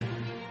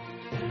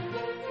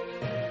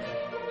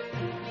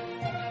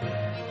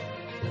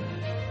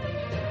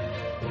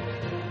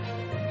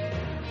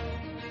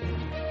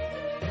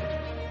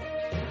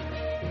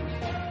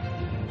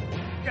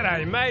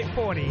G'day, mate.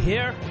 40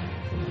 here.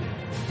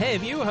 Hey,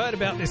 have you heard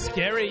about this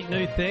scary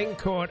new thing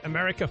called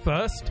America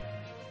First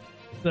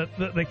that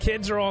the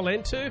kids are all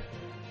into?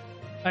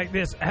 Like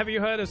this, have you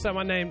heard of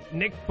someone named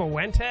Nick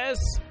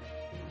Fuentes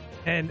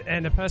and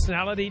a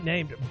personality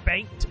named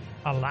Baked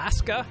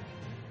Alaska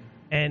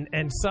and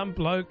some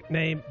bloke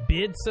named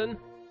Beardson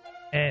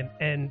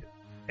and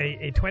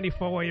a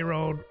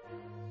 24-year-old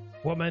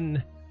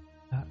woman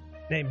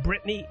named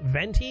Brittany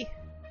Venti?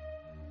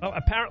 Well,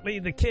 apparently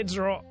the kids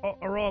are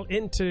all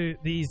into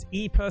these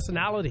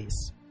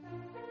e-personalities.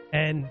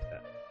 And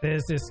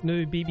there's this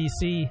new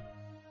BBC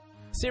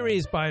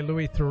series by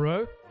Louis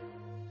Theroux.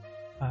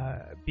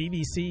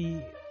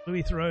 BBC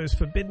Louis Theroux's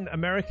Forbidden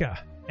America.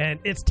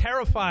 And it's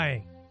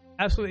terrifying.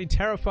 Absolutely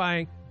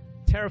terrifying.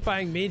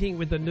 Terrifying meeting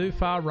with the new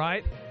far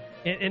right.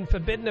 In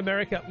Forbidden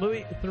America,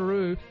 Louis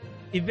Theroux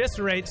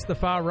eviscerates the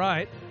far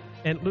right.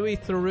 And Louis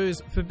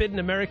Theroux's Forbidden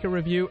America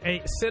review,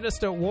 a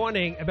sinister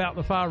warning about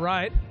the far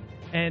right.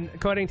 And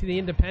according to The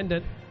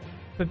Independent,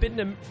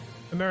 Forbidden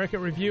America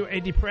review,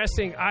 a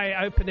depressing,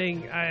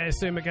 eye-opening, I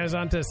assume it goes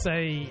on to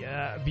say,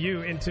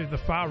 view into the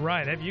far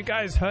right. Have you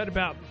guys heard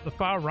about the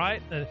far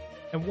right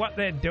and what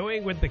they're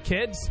doing with the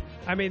kids?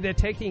 I mean, they're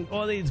taking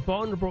all these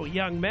vulnerable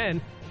young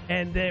men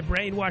and they're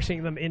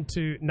brainwashing them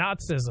into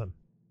Nazism.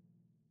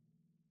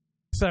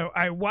 So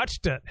I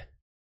watched it.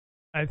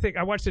 I think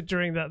I watched it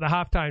during the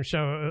halftime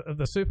show of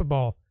the Super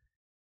Bowl.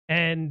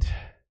 And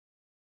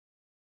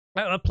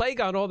a plague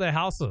on all their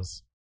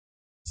houses.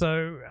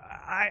 So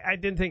I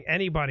didn't think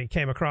anybody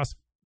came across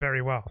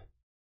very well.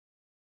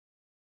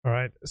 All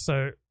right.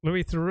 So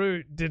Louis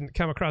Theroux didn't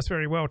come across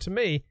very well to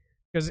me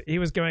because he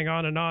was going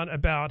on and on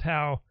about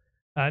how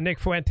Nick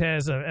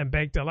Fuentes and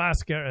Baked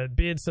Alaska and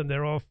Beardson,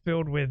 they're all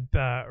filled with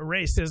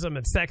racism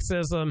and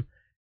sexism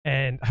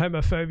and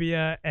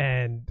homophobia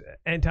and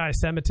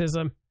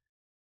anti-Semitism.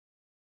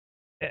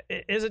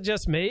 Is it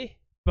just me?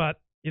 But,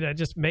 you know,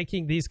 just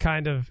making these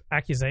kind of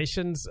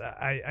accusations,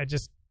 I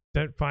just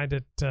don't find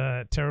it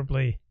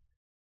terribly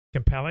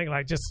compelling,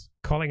 like just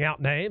calling out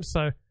names.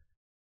 So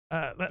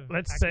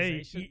let's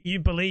say you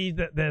believe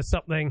that there's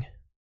something,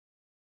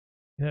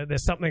 you know,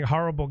 there's something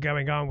horrible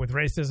going on with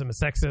racism and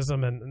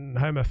sexism and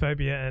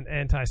homophobia and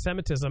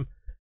anti-Semitism.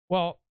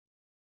 Well,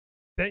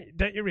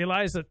 don't you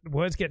realize that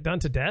words get done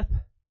to death?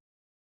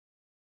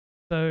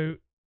 So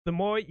the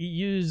more you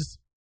use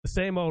the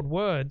same old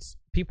words,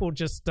 people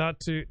just start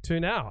to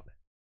tune out.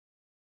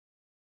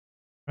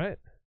 Right?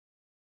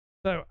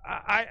 So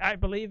I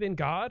believe in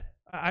God.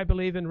 I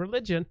believe in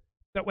religion.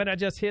 But when I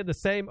just hear the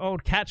same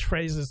old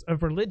catchphrases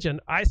of religion,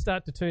 I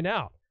start to tune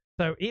out.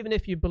 So even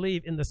if you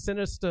believe in the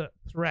sinister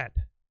threat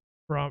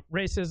from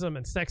racism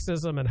and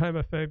sexism and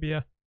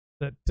homophobia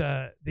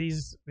that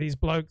these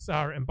blokes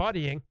are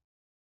embodying,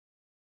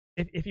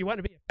 if you want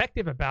to be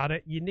effective about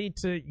it, you need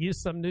to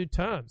use some new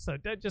terms. So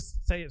don't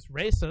just say it's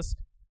racist.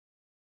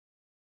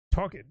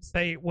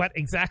 Say what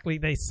exactly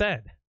they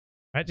said.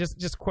 Right?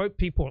 Just quote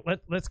people.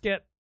 Let's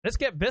get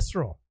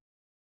visceral.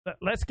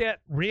 Let's get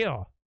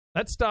real.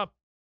 Let's stop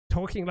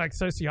talking like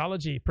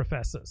sociology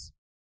professors.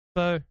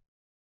 So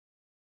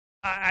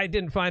I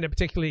didn't find it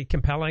particularly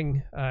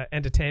compelling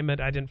entertainment.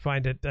 I didn't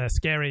find it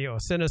scary or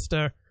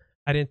sinister.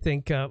 I didn't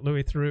think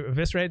Louis Theroux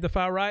eviscerated the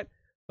far right.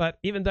 But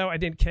even though I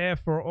didn't care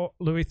for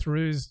Louis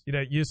Theroux's, you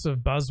know, use of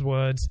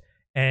buzzwords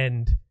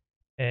and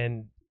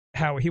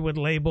how he would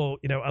label,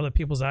 you know, other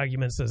people's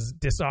arguments as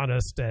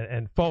dishonest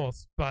and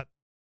false, but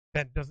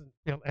then doesn't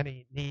feel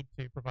any need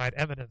to provide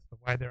evidence for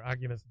why their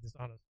arguments are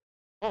dishonest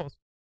and false.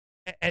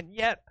 And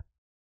yet,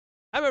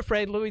 I'm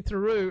afraid Louis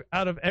Theroux,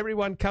 out of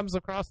everyone, comes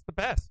across the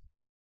best.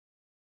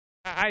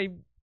 I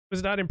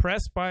was not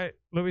impressed by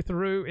Louis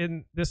Theroux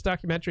in this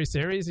documentary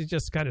series. He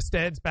just kind of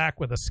stands back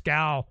with a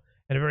scowl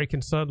and a very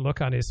concerned look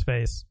on his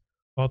face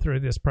all through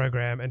this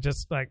program and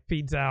just like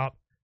feeds out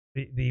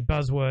the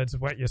buzzwords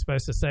of what you're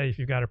supposed to say if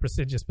you've got a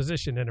prestigious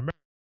position in America.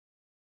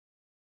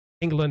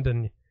 England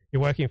and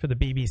you're working for the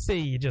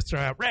BBC, you just throw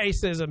out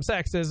racism,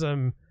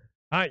 sexism,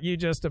 aren't you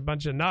just a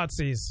bunch of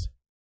Nazis,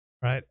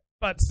 right?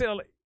 But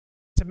still,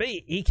 to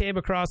me, he came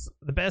across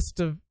the best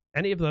of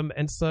any of them,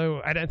 and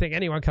so I don't think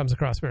anyone comes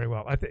across very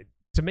well. I think,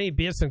 to me,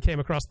 Beardson came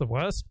across the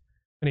worst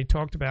when he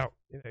talked about,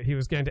 you know, he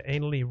was going to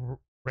anally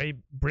rape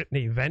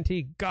Brittany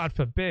Venti. God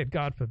forbid.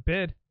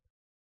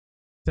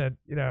 Said,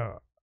 you know,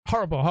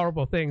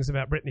 horrible things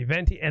about Brittany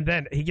Venti, and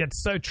then he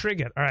gets so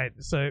triggered. All right,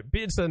 so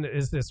Beardson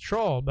is this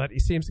troll, but he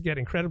seems to get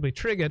incredibly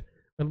triggered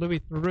when Louis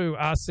Theroux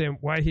asks him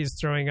why he's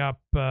throwing up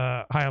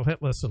Heil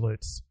Hitler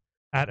salutes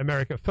at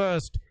America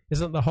First.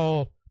 Isn't the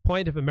whole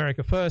point of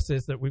America First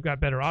is that we've got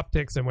better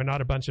optics and we're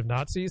not a bunch of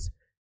Nazis?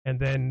 And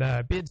then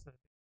Beardson,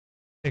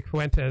 Nick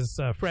Fuentes'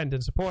 friend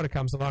and supporter,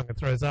 comes along and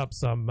throws up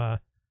some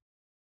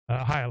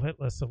Heil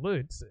Hitler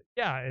salutes.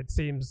 Yeah, it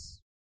seems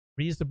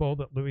reasonable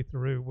that Louis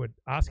Theroux would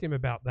ask him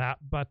about that,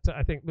 but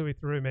I think Louis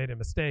Theroux made a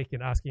mistake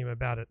in asking him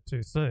about it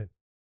too soon.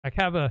 Like,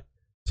 have a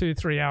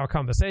 2-3 hour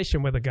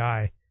conversation with a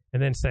guy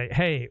and then say,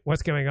 hey,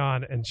 what's going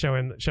on, and show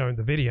him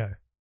the video.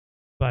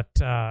 But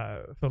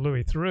for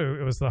Louis Theroux,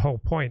 it was the whole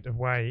point of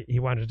why he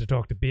wanted to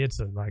talk to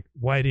Beardson. Like,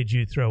 why did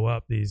you throw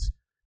up these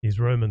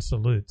Roman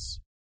salutes?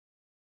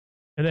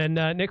 And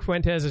then Nick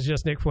Fuentes is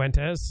just Nick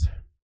Fuentes.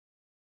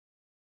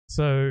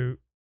 So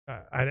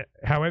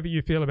however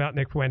you feel about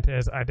Nick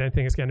Fuentes, I don't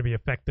think it's going to be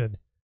affected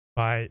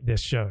by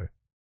this show.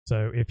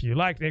 So if you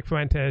like Nick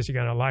Fuentes, you're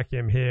going to like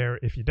him here.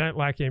 If you don't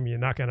like him, you're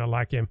not going to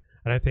like him.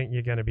 I don't think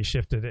you're going to be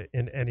shifted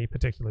in any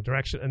particular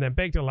direction. And then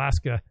Baked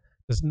Alaska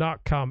does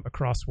not come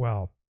across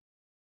well.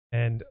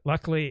 And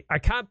luckily, I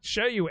can't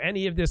show you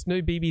any of this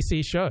new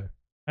BBC show.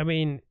 I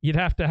mean, you'd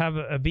have to have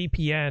a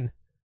VPN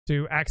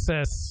to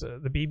access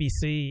the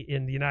BBC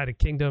in the United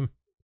Kingdom.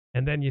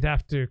 And then you'd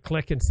have to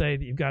click and say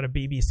that you've got a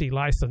BBC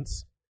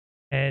license.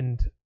 And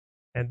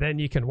then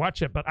you can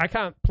watch it. But I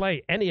can't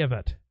play any of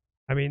it.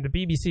 I mean, the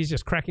BBC is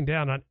just cracking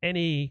down on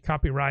any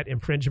copyright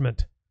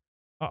infringement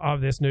of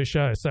this new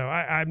show. So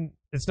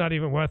it's not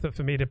even worth it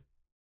for me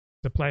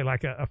to play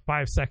like a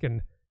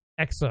 5-second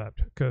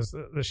excerpt, because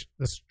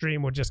the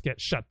stream will just get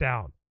shut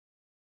down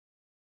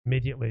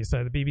immediately.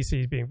 So the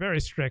BBC is being very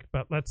strict,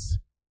 but let's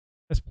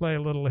play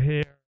a little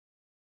here.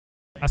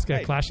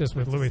 Alaska clashes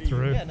with Louis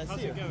Theroux. Yeah, nice to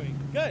see you. Going?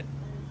 Good.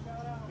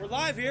 We're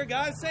live here,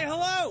 guys. Say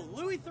hello,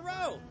 Louis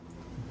Theroux.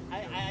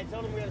 I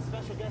told him we had a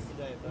special guest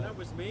today. But that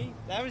was me?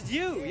 That was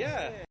you,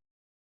 yeah.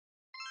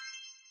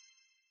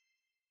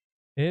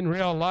 In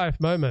real life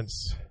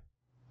moments.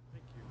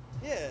 Thank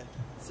you. Yeah.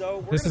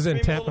 So this is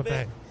in Tampa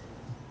Bay.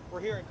 We're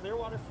here in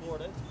Clearwater,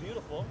 Florida. It's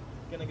beautiful.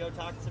 Gonna go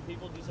talk to some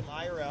people, do some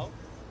IRL,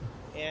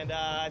 and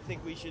I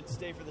think we should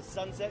stay for the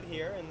sunset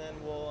here, and then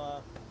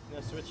we'll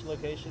switch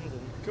locations.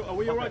 And cool. Are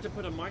we all right to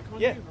put a mic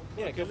on? Yeah, you?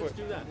 yeah. Okay, Go for let's it.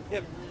 do that.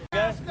 Yep.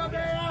 Guys.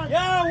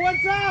 Yo,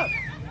 what's up?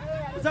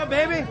 What's up,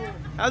 baby?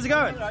 How's it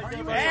going?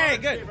 Hey,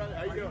 good.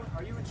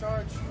 Are you in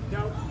charge?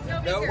 No.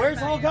 Where's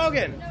Hulk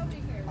Hogan?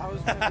 I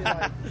was gonna be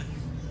like.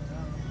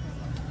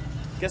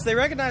 Guess they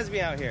recognize me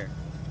out here.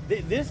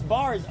 This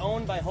bar is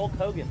owned by Hulk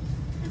Hogan.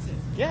 Is it?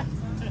 Yeah.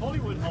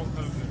 Hollywood Hulk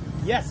Hogan.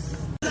 Yes.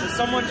 So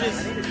someone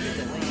just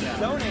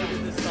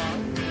donated this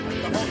song,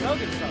 the Hulk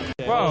Hogan song.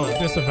 Whoa,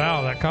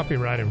 disavow that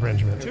copyright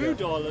infringement.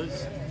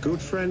 $2.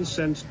 Good friend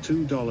sent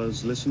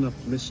 $2. Listen up,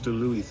 Mr.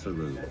 Louis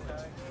Theroux.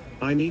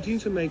 I need you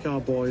to make our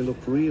boy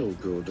look real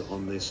good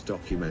on this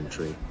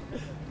documentary.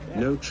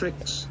 No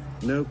tricks,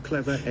 no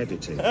clever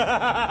editing.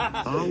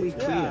 Are we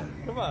clear? Yeah,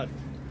 come on.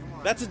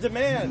 That's a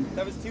demand.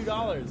 That was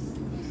 $2.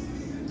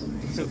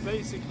 So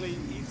basically,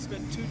 he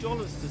spent $2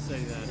 to say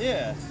that.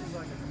 Yeah.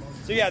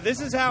 So yeah,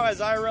 this is how, as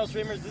IRL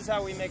streamers, this is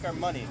how we make our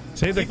money.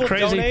 See the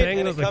crazy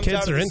thing that the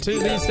kids are into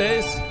these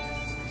days?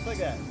 Just like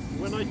that.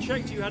 When I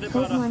checked, you had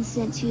about Pokemon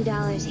sent $2.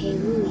 Hey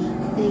Louie,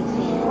 big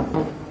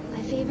fan.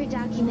 My favorite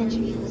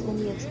documentary was when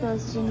you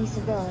exposed Jimmy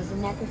Savile as a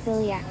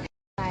necrophiliac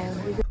pedophile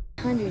who raped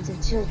hundreds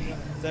of children.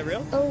 Is that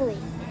real? Oh wait,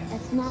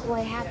 that's not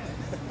what happened.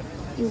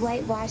 You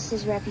whitewashed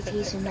his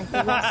reputation like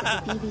the rest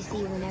of the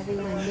BBC when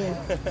everyone knew.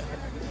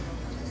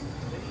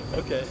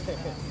 Okay.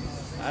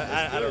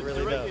 I don't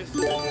really know.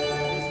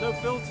 There's no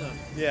filter.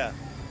 Yeah.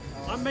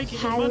 I'm making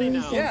Hi, money Louie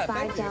now. sent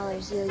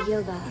 $5.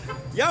 Yo,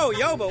 Yoba.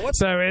 Yo, but what's...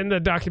 So in the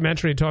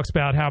documentary, it talks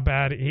about how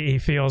bad he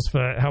feels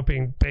for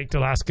helping Baked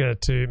Alaska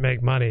to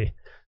make money.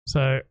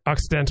 So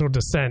Occidental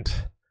Descent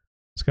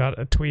has got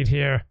a tweet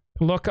here.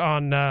 Look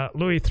on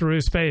Louis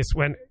Theroux's face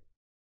when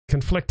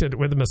conflicted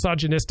with a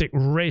misogynistic,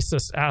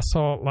 racist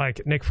asshole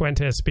like Nick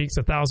Fuentes speaks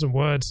 1,000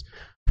 words.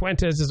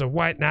 Fuentes is a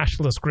white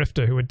nationalist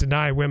grifter who would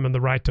deny women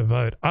the right to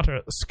vote.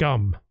 Utter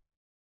scum.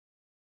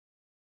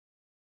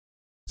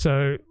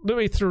 So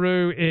Louis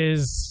Theroux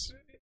is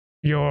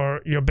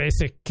your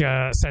basic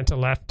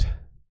center-left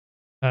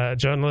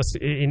journalist.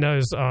 He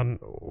knows on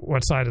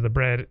what side of the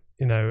bread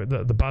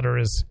the butter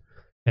is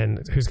and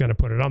who's going to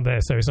put it on there.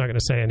 So he's not going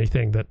to say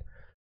anything that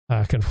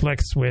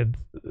conflicts with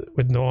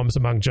norms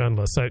among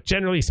journalists. So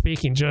generally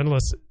speaking,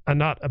 journalists are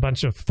not a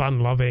bunch of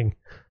fun-loving,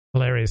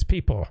 hilarious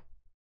people.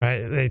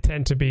 Right? They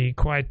tend to be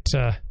quite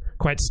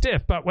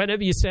stiff. But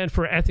whenever you stand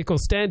for ethical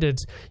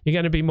standards, you're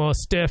going to be more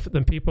stiff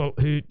than people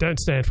who don't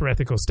stand for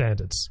ethical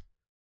standards.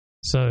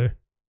 So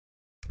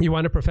you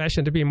want a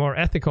profession to be more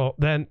ethical,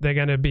 then they're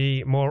going to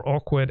be more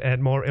awkward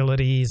and more ill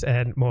at ease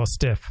and more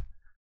stiff.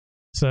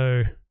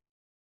 So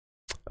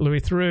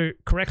Louis Theroux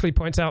correctly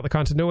points out the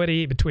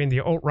continuity between the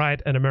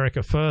alt-right and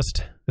America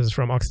First. This is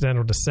from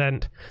Occidental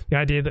Descent. The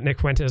idea that Nick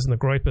Fuentes and the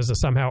Groypers are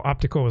somehow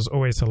optical is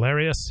always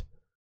hilarious.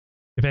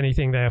 If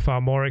anything, they are far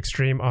more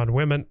extreme on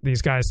women.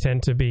 These guys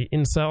tend to be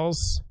incels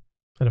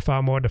and are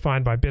far more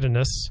defined by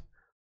bitterness.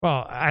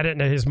 Well, I don't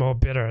know who's more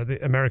bitter,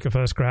 the America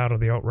First crowd or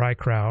the alt-right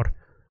crowd,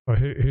 or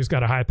who's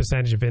got a high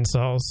percentage of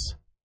incels.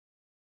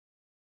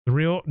 The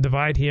real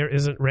divide here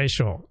isn't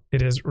racial.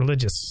 It is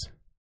religious.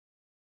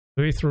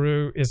 Louis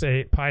Theroux is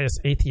a pious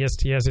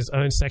atheist. He has his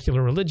own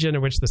secular religion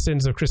in which the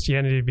sins of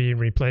Christianity are being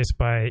replaced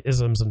by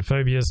isms and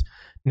phobias.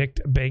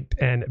 Nick, Baked,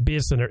 and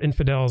Beardson are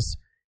infidels.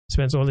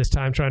 Spends all his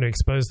time trying to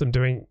expose them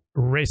doing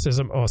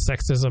racism or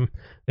sexism.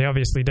 They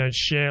obviously don't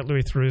share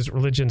Louis Theroux's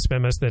religion,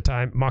 spend most of their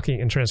time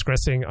mocking and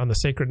transgressing on the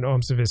sacred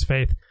norms of his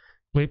faith.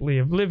 completely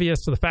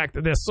oblivious to the fact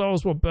that their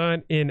souls will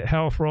burn in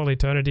hell for all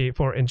eternity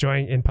for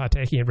enjoying and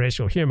partaking in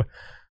racial humor.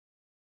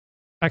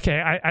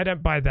 Okay, I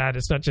don't buy that.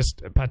 It's not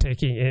just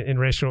partaking in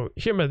racial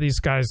humor. These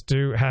guys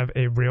do have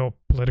a real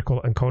political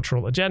and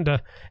cultural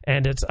agenda,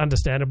 and it's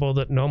understandable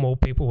that normal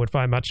people would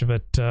find much of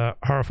it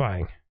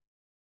horrifying.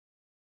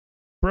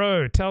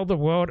 Bro, tell the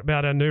world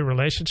about our new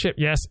relationship.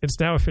 Yes, it's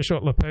now official.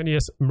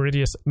 Laponius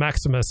Meridius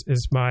Maximus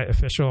is my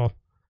official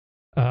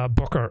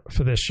booker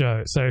for this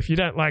show. So if you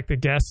don't like the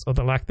guests or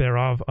the lack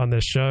thereof on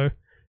this show,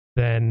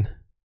 then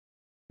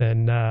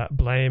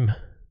blame,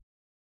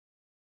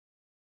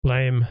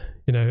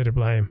 you know who to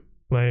blame.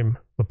 Blame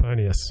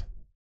Laponius.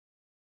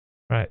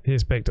 Right,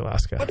 here's Baked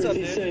Alaska. What's up,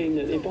 He's dude? saying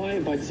that if I,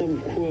 by some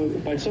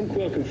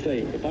quirk of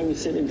fate, if I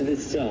was sent into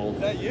this cell,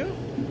 Is that you?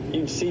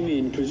 you'd see me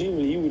and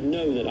presumably you would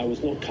know that I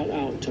was not cut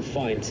out to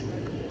fight.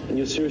 And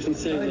you're seriously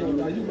saying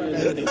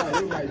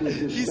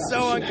that He's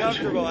so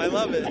uncomfortable. I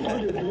love it.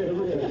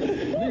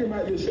 Nigga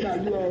might just stop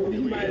you all.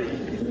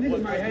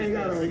 Nigga might hang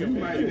out on you. You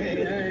might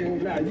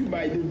hang out. You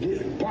might just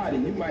get party.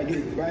 You might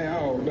get by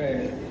all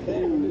bad.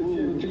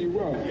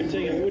 you're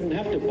saying I wouldn't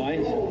have to fight.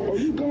 Oh,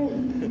 you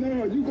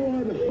gonna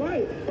have to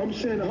fight. I'm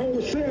saying the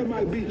whole cell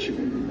might beat you.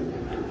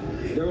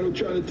 That's what I'm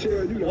trying to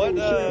tell you. The whole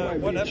cell might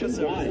What beat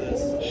episode you.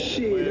 is this?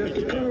 Shit, that's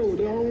the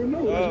code. I don't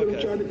know. That's what okay.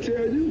 I'm trying to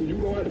tell you. You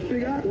gonna have to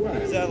figure out why.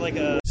 Is that like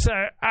a... So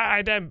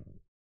I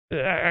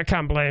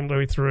can't blame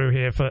Louis Theroux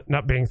here for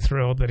not being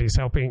thrilled that he's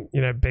helping,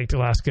 Baked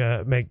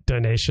Alaska make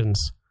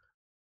donations.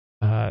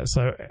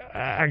 So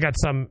I got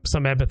some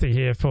empathy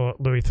here for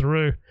Louis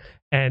Theroux.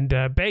 And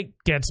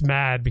Baked gets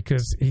mad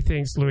because he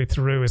thinks Louis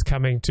Theroux is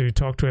coming to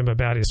talk to him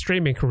about his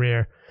streaming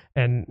career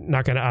and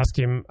not going to ask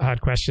him hard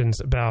questions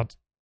about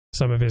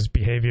some of his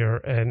behavior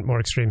and more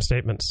extreme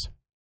statements.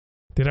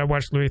 Did I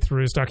watch Louis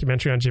Theroux's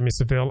documentary on Jimmy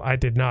Savile? I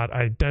did not.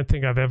 I don't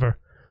think I've ever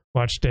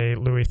watched a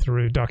Louis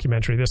Theroux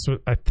documentary. This,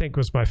 I think,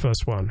 was my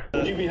first one.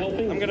 Would you be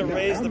helping? I'm going to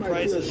raise the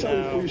prices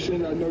now, so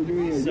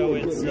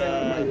it's, so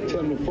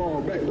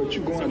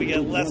we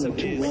get less of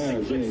these.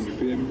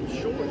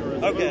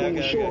 Okay.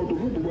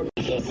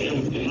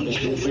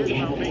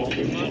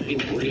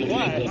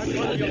 Why?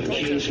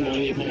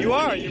 You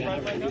are. You're right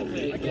about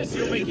that. I guess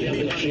you're making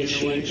me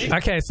money.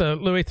 Okay, so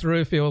Louis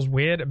Theroux feels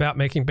weird about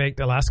making Baked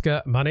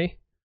Alaska money.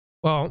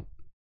 Well,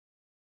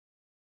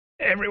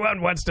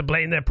 everyone wants to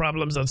blame their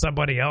problems on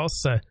somebody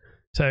else.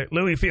 So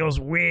Louis feels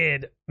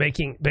weird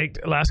making Baked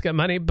Alaska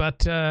money,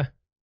 but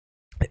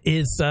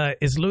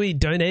is Louis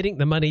donating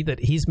the money that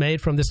he's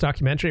made from this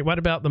documentary? What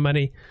about the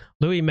money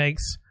Louis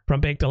makes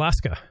from Baked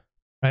Alaska?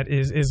 Right?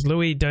 Is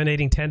Louis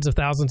donating tens of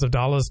thousands of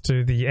dollars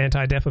to the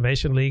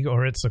Anti-Defamation League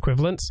or its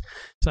equivalents?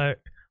 So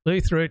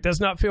Louis Theroux does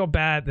not feel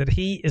bad that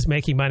he is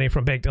making money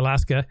from Baked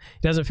Alaska.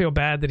 He doesn't feel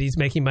bad that he's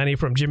making money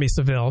from Jimmy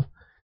Savile.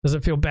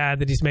 Doesn't feel bad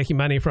that he's making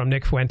money from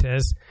Nick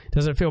Fuentes.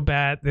 Doesn't feel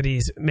bad that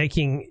he's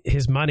making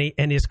his money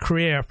and his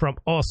career from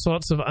all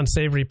sorts of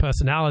unsavory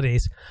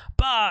personalities.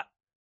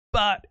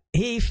 But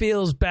he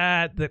feels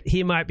bad that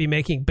he might be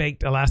making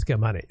Baked Alaska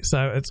money.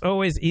 So it's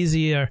always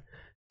easier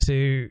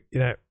to,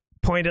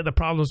 point at the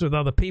problems with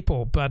other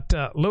people. But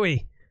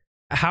Louis,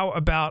 how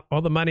about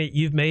all the money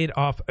you've made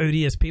off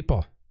odious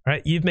people?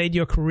 Right? You've made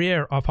your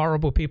career off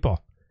horrible people.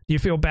 Do you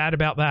feel bad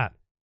about that?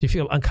 Do you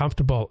feel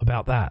uncomfortable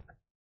about that?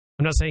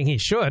 I'm not saying he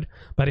should,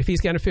 but if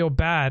he's going to feel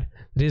bad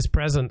that his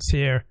presence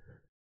here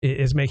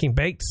is making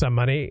Baked some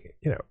money,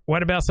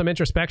 what about some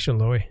introspection,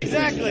 Louis?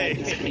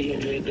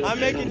 Exactly. I'm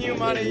making you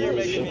money. You're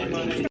making me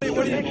money.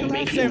 What do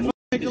you say?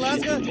 Baked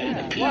Alaska?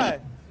 Why?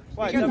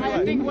 Why? Because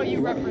I think what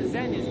you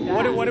represent is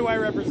bad. What do I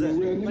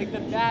represent? Like the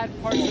bad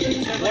parts of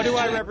conservatism. What do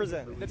I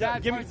represent? The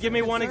bad parts Give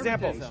me of one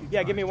example. conservatism.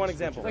 Yeah, give me one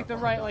example. Like the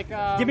right, like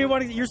Give me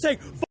one. You're saying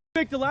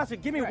Baked Alaska.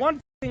 Give me one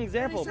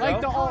example, bro.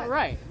 like the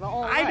alt-right. The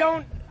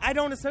alt-right. I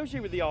don't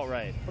associate with the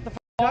alt-right. What the f***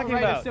 are you talking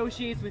Alt-right about?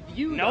 associates with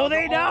you. No,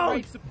 they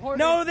don't. Supporters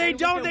No, they say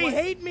don't. with They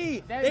their hate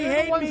me. They're They the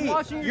hate ones me.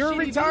 watching your You're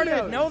shitty retarded.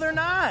 videos. No, they're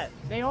not.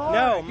 They are.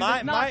 No, 'cause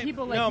it's not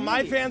people like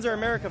my me. fans are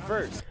America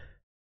first.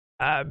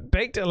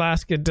 Baked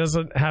Alaska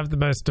doesn't have the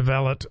most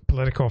developed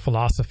political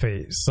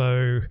philosophy,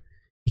 so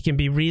he can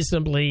be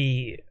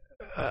reasonably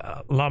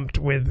lumped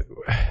with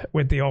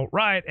the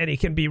alt-right, and he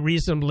can be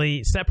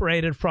reasonably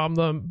separated from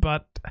them.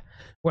 But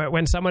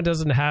when someone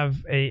doesn't have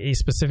a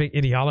specific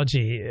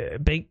ideology,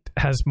 Baked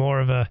has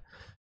more of a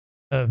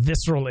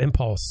visceral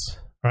impulse,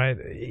 right?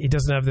 He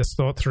doesn't have this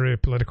thought-through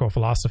political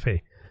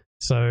philosophy.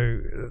 So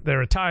there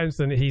are times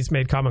when he's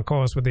made common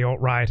cause with the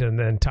alt-right, and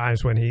then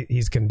times when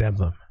he's condemned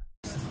them.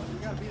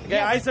 Okay,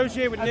 I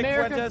associate with Nick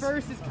America Fuentes.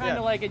 first is kind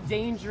of like a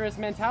dangerous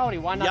mentality.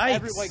 Why not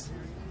Yikes.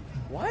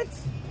 What?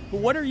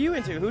 What are you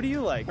into? Who do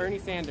you like? Bernie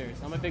Sanders.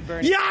 I'm a big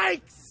Bernie.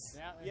 Yikes!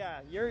 Yeah. Yeah,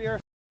 you're a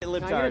Can I get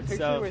a libtard. picture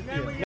So with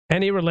you?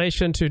 Any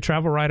relation to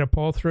travel writer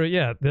Paul Theroux?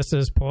 Yeah, this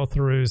is Paul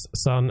Theroux's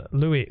son,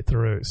 Louis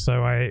Theroux. So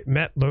I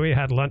met Louis,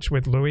 had lunch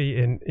with Louis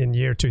in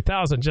year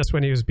 2000, just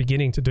when he was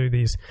beginning to do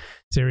these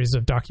series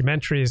of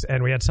documentaries,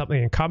 and we had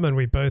something in common.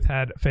 We both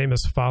had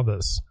famous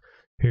fathers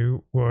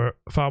who were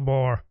far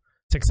more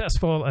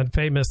successful and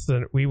famous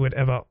than we would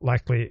ever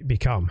likely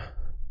become.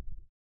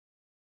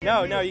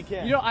 No, you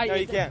can't. You know, no,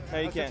 you can't. No,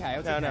 you That's can't.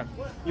 okay, that's no, okay.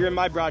 no. You're in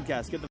my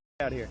broadcast. Get the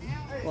out of here.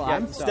 Well, Yeah,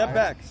 I'm sorry. Step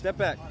back. Step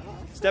back.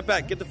 Step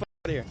back. Get the out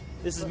of here.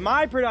 This is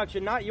my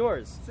production, not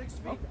yours.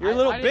 You're a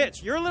little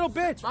bitch. You're a little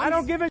bitch. I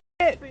don't give a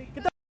shit.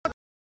 Get the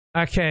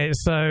Okay,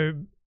 so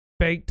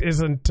Baked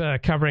isn't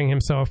covering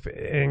himself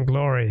in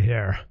glory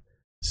here.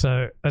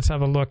 So let's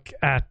have a look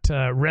at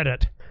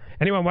Reddit.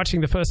 Anyone watching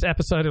the first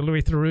episode of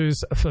Louis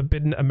Theroux's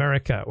Forbidden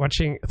America,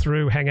 watching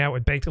Theroux hang out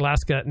with Baked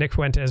Alaska, Nick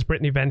Fuentes,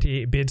 Brittany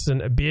Venti,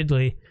 Beardson,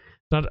 Beardley,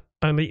 not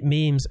only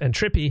memes and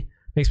trippy,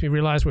 makes me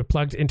realize we're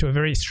plugged into a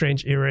very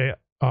strange era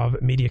of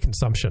media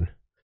consumption.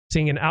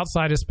 Seeing an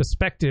outsider's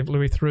perspective,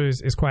 Louis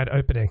Theroux's is quite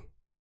opening.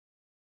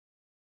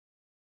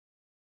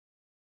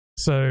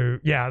 So,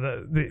 yeah,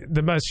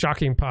 the most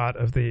shocking part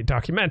of the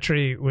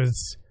documentary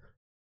was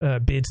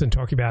Beardson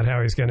talking about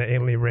how he's going to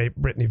anally rape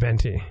Brittany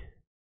Venti.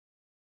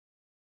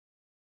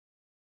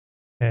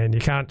 And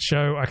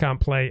I can't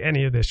play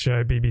any of this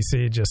show.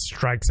 BBC just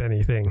strikes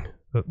anything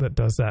that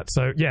does that.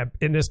 So, yeah,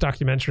 in this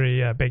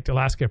documentary, Baked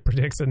Alaska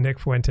predicts a Nick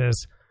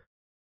Fuentes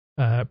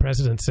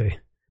presidency.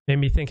 Made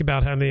me think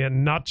about how only a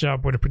nut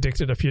job would have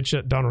predicted a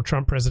future Donald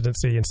Trump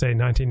presidency in, say,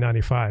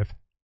 1995.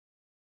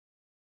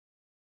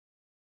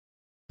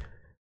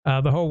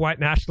 The whole white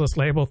nationalist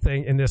label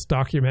thing in this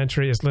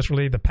documentary is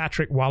literally the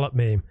Patrick Wallet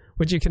meme.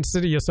 Would you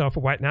consider yourself a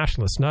white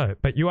nationalist? No.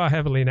 But you are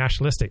heavily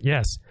nationalistic,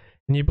 yes.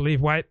 And you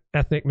believe white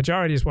ethnic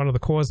majority is one of the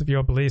cores of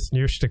your beliefs, and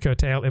you wish to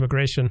curtail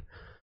immigration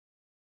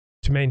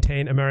to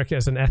maintain America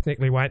as an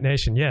ethnically white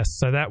nation. Yes,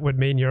 so that would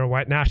mean you're a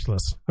white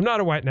nationalist. I'm not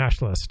a white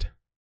nationalist.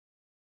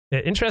 Yeah,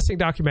 interesting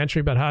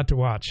documentary, but hard to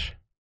watch.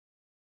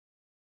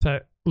 So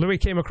Louis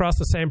came across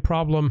the same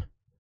problem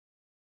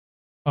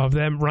of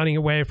them running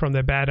away from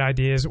their bad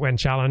ideas when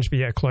challenged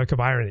via a cloak of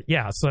irony.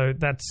 Yeah, so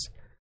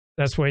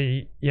that's where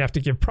you have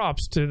to give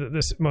props to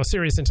the more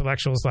serious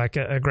intellectuals like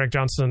a Greg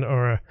Johnson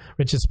or a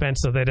Richard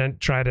Spencer. They don't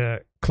try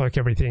to cloak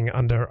everything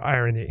under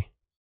irony.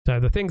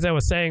 So the things they were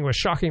saying were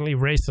shockingly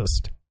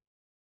racist.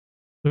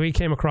 Louis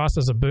came across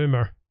as a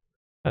boomer.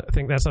 I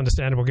think that's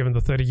understandable given the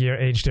 30-year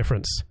age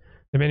difference.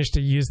 They managed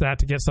to use that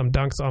to get some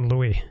dunks on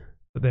Louis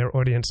that their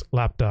audience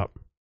lapped up.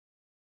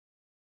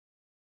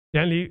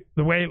 The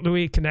way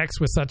Louis connects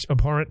with such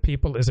abhorrent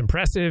people is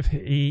impressive.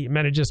 He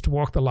manages to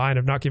walk the line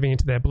of not giving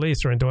into their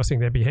beliefs or endorsing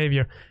their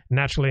behavior, and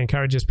naturally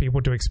encourages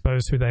people to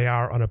expose who they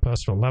are on a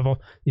personal level.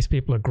 These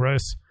people are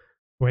gross.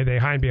 The way they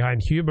hide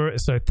behind humor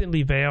is so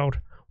thinly veiled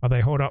while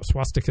they hold up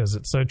swastikas.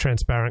 It's so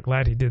transparent.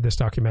 Glad he did this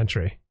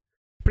documentary.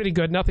 Pretty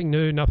good. Nothing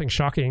new, nothing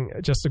shocking.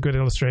 Just a good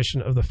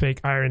illustration of the fake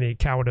irony,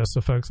 cowardice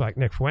of folks like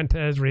Nick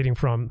Fuentes, reading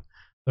from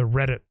the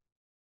Reddit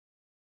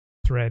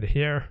thread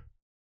here.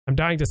 I'm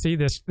dying to see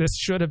this. This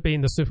should have been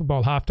the Super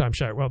Bowl halftime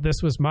show. Well,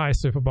 this was my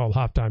Super Bowl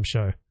halftime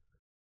show.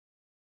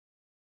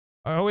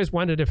 I always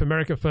wondered if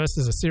America First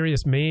is a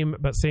serious meme,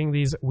 but seeing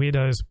these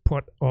weirdos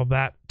put all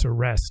that to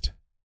rest.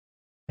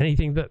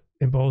 Anything that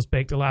involves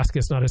Baked Alaska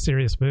is not a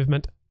serious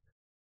movement.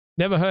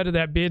 Never heard of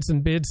that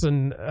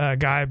Beardson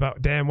guy,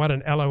 but damn, what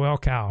an LOL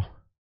cow.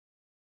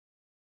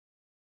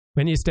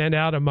 When you stand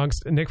out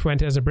amongst Nick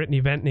Fuentes and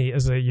Brittany Venti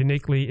as a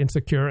uniquely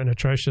insecure and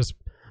atrocious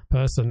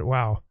person,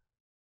 wow.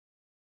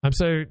 I'm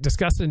so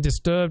disgusted and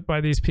disturbed by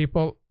these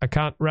people, I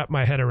can't wrap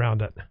my head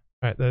around it. All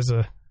right, there's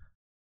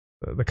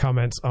the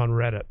comments on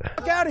Reddit.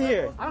 Get out of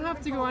here. I don't have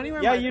to go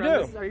anywhere. Yeah, my you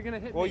friend. do. Are you going to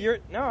hit well, me?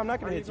 No, I'm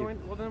not going to hit you.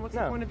 Well, then what's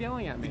No. the point of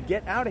yelling at me?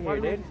 Get out of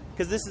here, dude.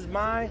 Because this is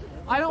my...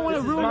 I don't want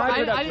to ruin my I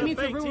didn't production. mean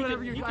to ruin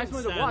whatever you I just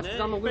wanted to watch because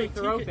I'm a Louis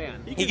Theroux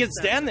fan. He can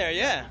stand there,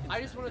 yeah. I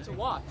just wanted to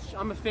watch.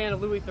 I'm a fan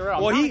of Louis Theroux.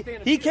 Well,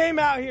 he came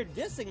out here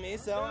dissing me,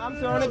 so I'm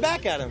throwing it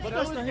back at him. But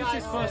that's not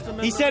his First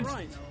Amendment He said,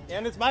 right.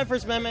 and it's my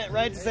First Amendment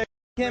right to say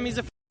him, he's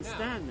a...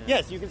 Stand there.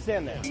 Yes, you can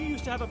stand there. You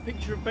used to have a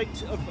picture of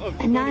Baked of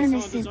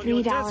Anonymous Bernie sent Sanders on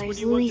your desk when $3.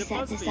 you Louis worked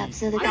at set this BuzzFeed. up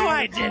so the No, guy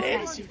I would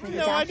contact you for the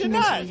No, I did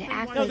not. documentary to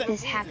act like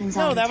this happens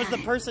all No, the that time. was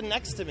the person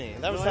next to me.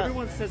 That was No, not...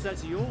 everyone says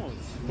that's yours.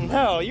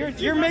 No,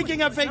 you're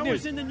making up fake That news.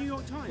 was in the New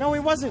York Times. No, it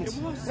wasn't.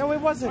 It was. No, it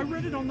wasn't. I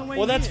read it on the way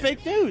Well, that's here.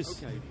 fake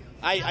news. Okay.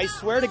 I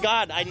swear to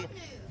God,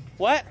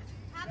 What?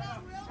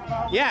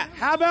 Yeah,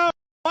 how about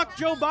fuck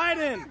Joe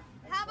Biden?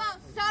 How about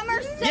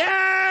Somerset?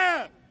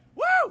 Yeah!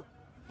 Woo!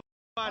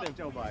 Biden.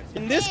 Joe Biden.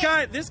 And this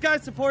guy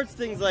supports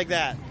things like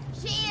that.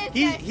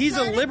 He's a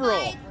certified-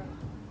 liberal.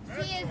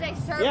 She is a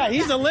certified... Yeah,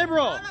 he's a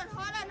liberal. Hold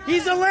on.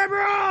 He's a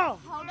liberal.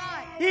 Hold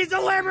on. He's a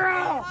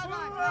liberal.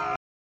 Hold on.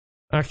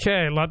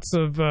 Okay, lots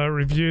of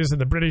reviews in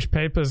the British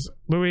papers.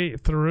 Louis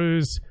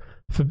Theroux's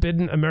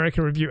Forbidden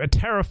America review, a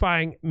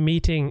terrifying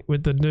meeting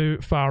with the new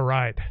far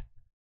right.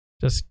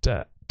 Just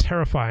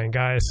terrifying,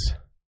 guys.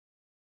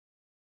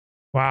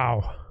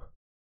 Wow.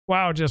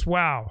 Wow, just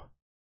wow.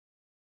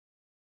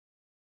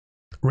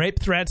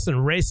 Rape threats and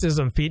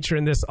racism feature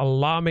in this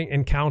alarming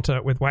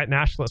encounter with white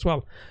nationalists.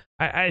 Well,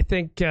 I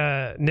think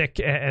Nick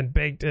and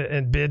Baked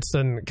and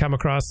Beardson come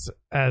across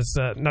as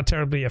not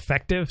terribly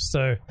effective,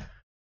 so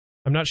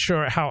I'm not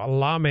sure how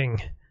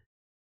alarming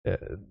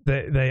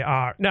they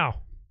are.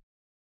 Now,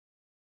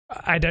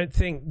 I don't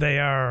think they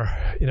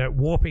are,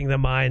 warping the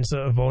minds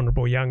of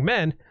vulnerable young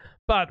men,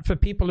 but for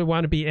people who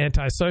want to be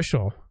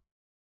antisocial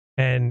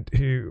and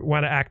who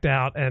want to act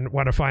out and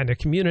want to find a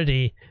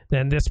community,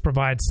 then this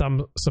provides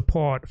some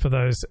support for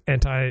those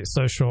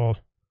antisocial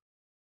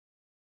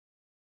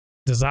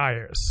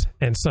desires.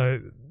 And so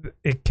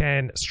it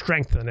can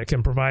strengthen, it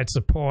can provide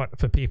support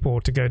for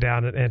people to go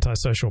down an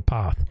antisocial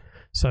path.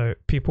 So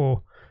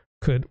people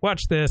could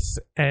watch this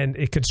and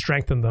it could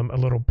strengthen them a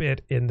little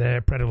bit in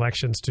their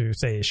predilections to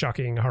say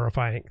shocking,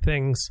 horrifying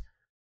things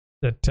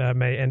that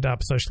may end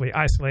up socially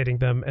isolating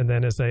them. And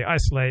then as they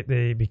isolate,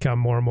 they become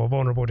more and more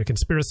vulnerable to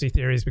conspiracy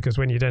theories, because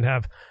when you don't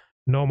have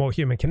normal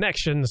human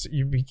connections,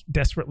 you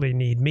desperately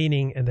need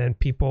meaning. And then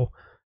people,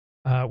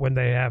 when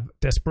they have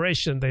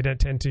desperation, they don't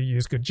tend to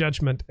use good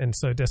judgment. And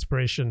so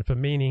desperation for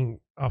meaning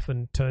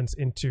often turns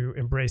into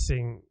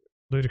embracing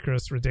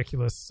ludicrous,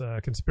 ridiculous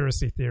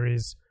conspiracy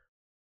theories,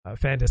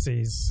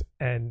 fantasies,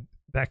 and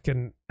that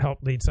can help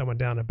lead someone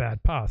down a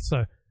bad path.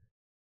 So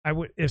I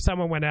would, if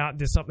someone went out and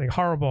did something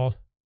horrible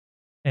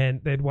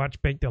and they'd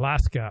watch Baked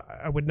Alaska,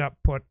 I would not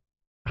put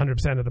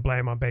 100% of the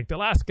blame on Baked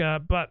Alaska,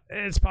 but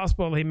it's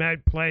possible he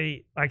might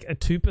play like a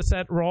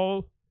 2%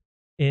 role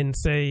in,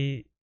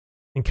 say,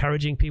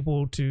 encouraging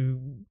people to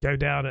go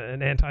down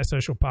an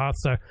antisocial path.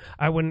 So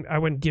I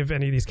wouldn't give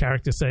any of these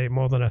characters, say,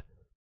 more than a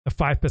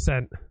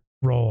 5%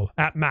 role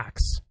at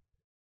max.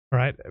 All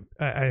right,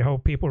 I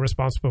hope people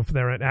responsible for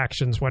their own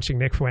actions watching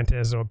Nick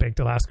Fuentes or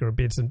Baked Alaska or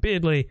Beards and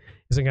Beardley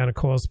isn't going to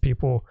cause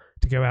people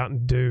to go out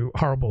and do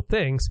horrible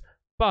things,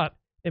 but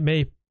it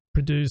may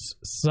produce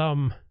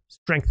some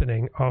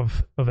strengthening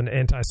of an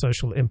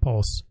antisocial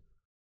impulse.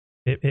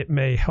 It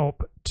may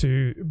help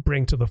to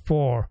bring to the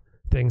fore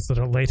things that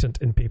are latent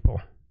in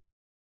people.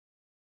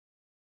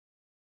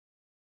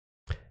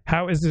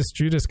 How is this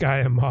Judas guy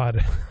a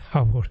mod?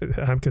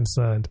 I'm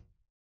concerned.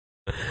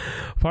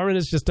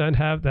 Foreigners just don't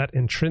have that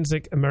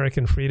intrinsic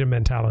American freedom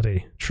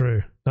mentality.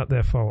 True. Not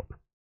their fault.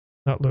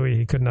 Not Louis.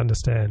 He couldn't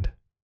understand.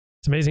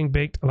 It's amazing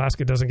Baked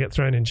Alaska doesn't get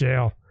thrown in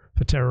jail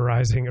for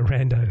terrorizing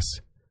randos.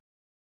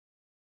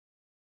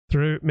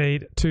 Theroux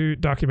made 2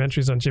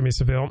 documentaries on Jimmy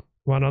Savile.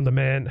 One on the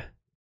man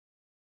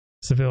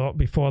Savile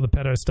before the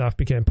pedo stuff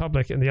became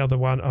public, and the other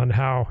one on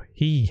how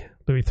he,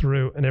 Louis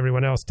Theroux, and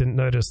everyone else didn't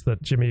notice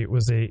that Jimmy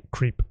was a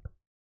creep.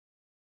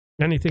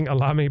 Anything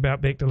alarming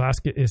about Baked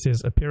Alaska is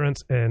his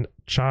appearance and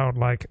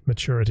childlike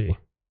maturity.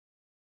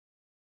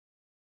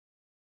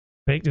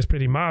 Baked is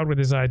pretty mild with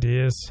his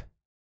ideas.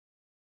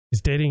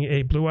 He's dating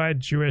a blue-eyed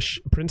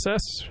Jewish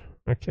princess?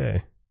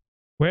 Okay.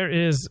 Where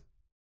is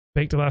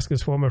Baked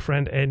Alaska's former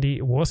friend Andy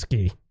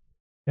Worski?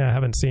 Yeah, I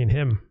haven't seen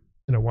him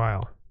in a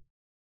while.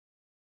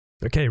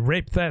 Okay,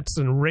 rape threats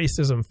and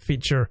racism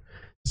feature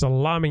this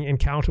alarming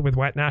encounter with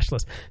white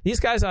nationalists. These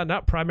guys are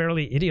not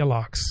primarily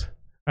ideologues.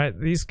 Right?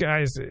 These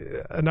guys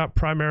are not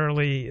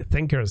primarily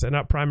thinkers. They're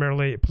not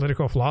primarily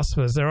political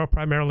philosophers. They're all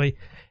primarily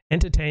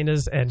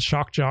entertainers and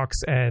shock jocks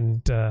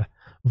and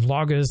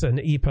vloggers and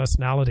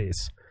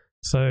e-personalities.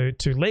 So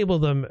to label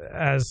them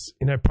as,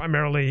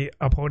 primarily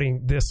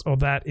upholding this or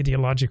that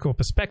ideological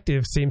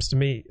perspective seems to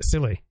me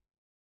silly.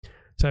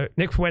 So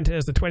Nick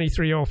Fuentes, the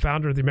 23-year-old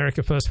founder of the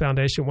America First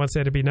Foundation, wants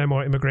there to be no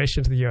more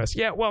immigration to the U.S.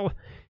 Yeah, well,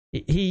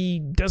 he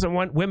doesn't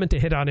want women to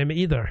hit on him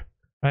either.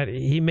 Right?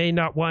 He may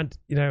not want,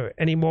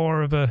 any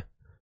more of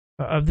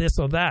this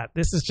or that.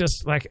 This is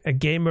just like a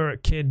gamer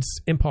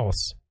kid's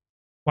impulse.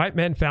 White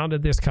men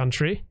founded this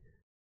country.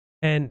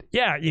 And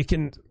yeah, you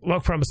can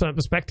look from a certain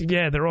perspective.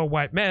 Yeah, they're all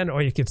white men.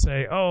 Or you could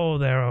say, oh,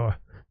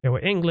 they were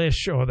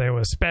English, or they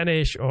were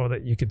Spanish, or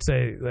that you could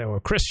say they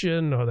were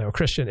Christian, or they were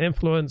Christian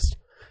influenced.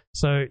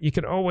 So you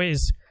can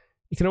always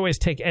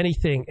take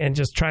anything and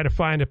just try to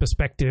find a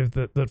perspective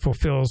that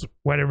fulfills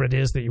whatever it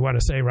is that you want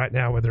to say right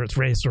now, whether it's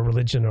race or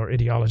religion or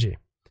ideology.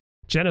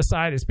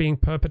 Genocide is being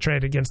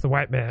perpetrated against the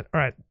white man. All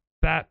right,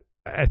 that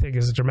I think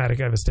is a dramatic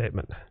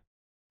overstatement.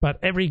 But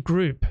every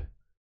group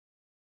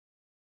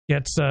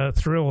gets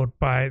thrilled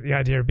by the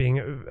idea of being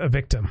a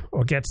victim,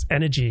 or gets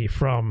energy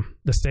from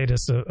the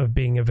status of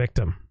being a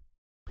victim.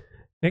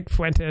 Nick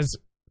Fuentes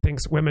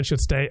thinks women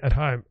should stay at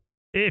home.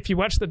 If you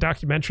watch the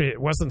documentary,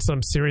 it wasn't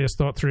some serious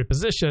thought through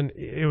position.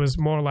 It was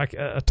more like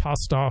a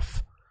tossed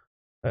off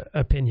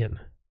opinion.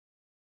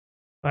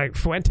 Like,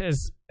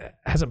 Fuentes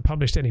hasn't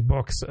published any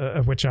books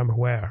of which I'm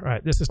aware,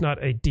 right? This is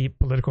not a deep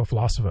political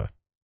philosopher.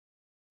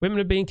 Women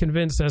are being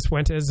convinced, says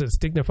Fuentes, it's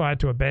dignified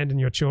to abandon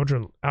your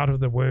children out of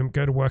the womb,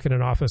 go to work in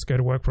an office, go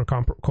to work for a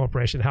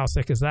corporation. How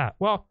sick is that?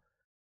 Well,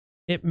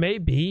 it may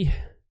be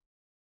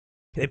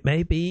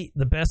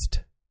the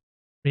best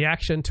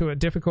reaction to a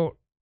difficult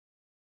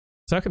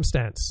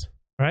circumstance,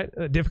 right?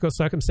 A difficult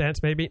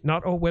circumstance, maybe.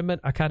 Not all women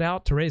are cut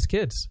out to raise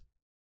kids.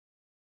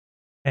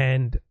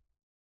 And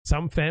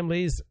some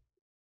families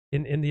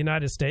in the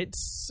United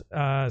States,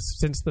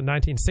 since the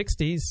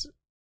 1960s,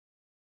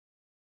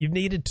 you've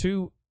needed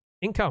 2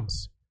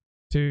 incomes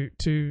to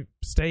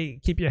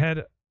keep your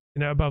head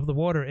above the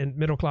water in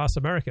middle class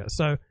America.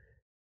 So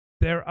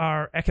there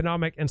are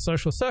economic and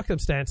social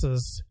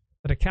circumstances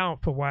that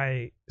account for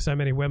why so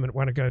many women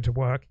want to go to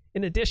work.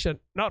 In addition,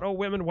 not all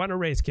women want to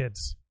raise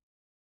kids,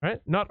 right?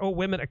 Not all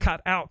women are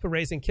cut out for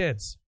raising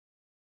kids,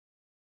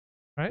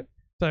 right?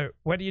 So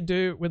what do you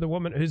do with a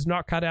woman who's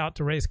not cut out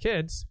to raise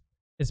kids?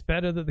 It's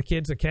better that the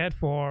kids are cared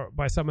for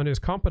by someone who's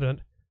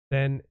competent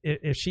than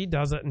if she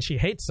does it and she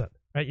hates it,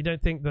 right? You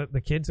don't think that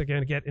the kids are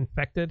going to get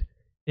infected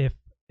if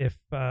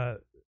their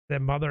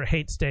mother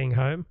hates staying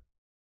home?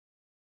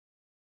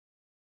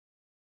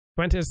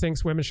 Fuentes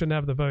thinks women shouldn't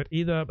have the vote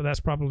either, but that's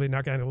probably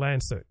not going to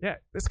land soon. Yeah,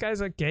 this guy's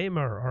a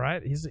gamer, all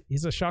right?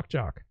 He's a shock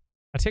jock.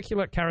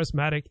 Articulate,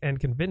 charismatic, and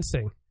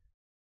convincing.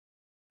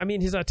 I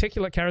mean, he's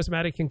articulate,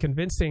 charismatic, and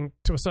convincing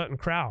to a certain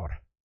crowd,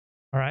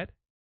 all right?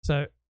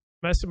 So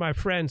most of my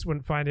friends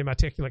wouldn't find him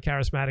articulate,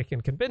 charismatic,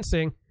 and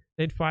convincing.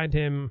 They'd find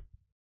him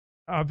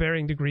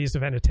varying degrees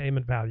of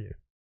entertainment value.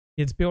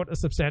 He's built a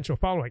substantial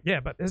following.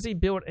 Yeah, but has he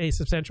built a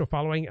substantial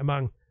following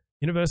among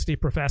university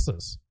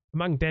professors,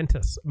 among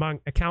dentists, among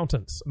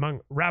accountants,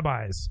 among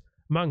rabbis,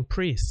 among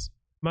priests,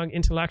 among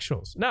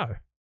intellectuals? No.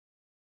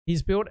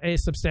 He's built a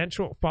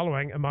substantial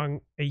following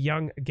among a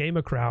young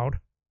gamer crowd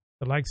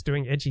that likes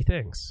doing edgy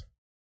things.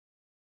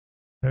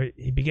 So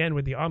he began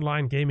with the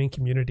online gaming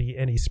community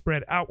and he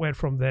spread outward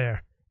from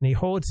there. And he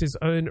holds his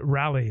own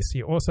rallies.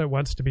 He also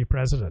wants to be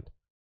president.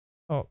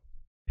 Oh,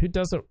 who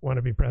doesn't want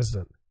to be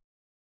president?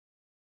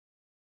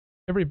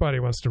 Everybody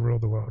wants to rule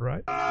the world,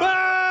 right? Boo!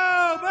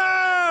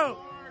 Boo!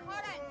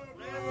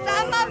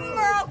 Some of them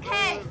are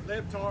okay.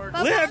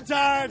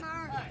 Libtard!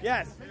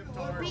 Yes.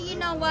 But you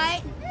know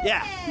what?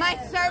 Yeah. My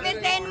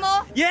service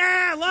animal.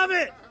 Yeah, love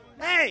it!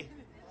 Hey,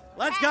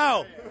 let's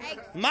go.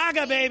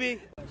 MAGA, baby.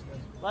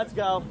 Let's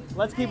go.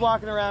 Let's keep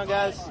walking around,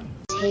 guys.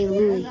 Hey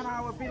Louie,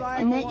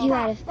 I met you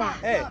at a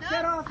fact. Hey.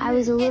 I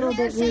was a little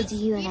bit rude to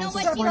you and I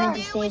just wanted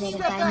to say that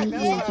if I meet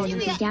you again, it'd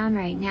be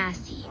downright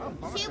nasty.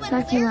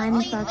 Fuck you,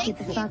 Lyman, fuck, get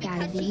the fuck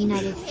out of the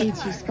United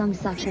States, you scum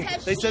sucker.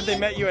 They said they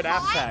met you at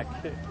AppTech.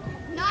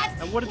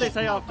 And what did they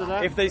say after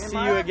that? If they see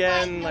you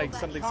again, like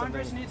something.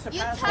 Something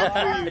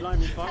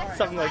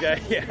like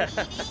that, yeah.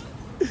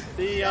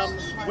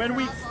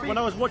 When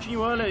I was watching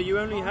you earlier, you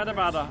only had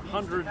about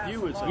 100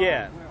 viewers.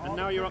 Yeah. And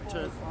now you're up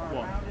to,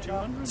 what,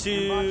 200?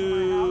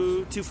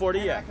 240,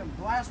 yeah.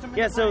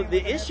 Yeah, so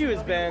the issue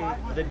has been...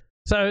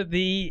 So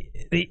the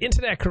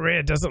internet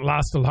career doesn't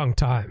last a long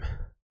time,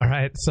 all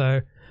right?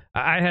 So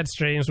I had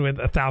streams with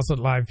 1,000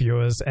 live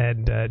viewers,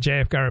 and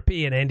JF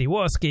Garapi and Andy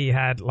Worski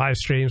had live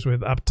streams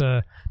with up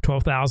to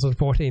 12,000,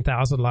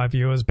 14,000 live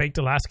viewers. Baked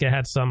Alaska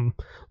had some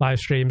live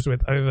streams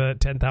with over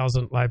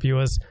 10,000 live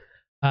viewers.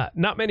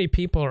 Not many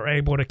people are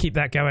able to keep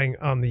that going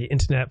on the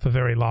internet for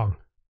very long.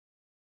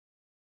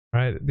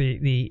 Right?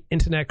 The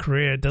internet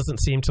career doesn't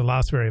seem to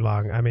last very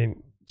long. I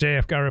mean,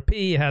 JF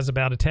Garapi has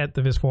about 1/10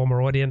 of his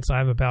former audience. I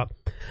have about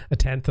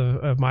 1/10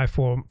 of my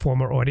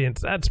former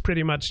audience. That's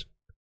pretty much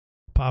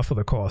par for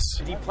the course.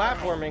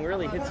 Deplatforming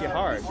really hits you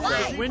hard.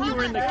 So. When you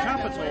were in the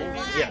capital,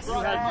 yes. You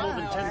had more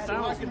than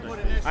 10,000.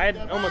 I had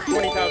almost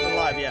 20,000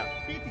 live, yeah.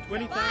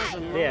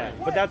 20,000? Yeah,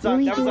 but that was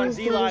on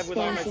DLive with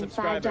all my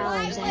subscribers.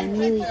 $5. I'm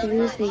Louie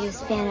Theroux's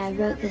biggest fan. I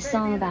wrote the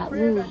song about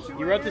Louie.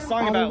 You wrote the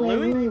song about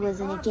Louie? Louie was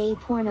in a gay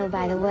porno,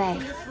 by the way.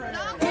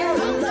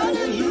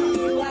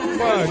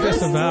 Whoa,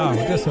 disavow.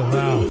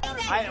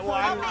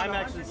 I'm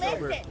actually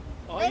sober.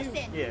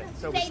 Listen. Yeah,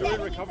 so Say we're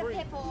that recovering?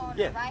 he's a pit bull,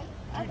 Yeah. right?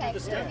 Okay,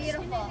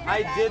 beautiful.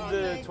 I did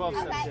the 12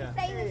 steps, Okay, yeah.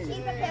 say that she's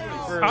a pit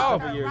bull. For a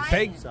couple years.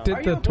 They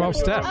did the 12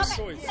 steps.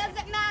 Okay,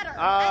 doesn't matter.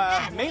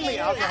 Mainly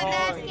alcohol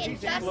I'm and asking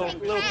just little in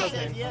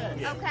cocaine.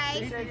 case.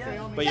 Okay?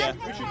 But yeah.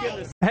 Just in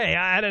case. Hey,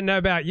 I don't know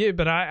about you,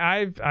 but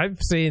I've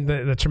seen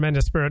the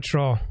tremendous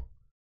spiritual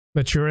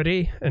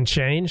maturity and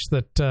change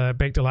that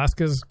Baked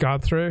Alaska's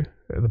gone through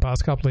the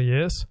past couple of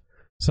years.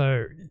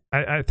 So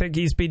I think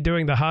he's been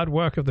doing the hard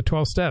work of the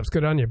 12 steps.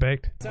 Good on you,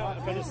 Baked.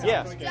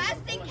 Yeah. Just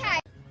in case.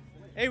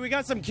 Hey, we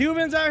got some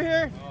Cubans out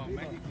here.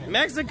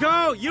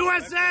 Mexico,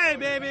 USA,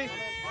 baby.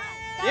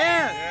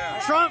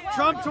 Yeah. Trump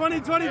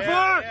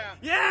 2024.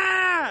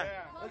 Yeah.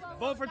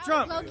 Vote for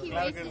Trump. Low-key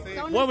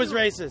racist. What was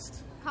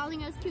racist?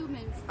 Calling us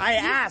Cubans. I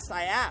asked.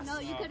 No,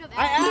 you could have asked.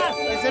 I asked.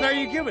 I said, are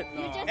you Cuban?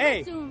 You just Hey,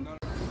 assumed.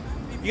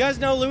 you guys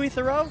know Louis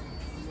Theroux?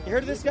 You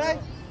heard of this guy?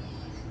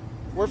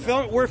 We're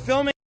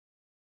filming.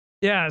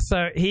 Yeah,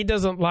 so he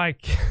doesn't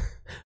like,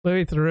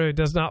 Louis Theroux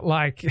does not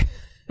like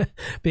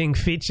being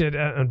featured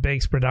on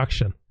Bake's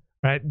production,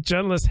 right?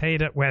 Journalists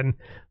hate it when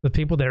the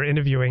people they're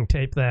interviewing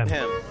tape them.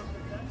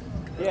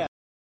 Yeah.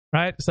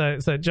 Right? So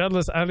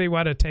journalists only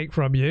want to take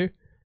from you.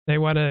 They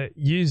want to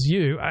use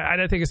you. I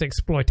don't think it's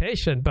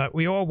exploitation, but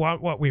we all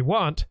want what we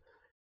want.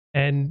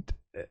 And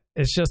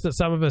it's just that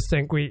some of us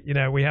think we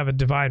have a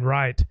divine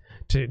right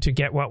to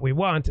get what we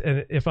want.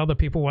 And if other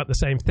people want the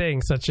same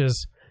thing, such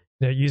as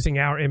using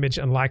our image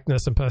and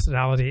likeness and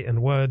personality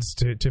and words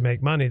to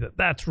make money,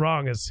 that's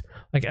wrong. It's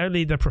like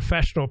only the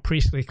professional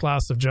priestly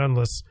class of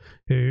journalists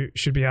who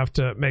should be able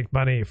to make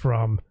money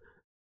from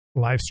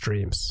live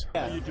streams.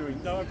 What are you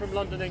doing? No, I'm from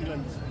London,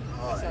 England.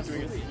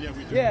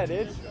 Yeah,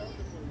 dude.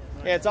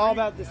 Yeah, it's all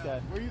about this guy.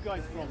 Where are you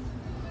guys from?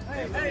 All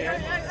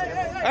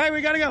right, we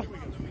gotta go.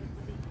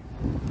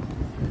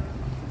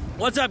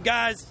 What's up,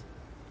 guys?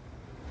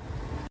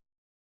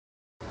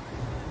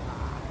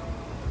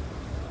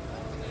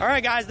 All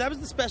right, guys, that was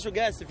the special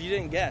guest. If you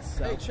didn't guess,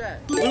 so. Hey,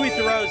 chat. Louis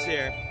Theroux's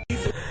here.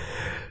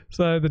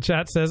 So the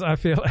chat says, I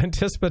feel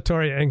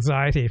anticipatory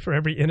anxiety for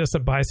every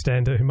innocent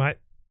bystander who might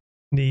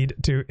need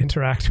to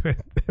interact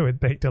with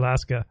Baked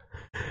Alaska.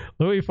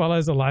 Louis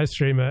follows a live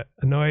streamer,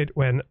 annoyed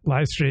when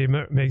live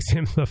streamer makes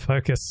him the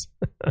focus.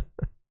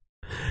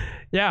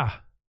 Yeah.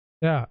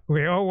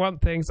 We all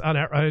want things on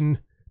our own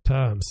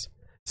terms.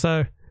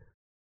 So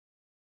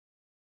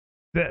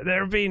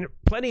there have been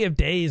plenty of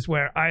days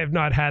where I have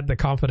not had the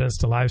confidence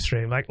to live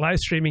stream. Like, live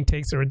streaming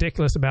takes a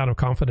ridiculous amount of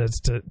confidence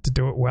to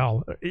do it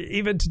well,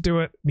 even to do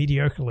it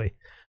mediocrely.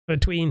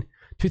 Between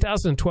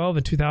 2012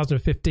 and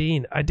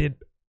 2015, I did,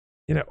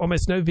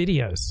 almost no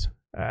videos.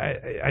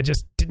 I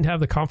just didn't have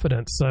the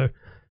confidence. So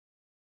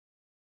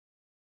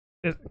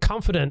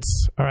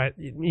confidence, all right,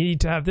 you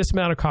need to have this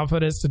amount of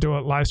confidence to do a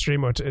live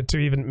stream or to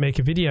even make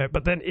a video.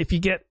 But then if you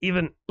get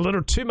even a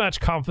little too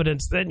much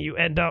confidence, then you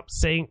end up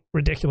saying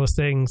ridiculous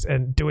things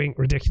and doing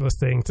ridiculous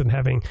things and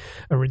having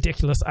a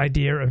ridiculous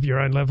idea of your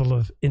own level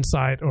of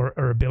insight or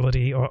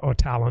ability or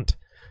talent.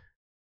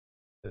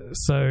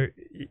 So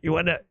you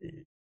want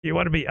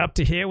to be up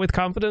to here with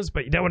confidence,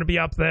 but you don't want to be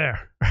up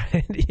there,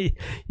 right?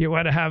 You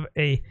want to have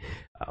an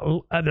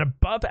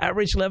above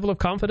average level of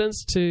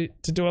confidence to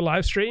do a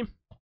live stream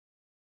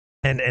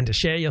and to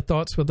share your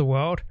thoughts with the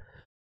world.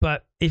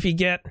 But if you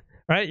get,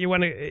 right, you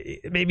want to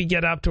maybe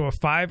get up to a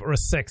 5 or a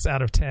 6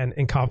 out of 10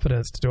 in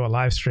confidence to do a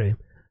live stream.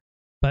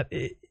 But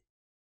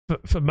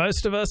for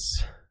most of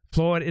us,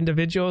 flawed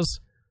individuals,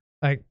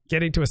 like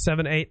getting to a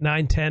 7, 8,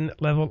 9, 10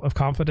 level of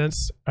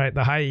confidence, right,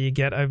 the higher you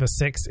get over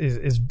 6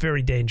 is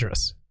very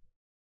dangerous.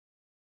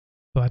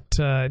 But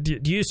do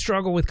you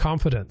struggle with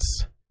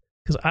confidence?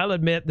 Because I'll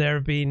admit there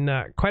have been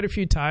quite a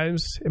few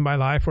times in my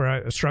life where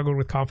I struggled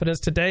with confidence.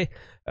 Today,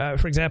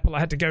 for example, I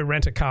had to go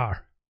rent a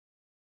car.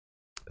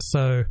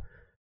 So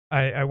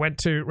I went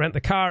to rent the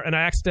car, and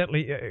I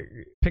accidentally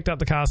picked up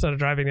the car, started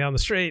driving down the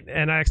street,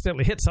 and I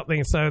accidentally hit something.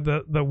 And so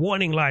the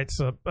warning lights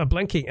are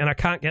blinking, and I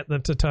can't get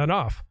them to turn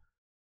off.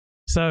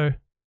 So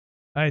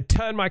I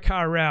turn my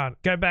car around,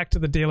 go back to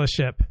the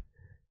dealership,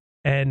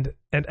 and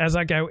as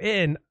I go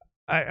in,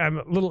 I'm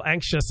a little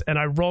anxious, and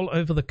I roll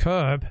over the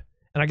curb,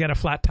 and I get a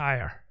flat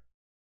tire.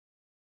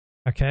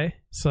 Okay,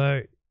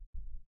 so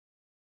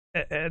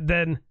and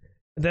then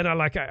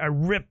I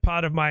rip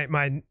part of my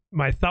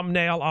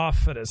thumbnail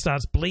off, and it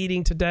starts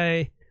bleeding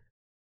today.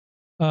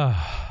 So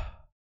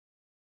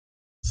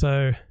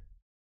I've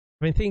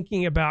been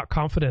thinking about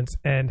confidence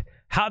and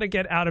how to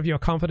get out of your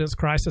confidence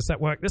crisis at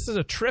work. This is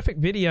a terrific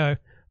video,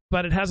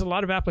 but it has a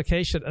lot of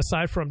application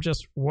aside from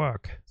just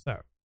work. So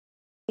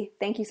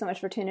thank you so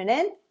much for tuning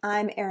in.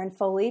 I'm Erin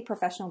Foley,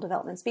 professional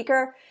development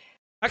speaker.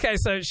 Okay,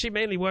 so she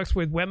mainly works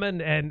with women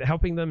and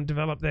helping them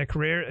develop their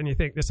career, and you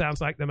think this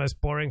sounds like the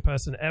most boring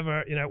person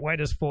ever. Why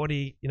does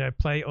 40,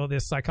 play all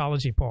this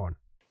psychology porn?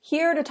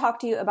 Here to talk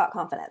to you about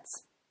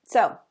confidence.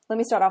 So let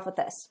me start off with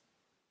this.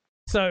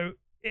 So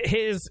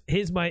here's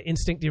my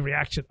instinctive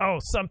reaction. Oh,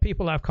 some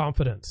people have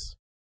confidence.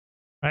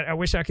 Right? I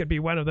wish I could be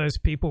one of those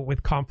people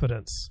with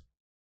confidence.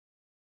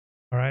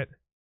 All right?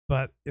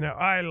 But,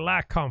 I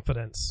lack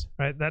confidence.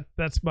 Right?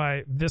 That's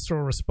my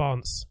visceral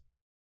response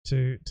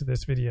to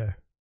this video.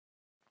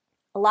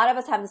 A lot of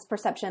us have this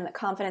perception that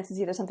confidence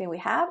is either something we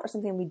have or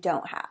something we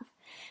don't have.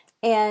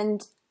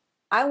 And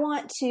I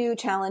want to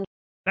challenge.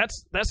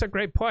 That's a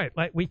great point.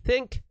 Like, we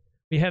think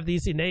we have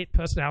these innate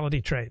personality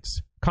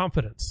traits: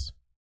 confidence,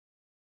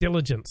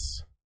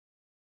 diligence.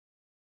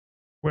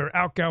 We're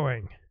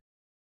outgoing.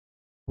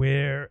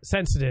 We're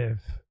sensitive.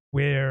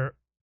 We're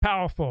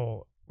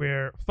powerful.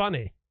 We're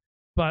funny.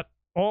 But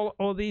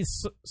all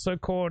these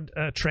so-called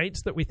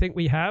traits that we think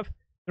we have,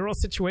 they're all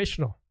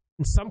situational.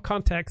 In some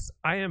contexts,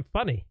 I am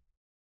funny.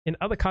 In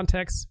other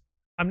contexts,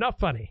 I'm not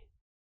funny.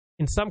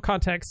 In some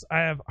contexts, I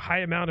have a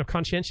high amount of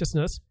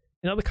conscientiousness.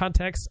 In other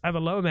contexts, I have a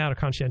low amount of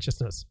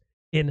conscientiousness.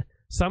 In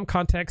some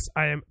contexts,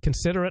 I am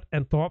considerate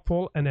and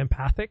thoughtful and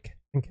empathic.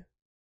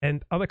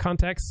 And other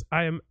contexts,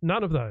 I am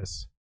none of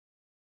those.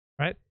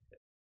 Right?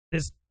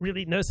 There's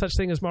really no such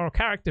thing as moral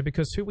character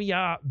because who we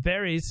are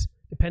varies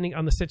depending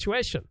on the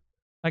situation.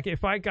 Like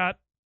if I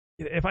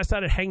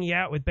started hanging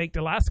out with Baked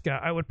Alaska,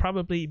 I would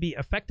probably be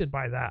affected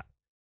by that.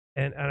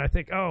 And I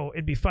think,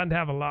 it'd be fun to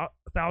have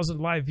 1,000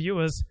 live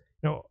viewers.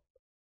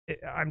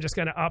 I'm just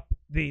going to up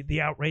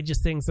the outrageous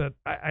things that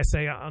I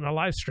say on a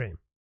live stream.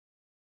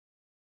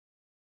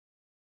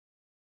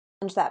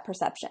 That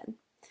perception.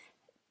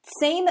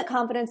 Saying that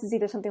confidence is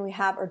either something we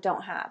have or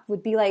don't have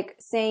would be like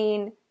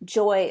saying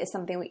joy is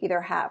something we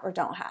either have or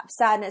don't have.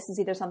 Sadness is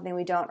either something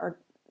we don't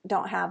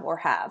have or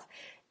have.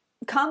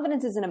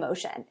 Confidence is an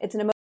emotion. It's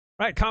an emotion.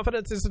 Right.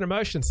 Confidence is an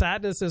emotion.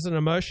 Sadness is an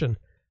emotion.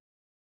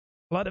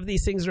 A lot of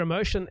these things are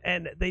emotion,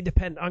 and they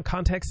depend on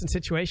context and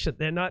situation.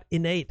 They're not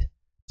innate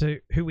to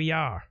who we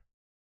are,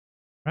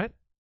 right?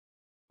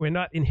 We're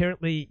not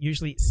inherently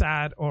usually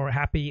sad or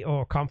happy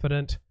or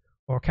confident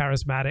or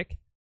charismatic.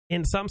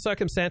 In some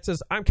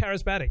circumstances, I'm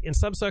charismatic. In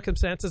some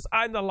circumstances,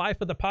 I'm the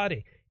life of the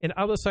party. In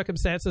other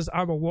circumstances,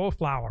 I'm a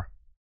wallflower.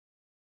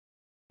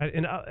 Right?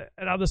 In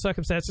other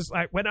circumstances,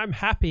 like when I'm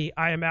happy,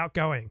 I am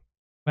outgoing.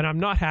 When I'm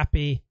not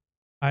happy,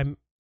 I'm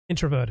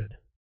introverted.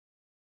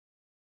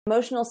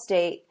 Emotional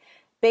state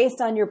based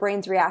on your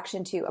brain's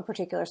reaction to a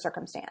particular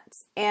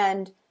circumstance.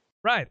 And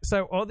right.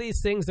 So all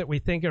these things that we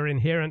think are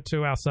inherent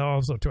to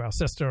ourselves or to our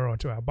sister or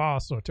to our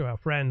boss or to our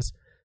friends,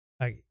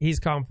 like he's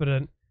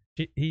confident,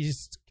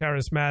 he's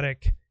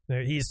charismatic,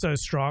 he's so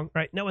strong,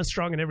 right? No one's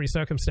strong in every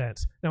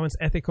circumstance. No one's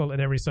ethical in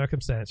every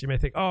circumstance. You may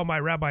think, oh, my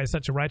rabbi is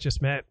such a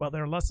righteous man. Well,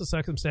 there are lots of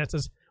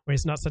circumstances where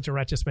he's not such a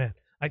righteous man.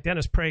 Like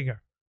Dennis Prager,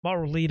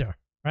 moral leader,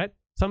 right?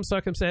 Some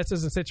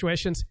circumstances and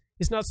situations,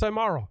 he's not so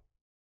moral,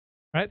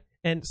 right?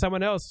 And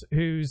someone else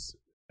who's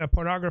a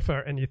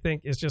pornographer and you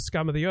think is just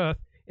scum of the earth,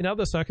 in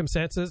other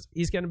circumstances,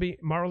 he's going to be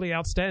morally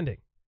outstanding,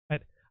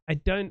 right? I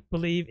don't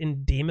believe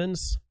in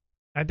demons.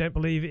 I don't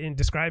believe in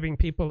describing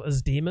people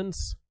as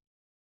demons,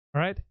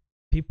 all right?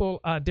 People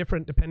are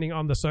different depending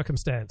on the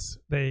circumstance.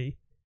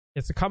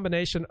 It's a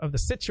combination of the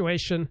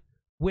situation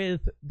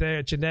with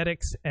their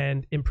genetics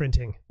and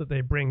imprinting that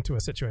they bring to a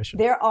situation.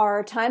 There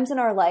are times in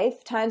our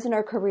life, times in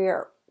our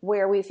career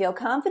where we feel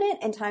confident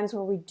and times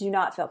where we do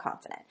not feel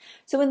confident.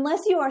 So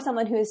unless you are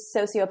someone who is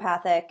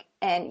sociopathic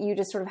and you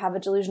just sort of have a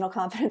delusional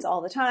confidence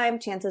all the time,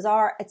 chances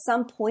are at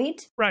some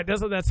point... Right.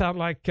 Doesn't that sound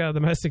like the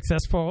most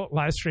successful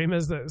live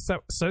streamers that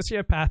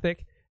sociopathic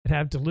and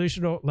have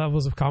delusional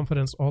levels of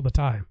confidence all the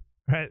time?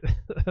 Right.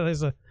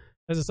 Those are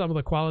some of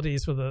the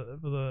qualities for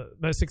the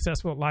most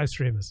successful live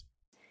streamers.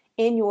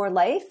 In your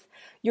life,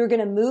 you're going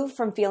to move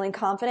from feeling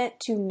confident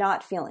to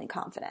not feeling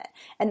confident.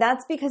 And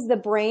that's because the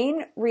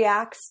brain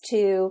reacts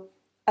to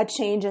a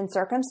change in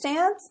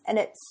circumstance, and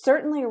it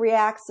certainly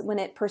reacts when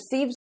it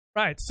perceives.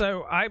 Right.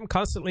 So I'm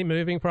constantly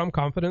moving from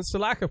confidence to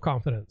lack of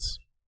confidence.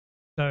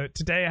 So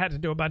today I had to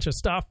do a bunch of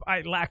stuff.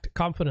 I lacked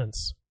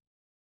confidence.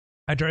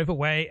 I drove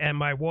away and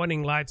my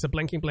warning lights are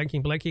blinking,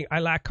 blinking, blinking.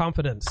 I lack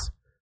confidence.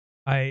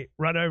 I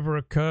run over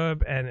a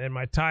curb and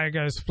my tire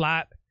goes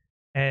flat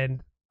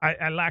and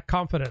I lack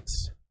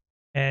confidence,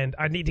 and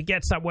I need to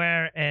get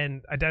somewhere,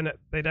 and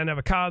they don't have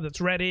a car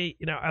that's ready.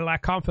 I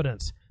lack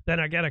confidence. Then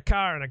I get a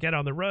car, and I get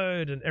on the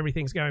road, and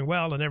everything's going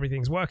well, and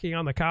everything's working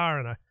on the car,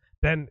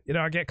 and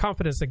I get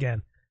confidence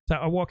again. So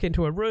I walk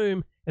into a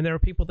room, and there are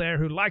people there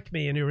who like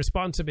me, and who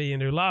respond to me,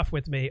 and who laugh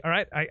with me. All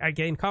right, I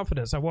gain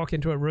confidence. I walk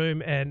into a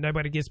room, and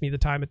nobody gives me the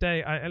time of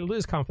day. I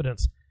lose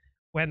confidence.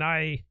 When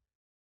I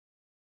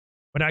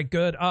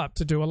gird up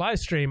to do a live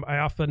stream, I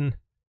often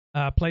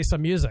play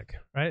some music,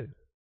 right?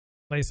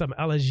 Play some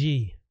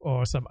Alaji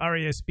or some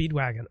REO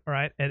Speedwagon, all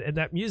right? And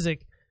that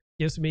music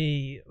gives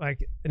me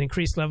like an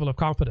increased level of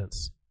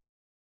confidence.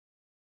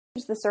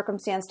 The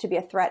circumstance to be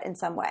a threat in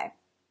some way.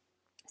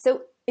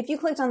 So if you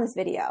clicked on this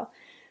video,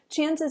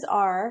 chances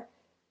are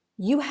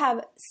you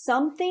have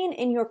something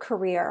in your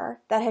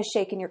career that has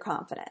shaken your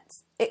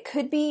confidence. It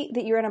could be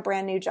that you're in a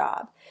brand new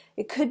job.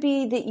 It could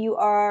be that you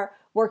are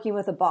working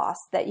with a boss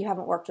that you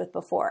haven't worked with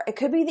before. It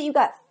could be that you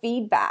got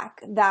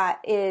feedback that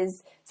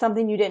is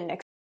something you didn't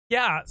expect.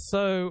 Yeah,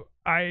 so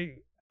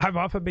I've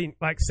often been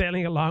like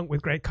sailing along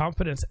with great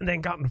confidence and then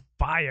gotten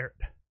fired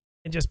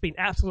and just been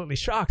absolutely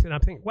shocked. And I'm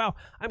thinking, wow,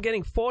 I'm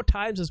getting 4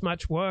 times as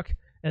much work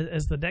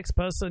as the next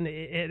person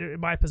in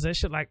my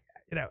position. Like,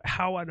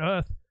 how on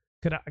earth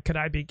could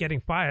I be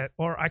getting fired?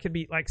 Or I could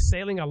be like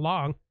sailing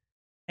along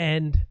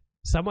and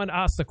someone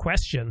asks a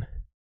question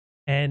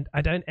and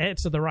I don't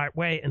answer the right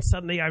way. And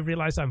suddenly I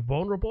realize I'm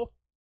vulnerable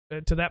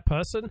to that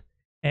person.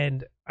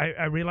 And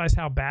I realize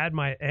how bad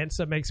my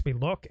answer makes me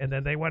look, and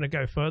then they want to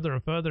go further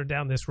and further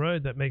down this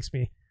road that makes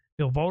me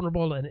feel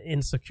vulnerable and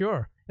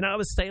insecure. And I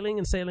was sailing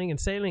and sailing and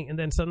sailing, and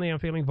then suddenly I'm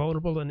feeling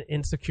vulnerable and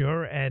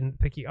insecure and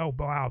thinking, oh,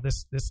 wow,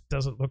 this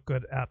doesn't look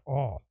good at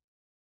all.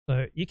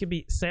 So you can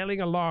be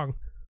sailing along,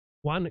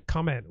 one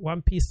comment,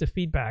 one piece of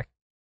feedback,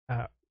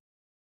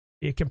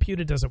 your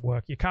computer doesn't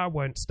work, your car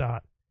won't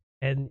start,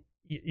 and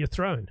you're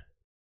thrown.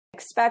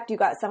 Expect you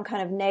got some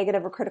kind of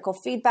negative or critical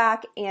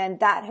feedback, and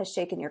that has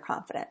shaken your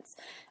confidence.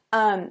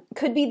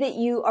 Could be that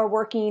you are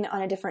working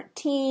on a different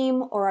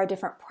team or a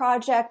different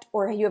project,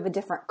 or you have a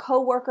different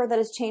coworker that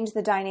has changed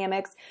the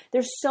dynamics.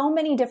 There's so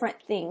many different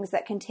things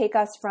that can take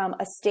us from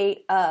a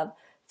state of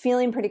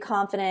feeling pretty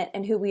confident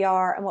in who we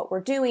are and what we're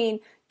doing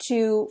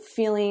to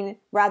feeling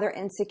rather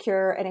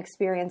insecure and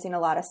experiencing a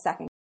lot of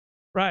second.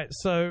 Right.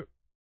 So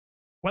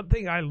one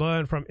thing I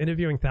learned from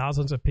interviewing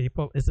thousands of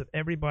people is that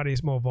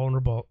everybody's more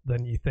vulnerable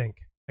than you think.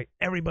 Like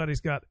everybody's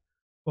got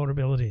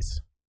vulnerabilities,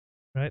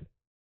 right?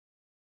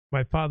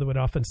 My father would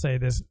often say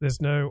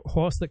there's no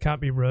horse that can't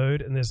be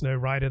rode and there's no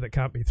rider that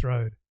can't be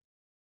throwed.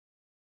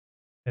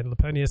 And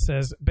Laponia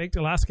says, Baked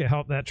Alaska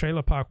helped that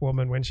trailer park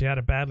woman when she had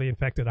a badly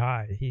infected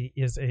eye. He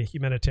is a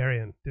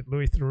humanitarian. Did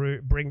Louis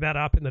Theroux bring that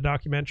up in the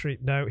documentary?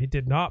 No, he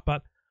did not,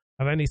 but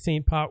I've only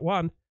seen part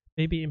 1.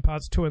 Maybe in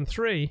parts 2 and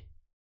 3,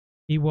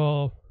 he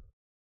will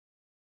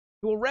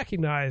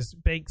recognize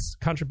Bake's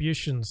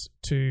contributions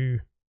to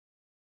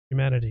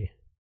humanity.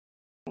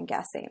 I'm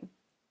guessing.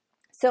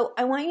 So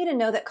I want you to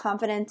know that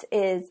confidence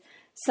is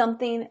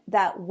something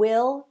that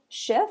will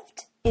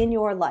shift in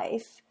your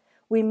life.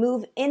 We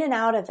move in and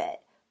out of it.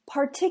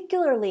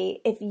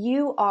 particularly if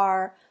you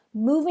are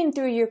moving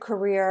through your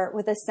career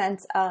with a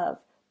sense of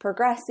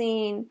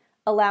progressing,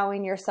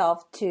 allowing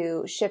yourself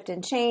to shift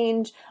and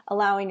change,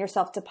 allowing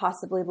yourself to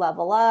possibly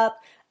level up,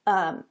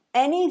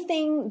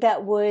 anything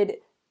that would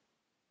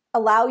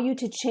allow you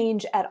to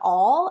change at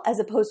all, as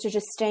opposed to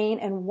just staying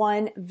in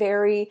one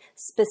very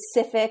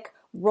specific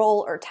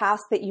role or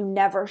task that you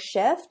never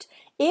shift.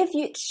 If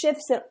it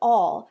shifts at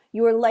all,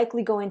 you are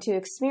likely going to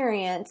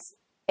experience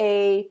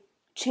a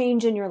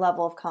change in your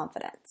level of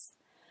confidence.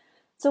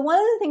 So one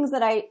of the things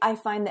that I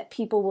find that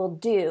people will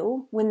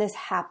do when this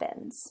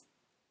happens,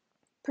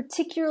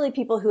 particularly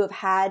people who have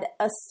had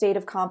a state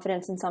of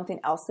confidence in something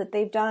else that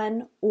they've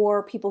done,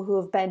 or people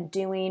who have been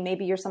doing,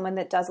 maybe you're someone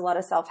that does a lot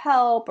of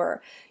self-help,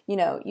 or,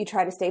 you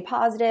try to stay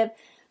positive.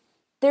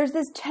 There's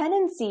this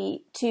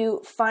tendency to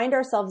find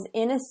ourselves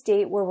in a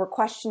state where we're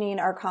questioning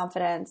our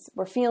confidence,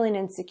 we're feeling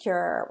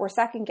insecure, we're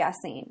second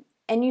guessing,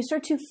 and you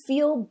start to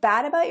feel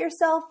bad about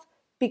yourself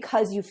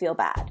because you feel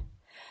bad.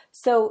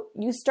 So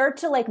you start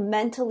to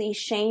mentally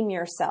shame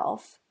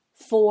yourself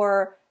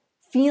for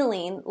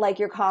feeling like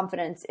your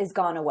confidence is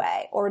gone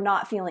away, or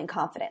not feeling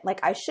confident.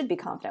 Like, I should be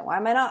confident. Why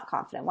am I not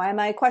confident? Why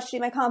am I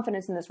questioning my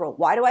confidence in this role?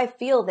 Why do I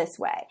feel this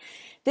way?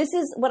 This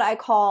is what I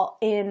call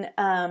in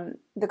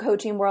the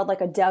coaching world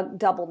like a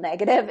double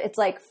negative. It's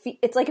like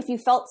if you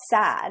felt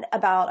sad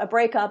about a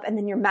breakup and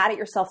then you're mad at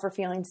yourself for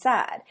feeling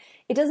sad.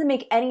 It doesn't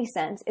make any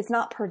sense. It's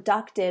not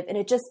productive, and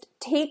it just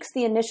takes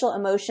the initial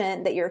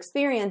emotion that you're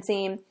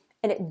experiencing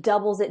and it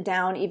doubles it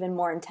down even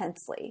more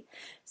intensely.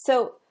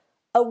 So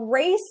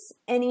erase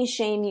any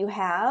shame you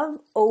have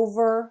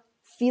over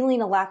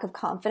feeling a lack of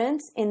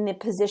confidence in the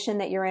position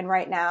that you're in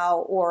right now,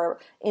 or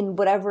in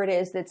whatever it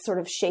is that's sort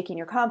of shaking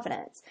your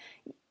confidence.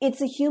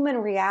 It's a human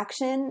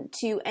reaction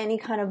to any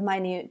kind of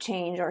minute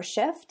change or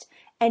shift,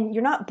 and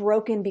you're not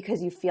broken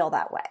because you feel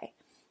that way.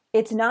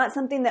 It's not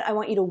something that I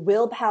want you to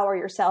willpower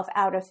yourself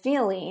out of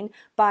feeling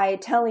by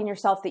telling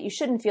yourself that you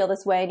shouldn't feel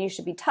this way and you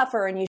should be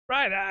tougher and you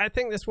Right. I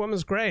think this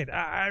woman's great.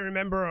 I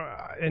remember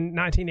in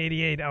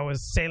 1988, I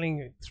was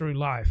sailing through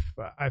life.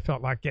 I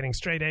felt like getting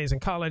straight A's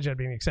in college. I'd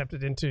been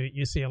accepted into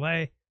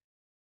UCLA.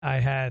 I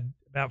had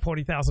about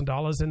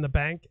 $40,000 in the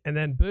bank. And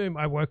then, boom,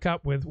 I woke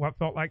up with what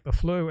felt like the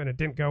flu, and it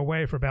didn't go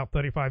away for about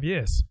 35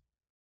 years.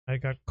 I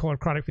got called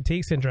chronic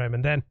fatigue syndrome.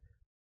 And then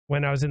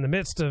when I was in the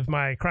midst of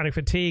my chronic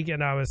fatigue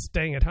and I was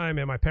staying at home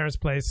in my parents'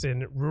 place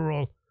in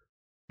rural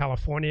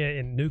California,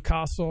 in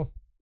Newcastle,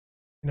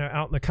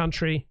 out in the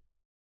country,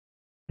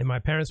 and my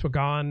parents were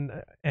gone,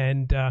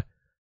 and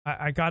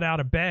I got out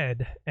of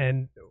bed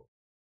and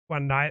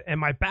one night, and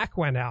my back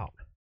went out,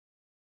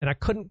 and I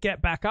couldn't get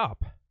back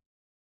up.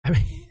 I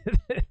mean,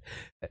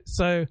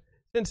 so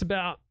since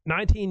about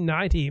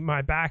 1990,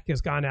 my back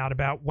has gone out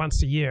about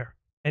once a year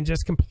and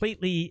just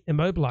completely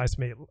immobilized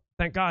me.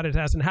 Thank God it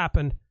hasn't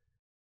happened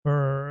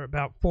for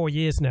about 4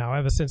 years now,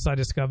 ever since I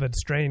discovered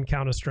strain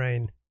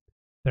counter-strain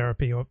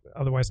therapy, or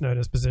otherwise known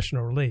as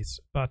positional release.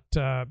 But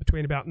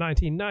between about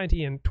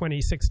 1990 and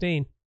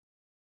 2016,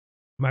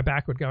 my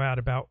back would go out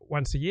about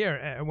once a year,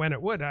 and when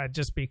it would, I'd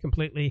just be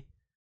completely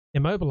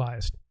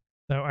immobilized.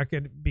 So I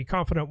could be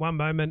confident one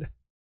moment,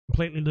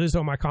 completely lose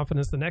all my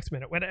confidence the next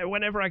minute.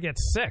 Whenever I get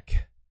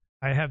sick,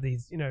 I have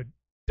these,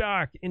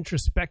 dark,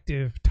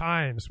 introspective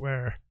times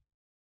where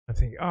I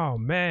think, oh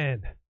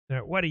man,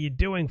 what are you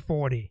doing,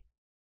 40?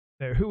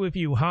 Who have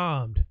you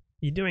harmed?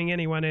 Are you doing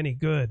anyone any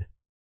good?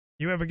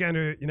 You ever going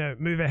to,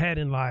 move ahead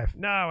in life?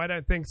 No, I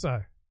don't think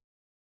so.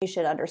 You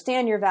should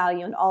understand your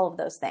value and all of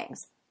those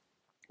things.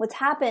 What's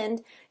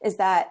happened is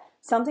that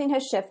something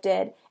has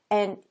shifted,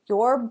 and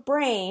your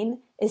brain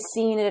is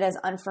seeing it as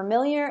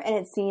unfamiliar, and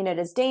it's seeing it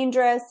as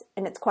dangerous,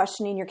 and it's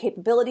questioning your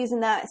capabilities in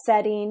that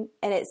setting,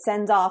 and it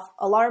sends off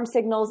alarm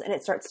signals, and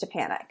it starts to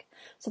panic.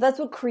 So that's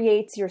what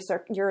creates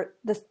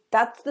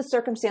that's the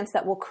circumstance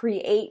that will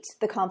create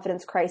the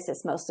confidence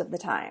crisis most of the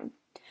time.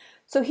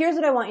 So here's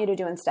what I want you to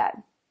do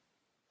instead.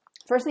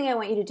 First thing I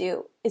want you to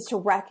do is to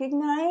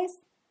recognize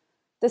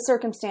the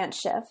circumstance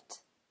shift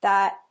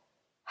that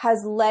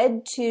has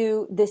led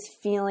to this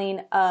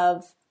feeling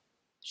of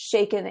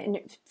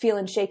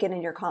feeling shaken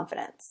in your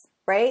confidence,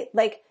 right?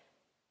 Like,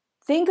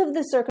 think of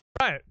the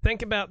Right.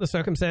 Think about the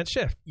circumstance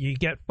shift. You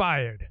get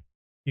fired.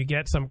 You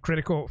get some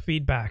critical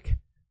feedback.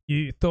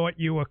 You thought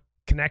you were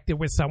connected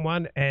with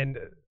someone, and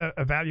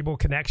a valuable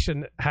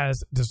connection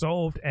has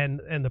dissolved, and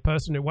the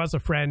person who was a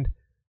friend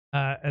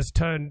has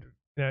turned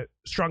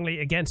strongly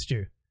against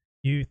you.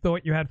 You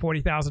thought you had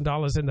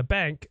 $40,000 in the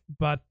bank,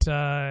 but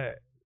the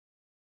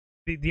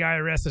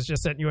IRS has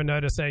just sent you a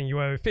notice saying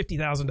you owe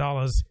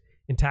 $50,000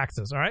 in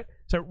taxes. All right.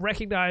 So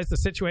recognize the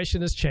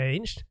situation has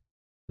changed,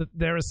 that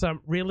there are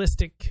some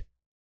realistic,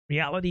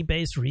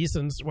 reality-based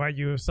reasons why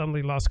you have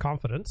suddenly lost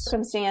confidence.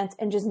 Circumstance,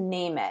 and just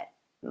name it.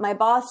 My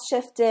boss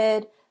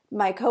shifted,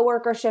 my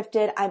coworker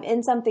shifted, I'm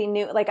in something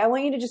new. Like, I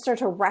want you to just start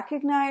to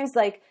recognize,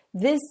 like,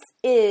 this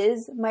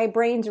is my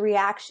brain's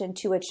reaction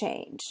to a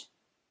change.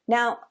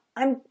 Now,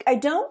 I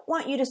don't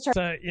want you to start.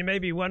 So you may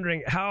be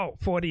wondering, how,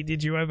 40,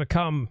 did you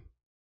overcome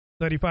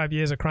 35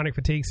 years of chronic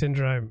fatigue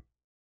syndrome?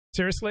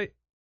 Seriously?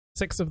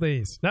 6 of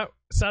these. No,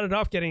 started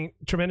off getting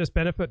tremendous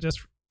benefit just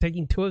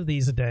taking 2 of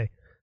these a day.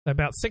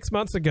 About 6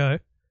 months ago,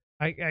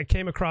 I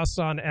came across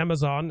on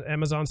Amazon.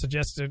 Amazon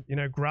suggested,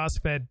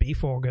 grass-fed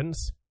beef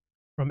organs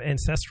from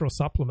Ancestral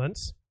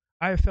Supplements.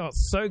 I felt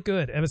so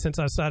good ever since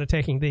I started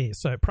taking these.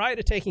 So prior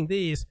to taking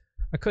these,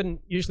 I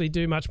couldn't usually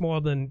do much more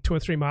than 2 or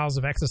 3 miles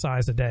of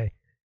exercise a day.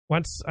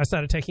 Once I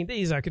started taking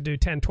these, I could do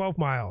 10, 12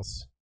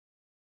 miles.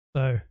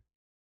 So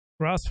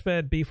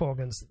grass-fed beef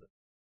organs.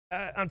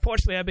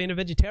 Unfortunately, I've been a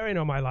vegetarian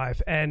all my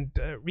life, and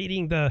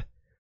reading the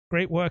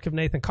great work of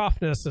Nathan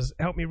Kofnas has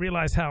helped me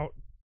realize how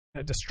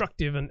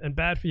destructive and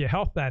bad for your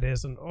health that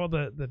is, and all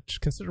the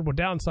considerable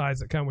downsides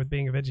that come with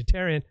being a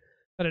vegetarian.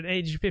 But at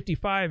age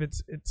 55,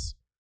 it's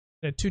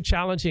too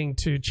challenging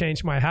to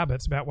change my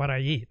habits about what I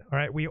eat. All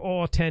right, we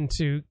all tend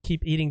to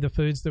keep eating the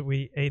foods that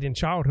we ate in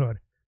childhood,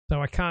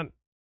 so I can't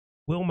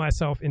will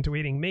myself into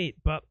eating meat,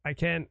 but I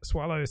can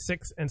swallow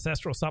 6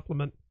 Ancestral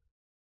Supplement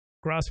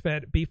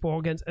grass-fed beef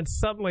organs, and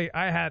suddenly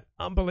I had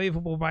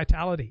unbelievable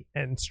vitality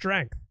and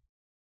strength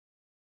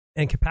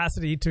and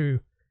capacity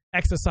to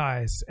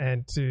exercise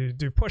and to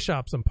do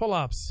push-ups and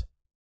pull-ups,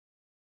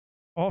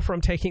 all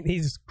from taking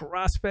these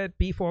grass-fed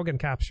beef organ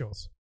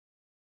capsules.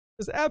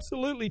 It's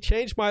absolutely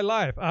changed my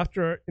life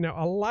after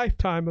a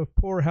lifetime of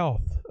poor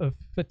health, of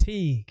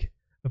fatigue,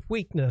 of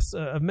weakness,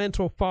 of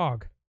mental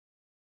fog.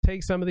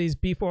 Take some of these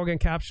beef organ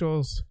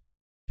capsules,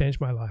 change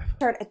my life.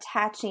 Start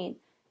attaching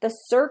the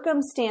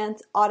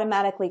circumstance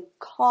automatically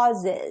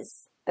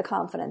causes the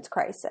confidence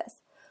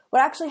crisis.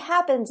 What actually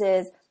happens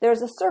is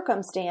there's a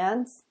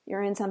circumstance,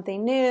 you're in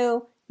something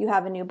new, you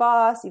have a new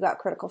boss, you got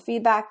critical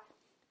feedback.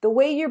 The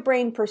way your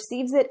brain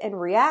perceives it and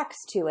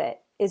reacts to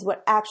it is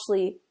what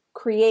actually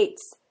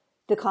creates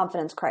the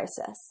confidence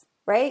crisis,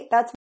 right?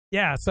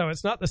 Yeah, so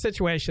it's not the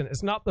situation,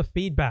 it's not the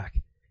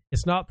feedback.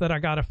 It's not that I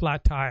got a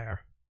flat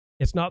tire.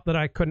 It's not that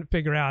I couldn't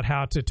figure out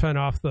how to turn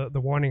off the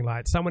warning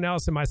light. Someone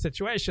else in my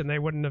situation, they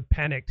wouldn't have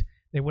panicked.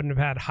 They wouldn't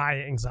have had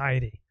high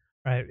anxiety,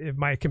 right? If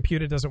my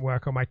computer doesn't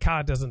work or my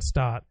car doesn't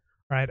start,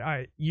 right?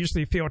 I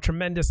usually feel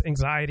tremendous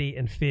anxiety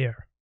and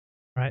fear,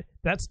 right?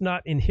 That's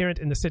not inherent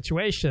in the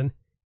situation.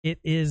 It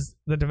is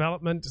the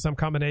development, some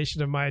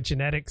combination of my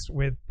genetics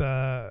with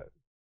the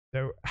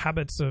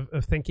habits of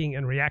thinking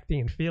and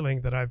reacting and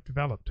feeling that I've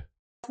developed.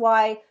 That's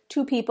why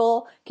 2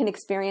 people can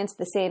experience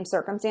the same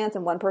circumstance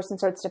and one person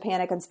starts to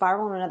panic and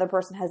spiral and another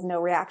person has no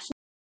reaction.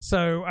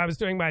 So I was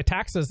doing my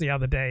taxes the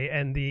other day,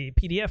 and the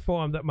PDF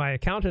form that my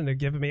accountant had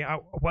given me, I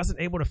wasn't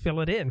able to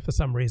fill it in for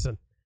some reason.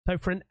 So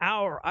for an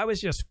hour, I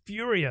was just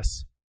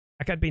furious.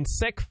 Like I'd been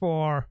sick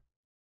for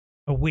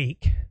a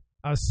week.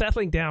 I was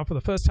settling down for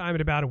the first time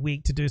in about a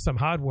week to do some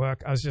hard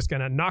work. I was just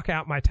going to knock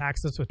out my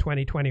taxes for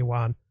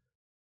 2021.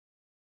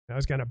 I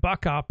was going to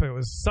buck up. It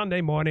was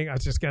Sunday morning. I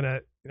was just going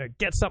to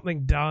get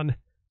something done,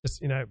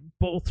 just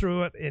bull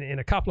through it in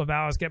a couple of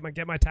hours, get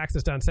my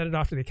taxes done, send it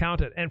off to the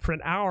accountant. And for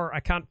an hour, I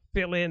can't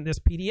fill in this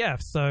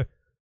PDF. So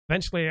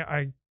eventually,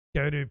 I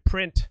go to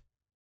print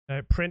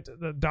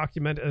the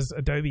document as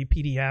Adobe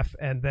PDF,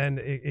 and then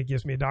it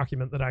gives me a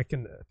document that I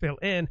can fill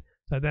in.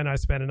 So then I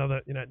spend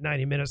another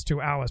 90 minutes, 2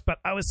 hours. But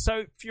I was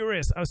so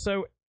furious. I was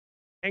so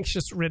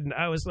anxious ridden.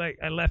 I was like,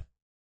 I left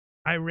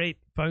irate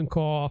phone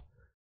call.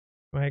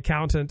 My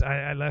accountant,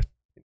 I left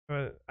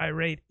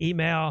irate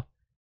email,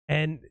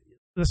 and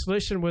the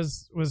solution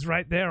was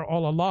right there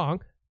all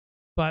along.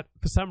 But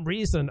for some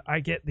reason, I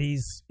get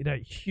these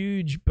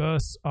huge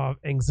bursts of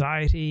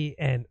anxiety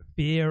and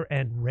fear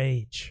and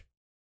rage.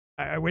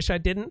 I wish I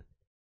didn't,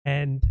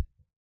 and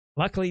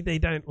luckily they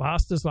don't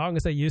last as long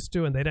as they used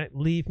to, and they don't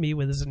leave me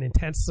with as an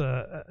intense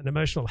an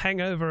emotional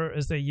hangover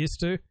as they used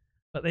to.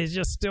 But they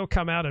just still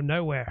come out of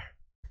nowhere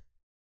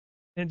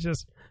and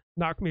just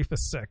knock me for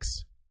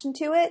 6.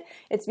 To it,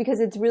 it's because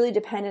it's really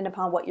dependent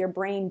upon what your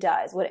brain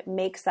does, what it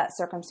makes that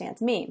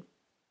circumstance mean.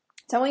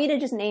 So I want you to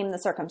just name the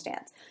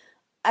circumstance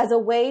as a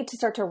way to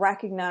start to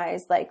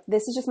recognize, like,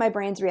 this is just my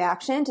brain's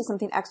reaction to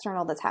something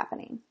external that's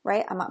happening,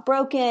 right? I'm not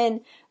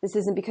broken. This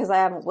isn't because I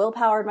haven't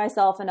willpowered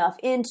myself enough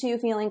into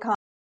feeling confident.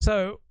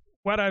 So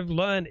what I've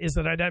learned is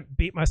that I don't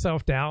beat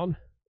myself down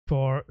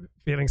for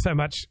feeling so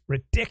much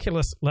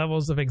ridiculous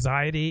levels of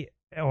anxiety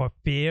or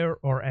fear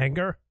or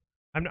anger.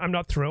 I'm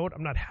not thrilled.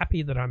 I'm not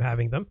happy that I'm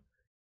having them.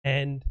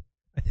 And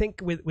I think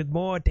with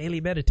more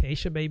daily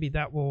meditation, maybe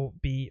that will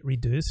be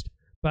reduced.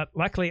 But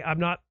luckily, I'm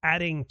not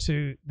adding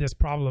to this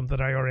problem that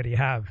I already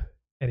have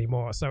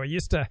anymore. So I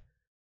used to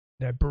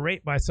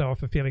berate myself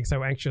for feeling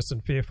so anxious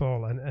and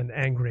fearful and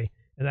angry,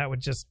 and that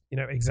would just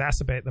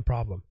exacerbate the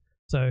problem.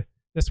 So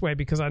this way,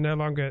 because I no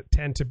longer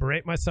tend to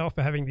berate myself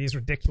for having these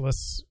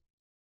ridiculous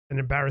and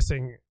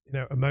embarrassing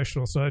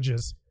emotional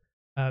surges,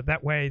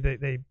 that way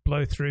they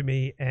blow through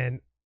me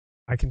and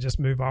I can just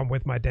move on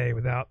with my day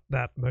without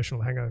that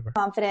emotional hangover.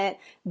 Confident.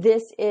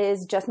 This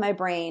is just my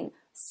brain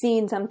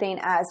seeing something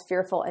as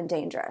fearful and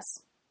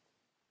dangerous.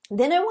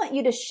 Then I want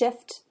you to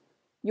shift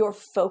your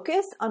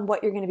focus on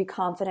what you're going to be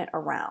confident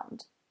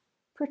around,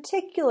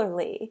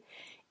 particularly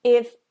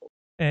if...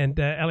 And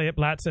Elliot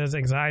Blatt says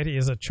anxiety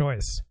is a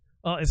choice.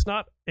 Well, it's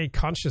not a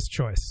conscious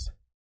choice.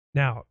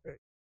 Now,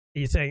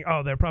 you're saying,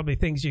 oh, there are probably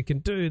things you can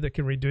do that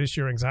can reduce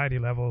your anxiety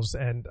levels,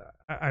 and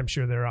I'm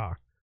sure there are.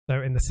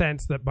 So in the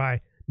sense that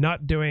by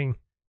not doing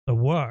the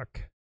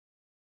work,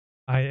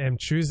 I am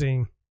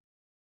choosing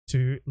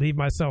to leave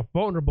myself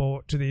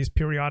vulnerable to these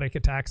periodic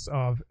attacks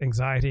of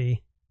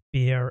anxiety,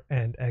 fear,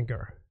 and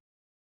anger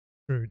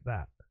through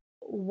that.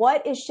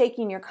 What is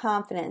shaking your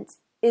confidence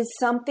is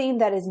something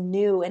that is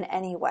new in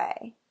any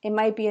way. It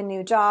might be a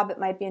new job, it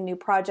might be a new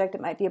project,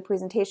 it might be a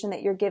presentation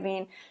that you're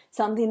giving,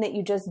 something that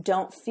you just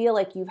don't feel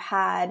like you've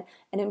had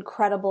an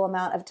incredible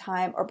amount of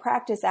time or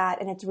practice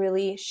at, and it's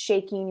really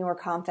shaking your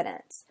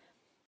confidence.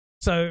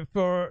 So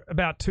for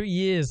about 2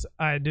 years,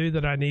 I knew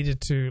that I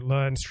needed to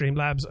learn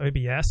Streamlabs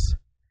OBS,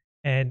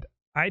 and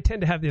I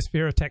tend to have this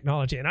fear of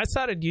technology, and I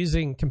started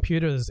using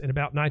computers in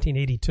about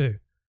 1982.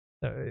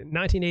 In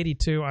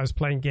 1982, I was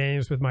playing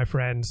games with my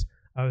friends.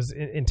 I was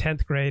in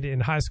 10th grade in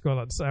high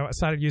school, so I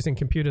started using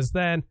computers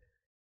then.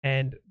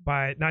 And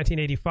by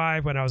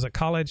 1985, when I was at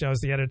college, I was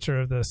the editor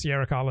of the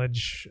Sierra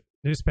College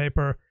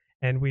newspaper,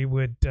 and we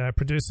would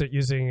produce it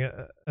using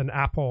an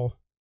Apple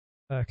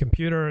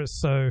computer.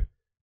 So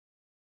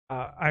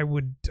I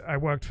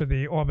worked for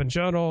the Auburn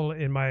Journal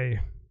in my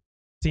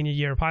senior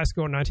year of high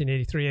school in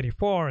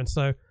 1983-84, and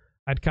so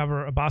I'd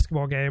cover a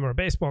basketball game or a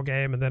baseball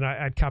game, and then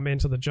I'd come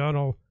into the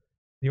Journal,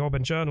 the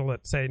Auburn Journal,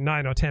 at say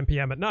 9 or 10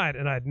 p.m. at night,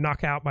 and I'd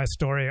knock out my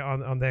story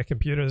on their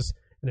computers,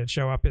 and it'd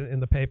show up in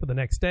the paper the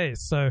next day.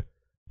 So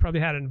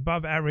probably had an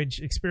above average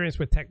experience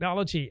with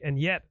technology, and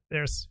yet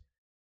there's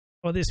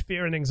all this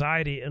fear and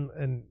anxiety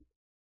and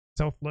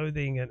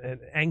self-loathing and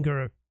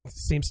anger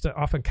seems to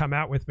often come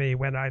out with me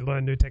when I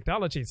learn new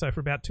technology. So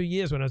for about 2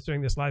 years when I was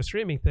doing this live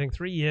streaming thing,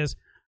 3 years,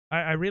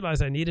 I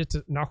realized I needed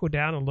to knuckle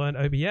down and learn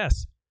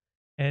OBS.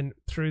 And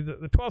through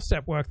the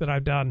 12-step work that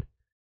I've done,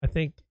 I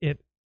think it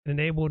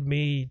enabled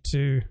me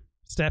to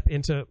step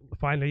into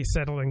finally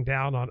settling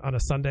down on a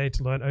Sunday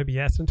to learn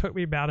OBS, and it took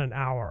me about an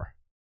hour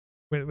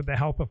with the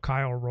help of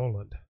Kyle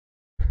Rowland.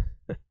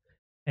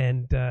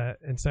 and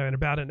so in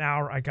about an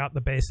hour, I got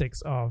the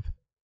basics of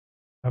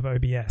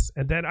OBS.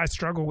 And then I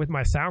struggled with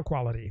my sound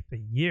quality for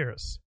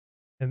years.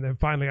 And then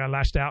finally I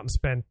lashed out and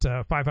spent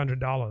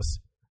 $500,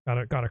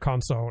 got a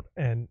console,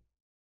 and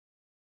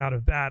out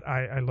of that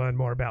I learned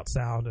more about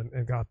sound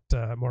and got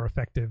more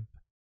effective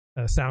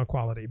sound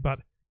quality. But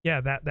yeah,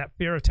 that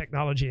fear of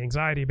technology,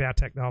 anxiety about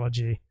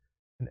technology,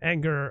 and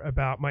anger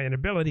about my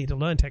inability to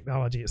learn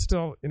technology is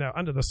still,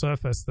 under the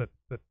surface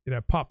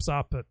that pops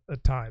up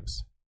at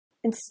times.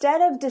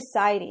 Instead of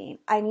deciding,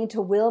 I need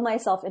to will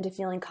myself into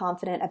feeling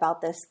confident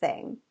about this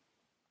thing,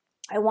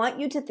 I want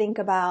you to think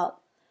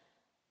about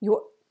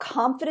your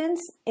confidence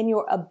in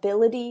your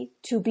ability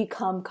to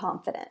become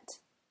confident.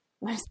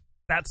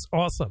 That's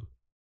awesome.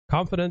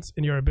 Confidence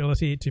in your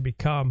ability to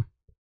become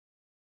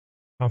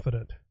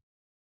confident.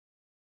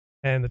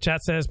 And the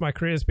chat says, my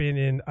career has been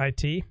in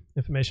IT,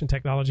 information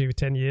technology, for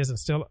 10 years and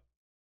still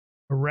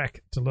a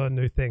wreck to learn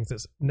new things.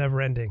 It's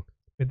never ending.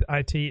 With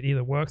IT, it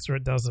either works or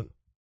it doesn't.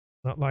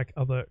 Not like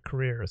other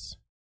careers.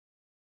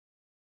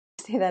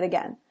 Say that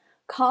again.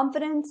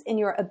 Confidence in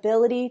your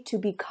ability to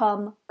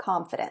become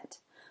confident.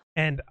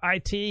 And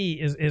IT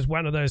is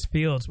one of those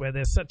fields where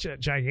there's such a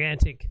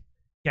gigantic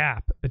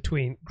gap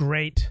between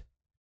great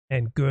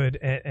and good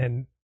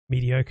and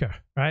mediocre,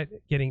 right?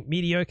 Getting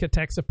mediocre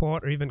tech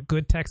support or even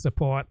good tech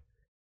support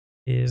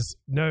is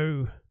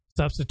no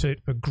substitute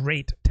for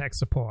great tech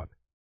support.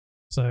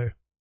 So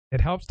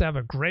it helps to have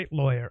a great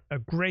lawyer, a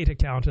great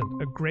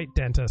accountant, a great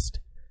dentist.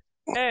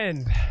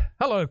 And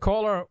hello,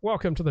 caller.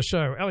 Welcome to the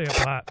show, Elliot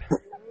Blatt.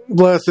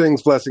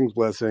 Blessings, blessings,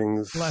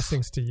 blessings.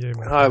 Blessings to you,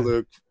 man. Hi,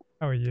 Luke.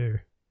 How are you?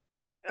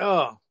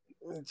 Oh,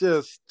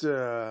 just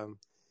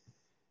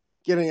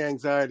getting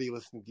anxiety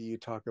listening to you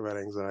talk about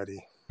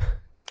anxiety.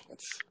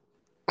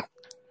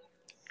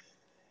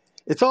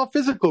 It's all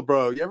physical,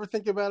 bro. You ever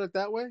think about it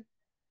that way?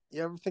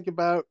 You ever think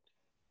about,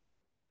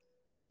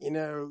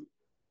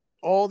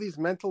 all these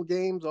mental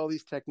games, all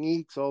these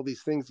techniques, all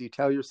these things you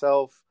tell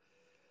yourself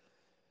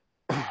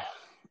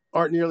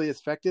aren't nearly as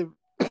effective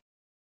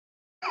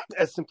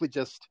as simply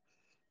just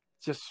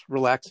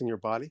relaxing your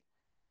body,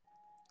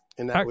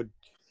 and that would.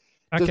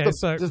 Okay,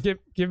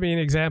 give me an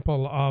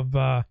example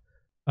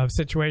of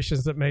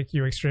situations that make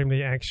you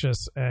extremely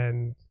anxious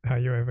and how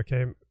you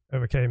overcame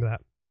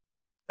that.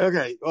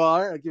 Okay, well,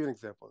 I'll give you an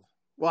example.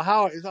 Well,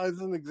 how is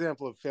an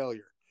example of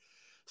failure?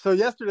 So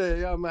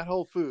yesterday I'm at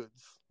Whole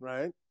Foods,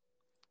 right?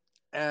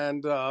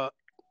 And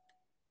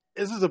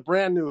this is a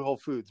brand new Whole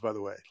Foods, by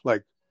the way,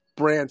 like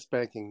brand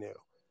spanking new,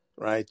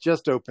 right?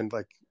 Just opened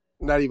like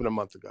not even a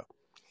month ago.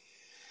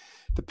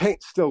 The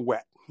paint's still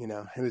wet,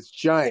 and it's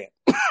giant.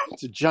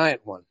 It's a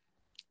giant one.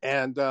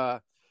 And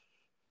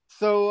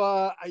so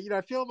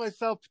I feel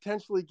myself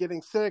potentially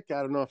getting sick.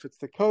 I don't know if it's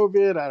the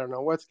COVID. I don't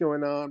know what's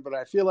going on, but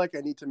I feel like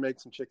I need to make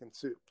some chicken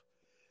soup.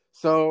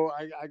 So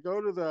I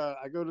go to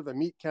the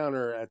meat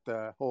counter at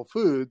the Whole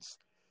Foods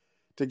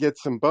to get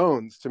some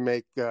bones to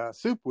make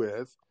soup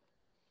with.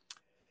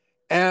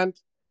 And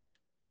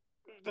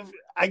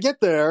I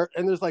get there,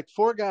 and there's like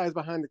 4 guys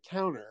behind the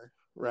counter,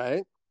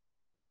 right?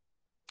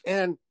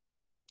 And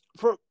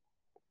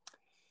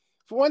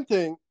for one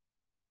thing,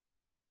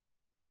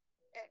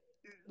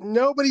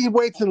 nobody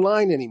waits in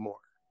line anymore.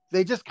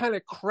 They just kind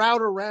of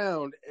crowd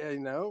around,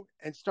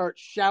 and start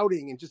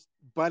shouting and just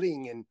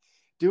butting and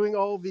doing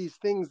all these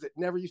things that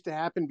never used to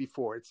happen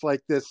before. It's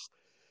like this,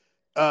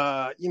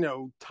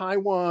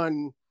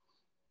 Taiwan,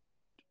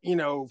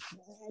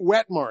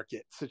 wet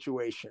market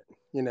situation.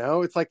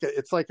 It's like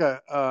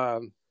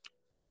a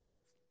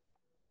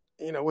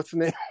what's the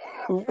name?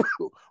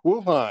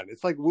 Wuhan.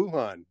 It's like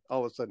Wuhan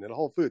all of a sudden at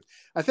Whole Foods.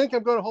 I think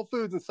I'm going to Whole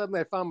Foods and suddenly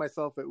I found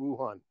myself at a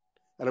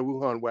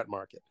Wuhan wet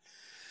market.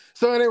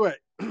 So anyway,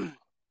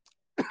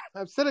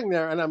 I'm sitting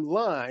there and I'm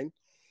lying,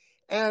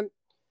 and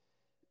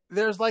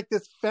there's like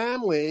this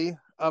family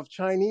of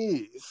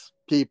Chinese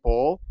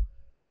people,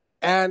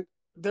 and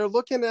they're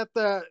looking at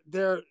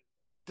they're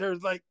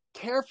like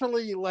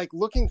carefully like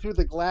looking through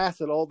the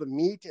glass at all the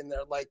meat, and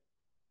they're like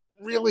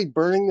really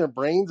burning their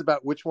brains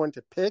about which one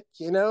to pick.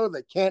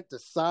 They can't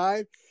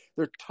decide.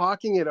 They're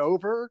talking it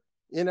over.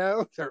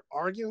 They're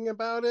arguing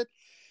about it,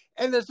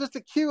 and there's just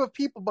a queue of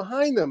people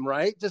behind them,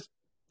 right? Just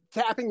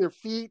tapping their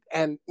feet,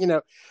 and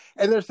and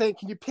they're saying,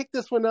 "Can you pick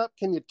this one up?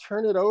 Can you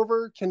turn it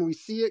over? Can we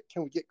see it?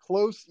 Can we get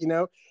close?" And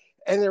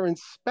they're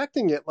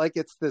inspecting it like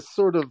it's this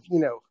sort of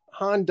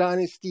Han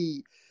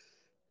Dynasty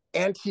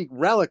antique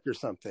relic or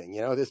something.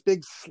 This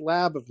big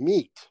slab of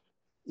meat.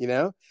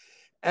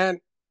 And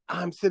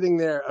I'm sitting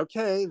there.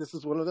 Okay, this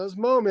is one of those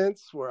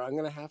moments where I'm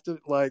going to have to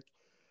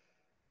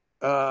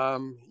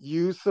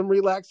use some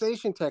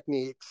relaxation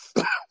techniques.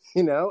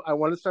 I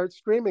want to start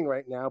screaming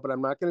right now, but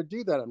I'm not going to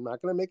do that. I'm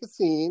not going to make a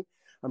scene.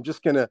 I'm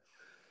going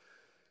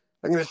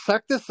to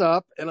suck this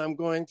up, and I'm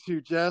going to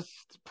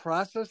just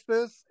process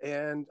this,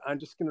 and I'm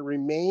just going to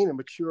remain a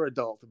mature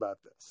adult about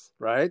this,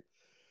 right?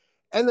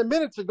 And the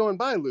minutes are going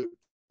by, Luke.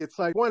 It's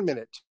like 1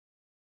 minute,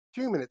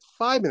 2 minutes,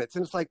 5 minutes,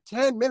 and it's like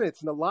 10 minutes,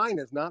 and the line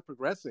is not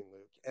progressing,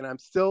 Luke. And I'm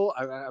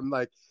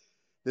like,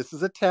 this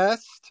is a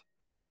test.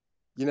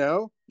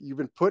 You've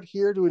been put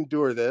here to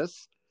endure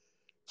this.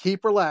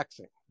 Keep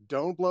relaxing.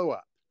 Don't blow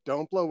up.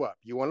 Don't blow up.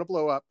 You want to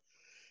blow up.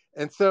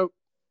 And so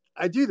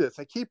I do this.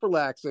 I keep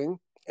relaxing.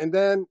 And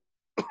then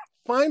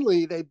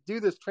finally they do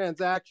this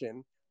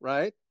transaction,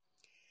 right?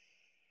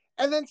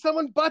 And then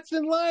someone butts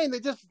in line. They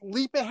just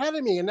leap ahead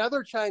of me.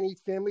 Another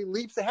Chinese family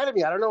leaps ahead of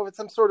me. I don't know if it's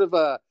some sort of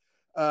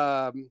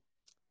I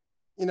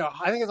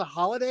think it's a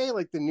holiday,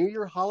 like the New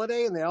Year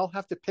holiday, and they all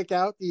have to pick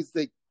out these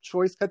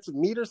choice cuts of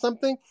meat or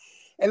something.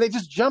 And they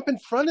just jump in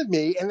front of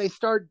me, and they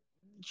start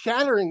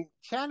chatting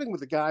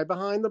with the guy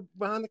behind the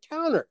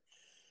counter.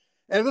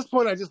 And at this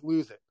point, I just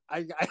lose it.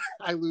 I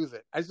lose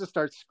it. I just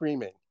start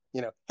screaming,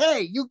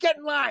 "Hey, you get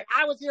in line.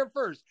 I was here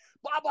first.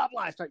 Blah, blah,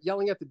 blah." I start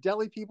yelling at the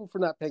deli people for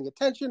not paying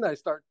attention. I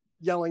start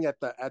yelling at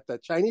the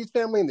Chinese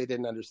family, and they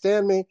didn't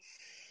understand me.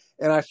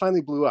 And I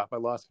finally blew up. I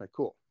lost my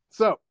cool.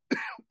 So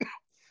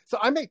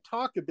I may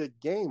talk a big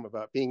game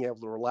about being able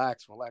to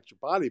relax your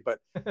body, but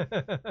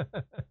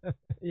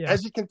yeah.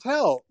 As you can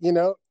tell,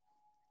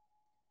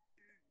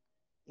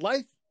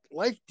 life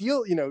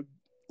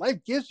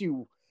gives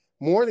you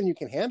more than you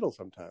can handle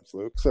sometimes,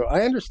 Luke. So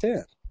I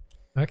understand.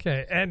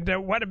 Okay. And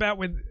what about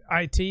with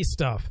IT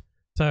stuff?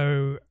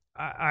 So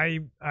I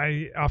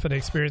often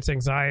experience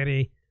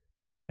anxiety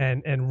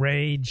and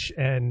rage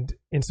and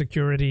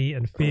insecurity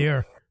and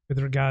fear with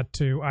regard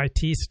to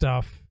IT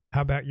stuff.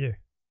 How about you?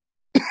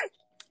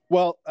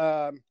 Well,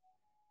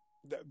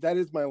 that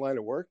is my line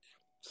of work.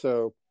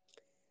 So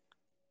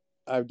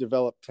I've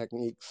developed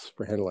techniques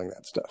for handling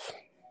that stuff.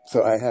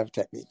 So I have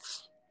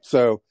techniques.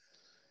 So,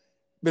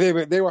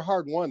 but they were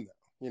hard won,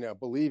 though.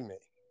 Believe me,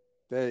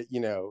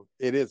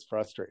 it is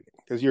frustrating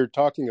because you're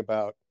talking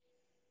about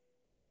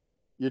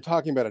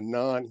a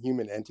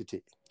non-human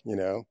entity,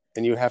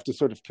 and you have to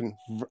sort of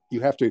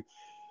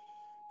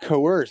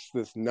coerce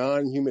this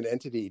non-human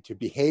entity to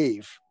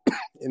behave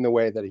in the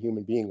way that a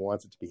human being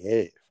wants it to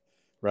behave,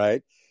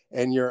 right?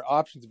 And your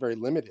options are very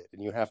limited,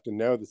 and you have to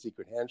know the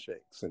secret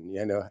handshakes, and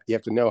you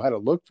have to know how to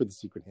look for the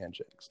secret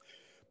handshakes.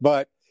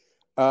 But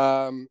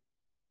the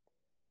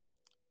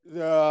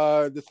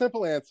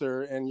simple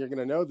answer, and you're going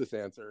to know this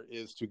answer,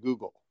 is to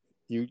Google.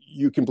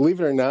 You can believe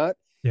it or not.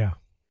 Yeah.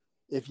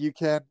 If you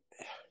can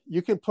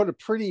put a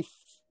pretty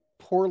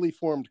poorly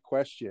formed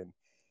question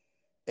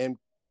and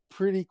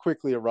pretty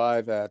quickly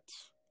arrive at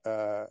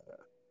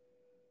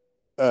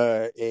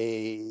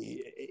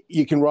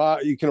you can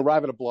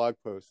arrive at a blog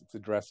post that's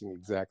addressing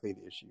exactly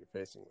the issue you're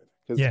facing with.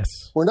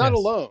 Because we're not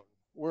alone.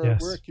 We're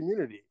a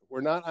community.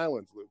 We're not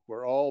islands, Luke.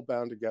 We're all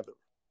bound together.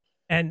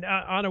 And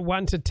on a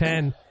 1 to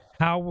 10,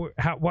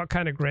 what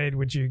kind of grade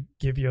would you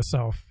give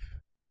yourself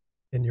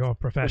in your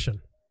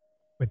profession,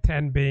 with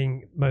 10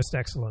 being most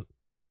excellent?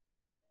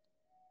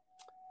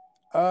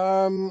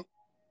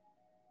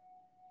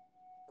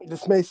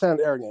 This may sound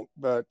arrogant,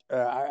 but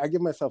I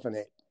give myself an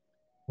 8.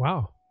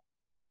 Wow.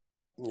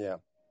 Yeah.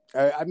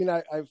 I'm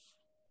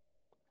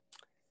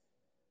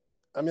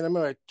in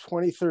my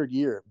 23rd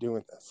year of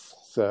doing this.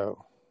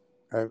 So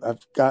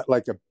I've got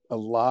like a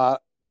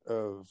lot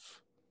of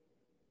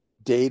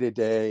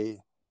day-to-day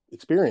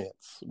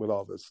experience with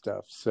all this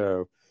stuff.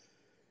 So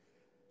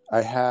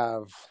I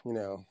have,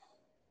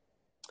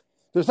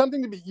 there's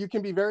something to be, you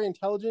can be very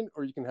intelligent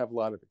or you can have a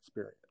lot of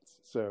experience.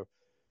 So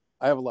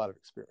I have a lot of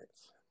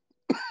experience.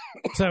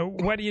 So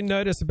what do you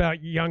notice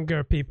about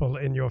younger people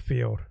in your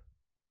field?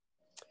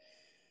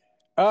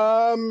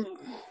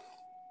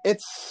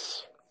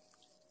 It's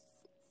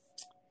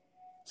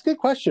a good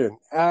question.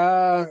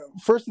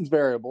 First, it's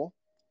variable.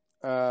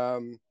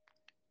 There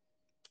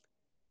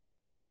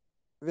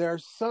are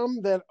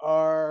some that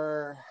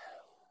are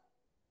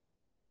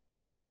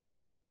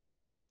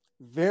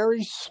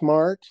very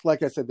smart.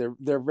 Like I said,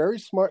 they're very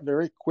smart,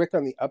 very quick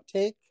on the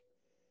uptake,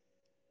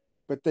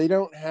 but they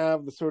don't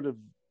have the sort of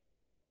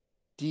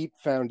deep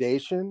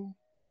foundation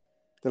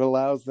that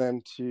allows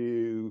them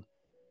to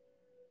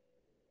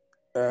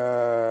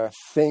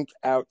think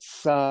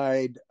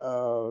outside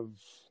of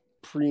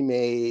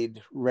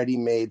pre-made,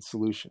 ready-made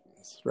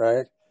solutions,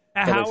 right?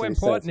 How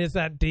important is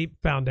that deep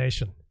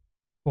foundation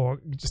for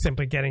just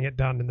simply getting it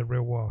done in the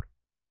real world?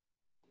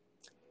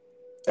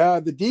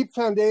 The deep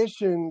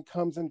foundation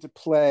comes into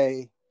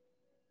play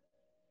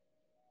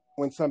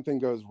when something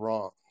goes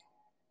wrong,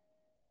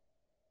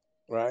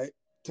 right?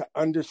 To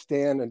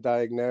understand and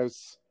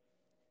diagnose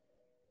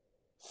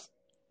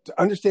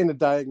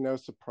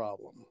a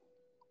problem,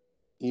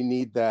 you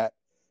need that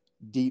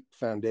deep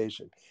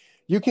foundation.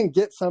 You can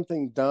get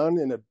something done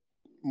in a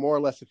more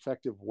or less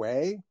effective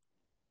way,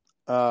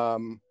 but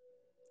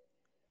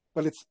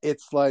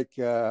it's like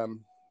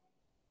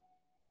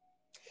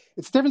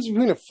it's the difference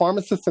between a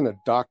pharmacist and a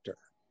doctor.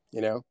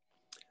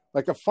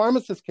 Like a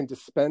pharmacist can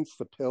dispense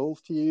the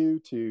pills to you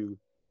to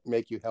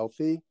make you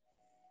healthy,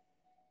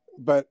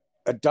 but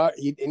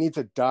it needs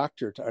a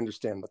doctor to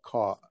understand the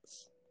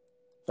cause.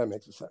 If that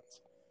makes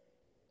sense.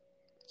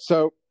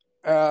 So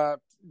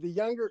the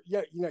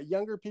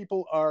younger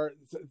people are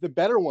the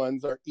better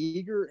ones are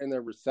eager and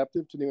they're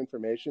receptive to new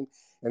information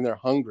and they're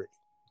hungry,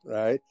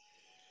 right?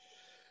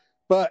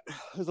 But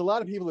there's a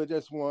lot of people that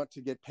just want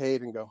to get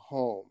paid and go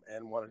home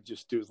and want to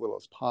just do as little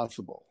as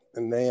possible,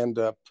 and they end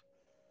up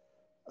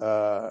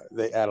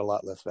they add a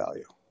lot less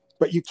value.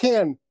 But you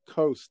can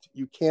coast.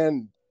 You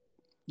can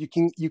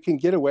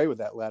get away with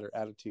that latter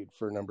attitude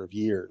for a number of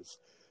years.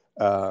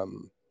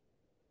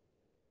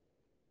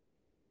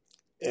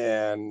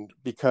 And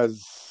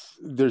because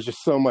there's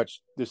so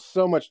much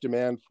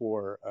demand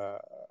for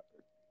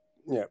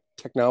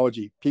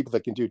technology, people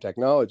that can do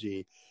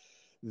technology,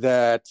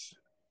 that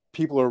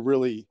people are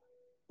really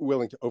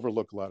willing to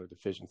overlook a lot of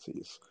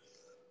deficiencies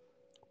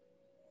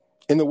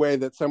in the way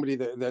that somebody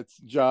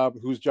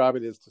whose job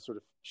it is to sort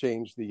of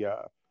change the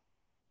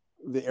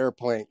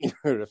airplane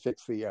to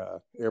fix the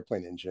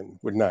airplane engine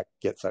would not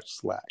get such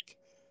slack,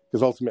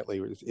 because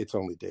ultimately it's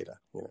only data.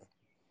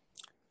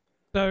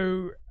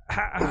 So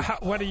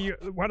what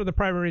are the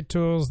primary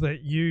tools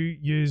that you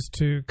use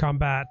to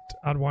combat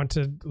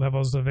unwanted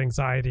levels of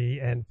anxiety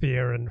and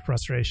fear and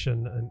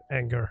frustration and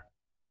anger?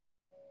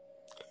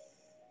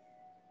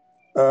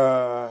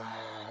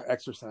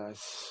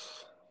 Exercise,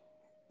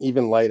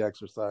 even light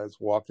exercise,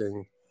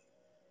 walking,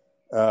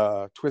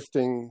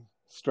 twisting,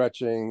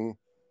 stretching,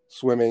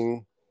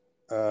 swimming.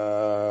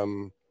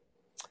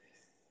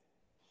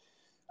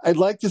 I'd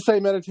like to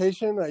say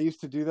meditation. I used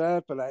to do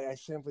that, but I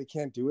simply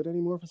can't do it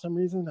anymore for some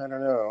reason. I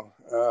don't know.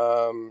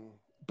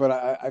 But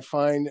I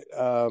find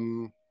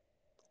I'm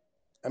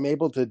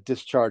able to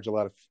discharge a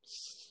lot of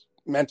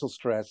mental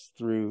stress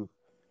through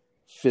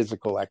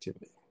physical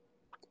activity.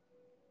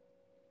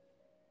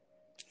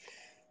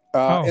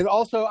 And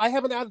also, I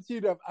have an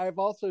attitude of,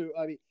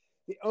 the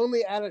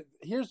only attitude,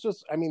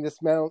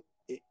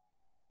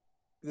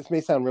 this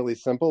may sound really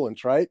simple and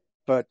trite,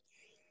 but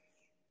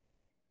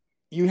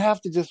you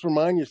have to just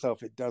remind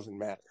yourself it doesn't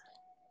matter.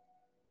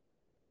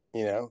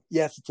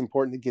 Yes, it's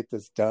important to get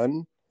this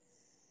done,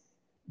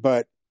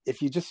 but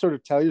if you just sort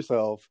of tell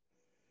yourself,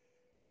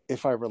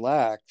 if I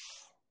relax,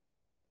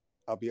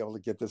 I'll be able to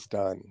get this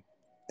done,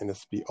 and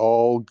this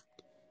whole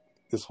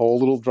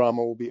little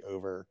drama will be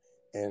over,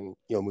 and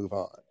you'll move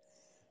on.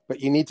 But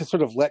you need to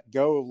sort of let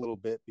go a little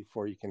bit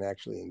before you can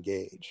actually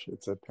engage.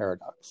 It's a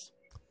paradox.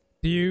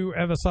 Do you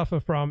ever suffer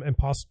from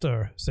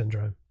imposter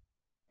syndrome?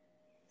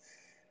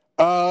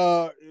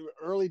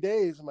 Early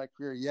days of my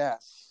career,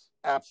 yes,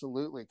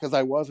 absolutely. Because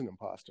I was an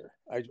imposter.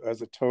 I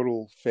was a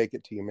total fake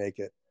it till you make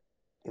it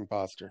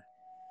imposter.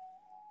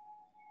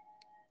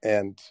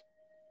 And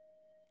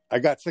I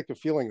got sick of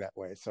feeling that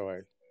way. So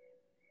I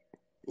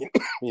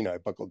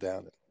buckled down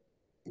and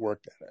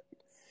worked at it.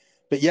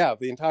 But yeah,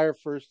 the entire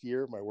first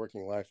year of my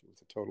working life, it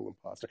was a total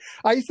imposter.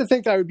 I used to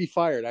think I would be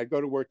fired. I'd go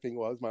to work thinking,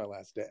 well, it was my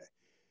last day.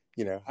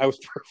 I was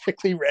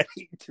perfectly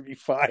ready to be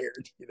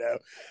fired,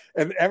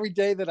 and every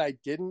day that I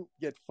didn't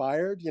get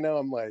fired,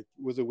 I'm like,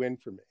 it was a win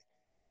for me.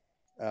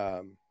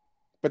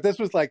 But this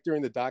was like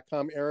during the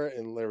 .com era,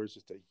 and there was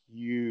just a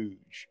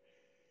huge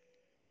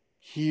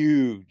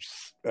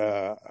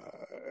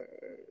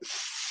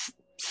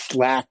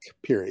slack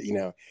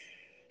period.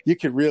 You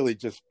could really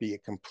just be a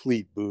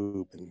complete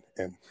boob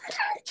and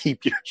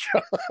keep your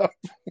job.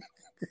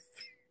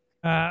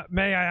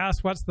 May I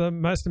ask, what's the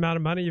most amount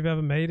of money you've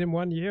ever made in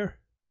 1 year?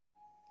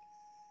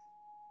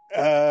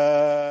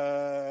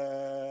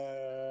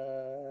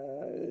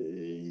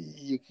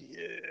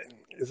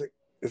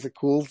 Is it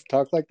cool to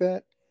talk like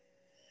that?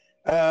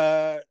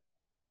 I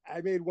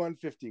made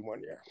 150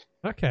 one year.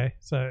 Okay,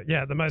 so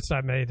yeah, the most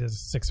I made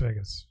is 6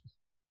 figures.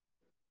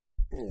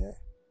 Yeah,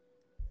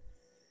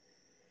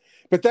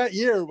 but that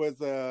year was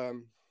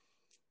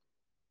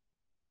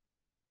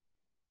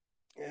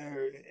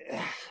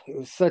it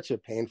was such a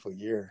painful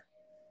year.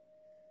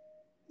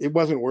 It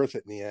wasn't worth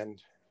it in the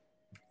end.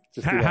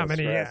 How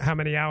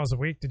many hours a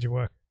week did you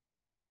work?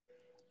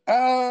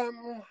 I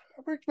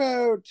worked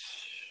about,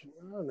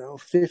 I don't know,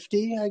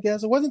 50, I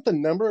guess. It wasn't the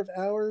number of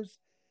hours.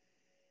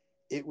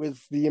 It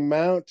was the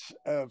amount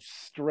of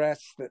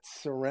stress that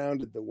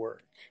surrounded the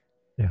work.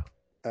 Yeah.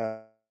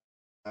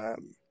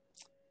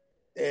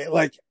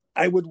 Like,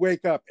 I would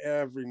wake up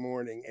every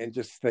morning and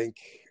just think,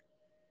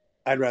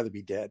 I'd rather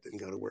be dead than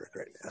go to work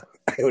right now.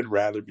 I would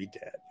rather be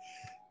dead,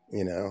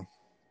 you know?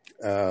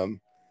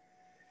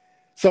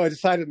 So I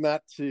decided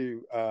not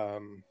to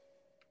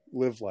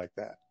live like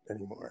that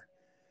anymore.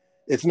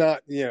 It's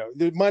not, you know,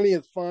 the money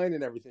is fine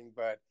and everything,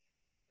 but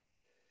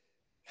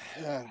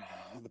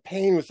the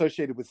pain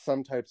associated with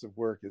some types of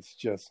work is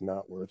just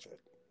not worth it,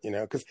 you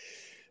know, because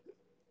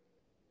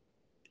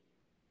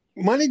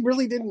money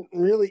really didn't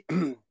really,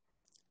 it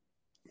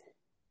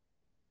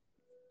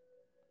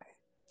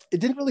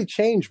didn't really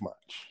change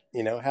much,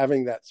 you know,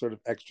 having that sort of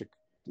extra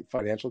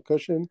financial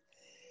cushion,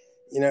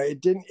 you know,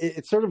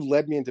 it sort of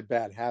led me into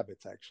bad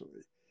habits,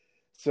 actually.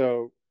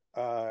 So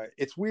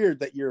it's weird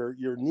that your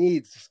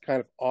needs kind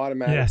of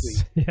automatically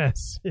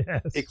yes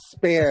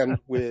expand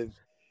with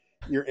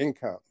your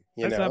income.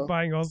 You know, start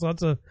buying all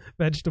sorts of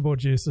vegetable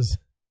juices.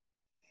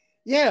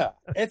 Yeah,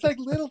 it's like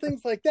little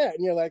things like that,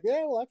 and you're like,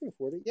 yeah, well, I can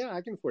afford it. Yeah,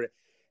 I can afford it.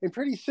 And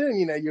pretty soon,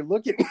 you know, you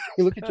look at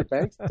your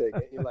bank statement,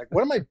 and you're like,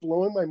 what am I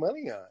blowing my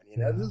money on? You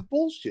know, this is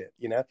bullshit.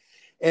 You know,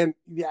 and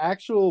the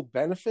actual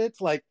benefits,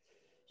 like,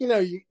 you know,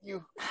 you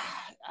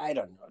I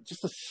don't know,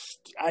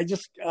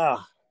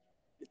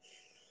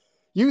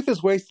 youth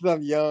is wasted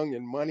on the young,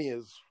 and money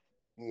is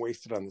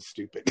wasted on the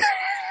stupid.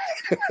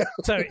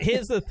 So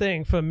here's the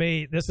thing for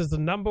me. This is the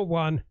number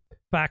one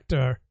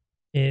factor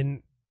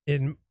in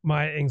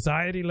my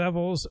anxiety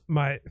levels,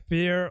 my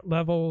fear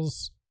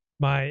levels,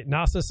 my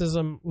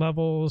narcissism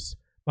levels,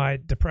 my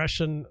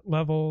depression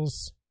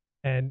levels,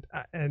 and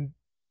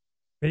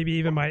maybe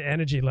even my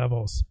energy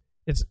levels.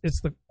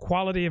 It's the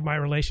quality of my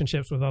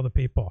relationships with other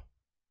people.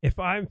 If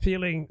I'm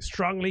feeling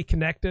strongly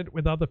connected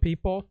with other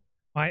people,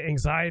 my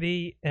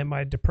anxiety and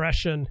my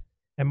depression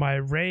and my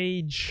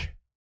rage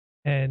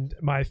and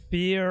my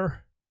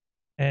fear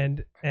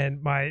and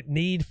my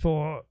need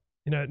for,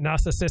 you know,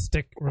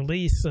 narcissistic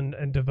release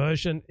and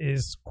diversion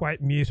is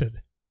quite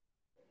muted.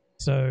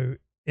 So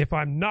if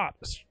I'm not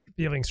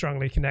feeling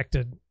strongly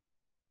connected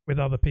with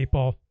other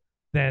people,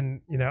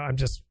 then, you know, I'm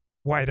just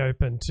wide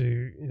open to,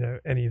 you know,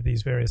 any of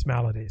these various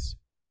maladies.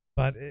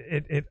 But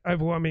it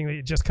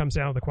overwhelmingly just comes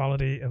down to the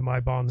quality of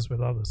my bonds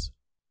with others.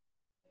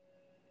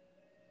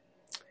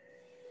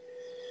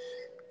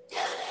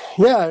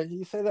 Yeah,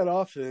 you say that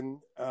often.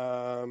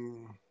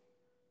 Do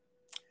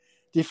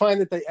you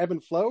find that they ebb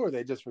and flow, or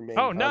they just remain?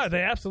 Oh, no,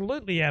 they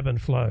absolutely ebb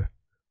and flow.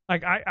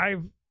 Like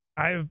I've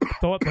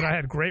thought that I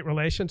had great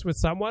relations with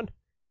someone,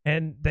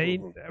 and I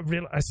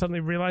suddenly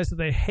realized that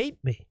they hate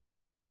me.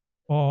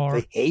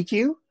 Or they hate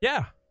you?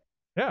 Yeah.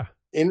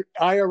 In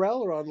IRL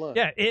or online?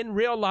 Yeah, in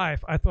real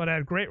life, I thought I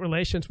had great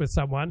relations with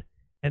someone,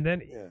 and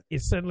then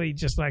it suddenly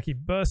just like he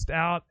burst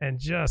out and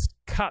just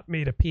cut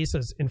me to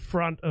pieces in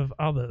front of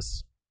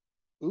others.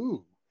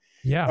 Ooh.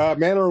 Yeah.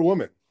 Man or a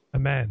woman? A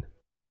man.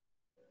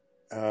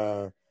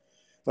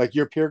 Like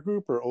your peer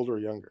group or older or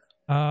younger?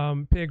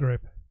 Peer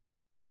group.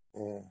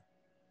 Yeah.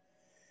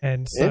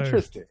 And so,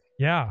 interesting.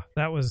 Yeah,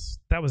 that was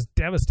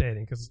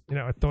devastating because, you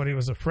know, I thought he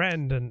was a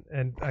friend,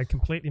 and I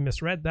completely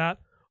misread that,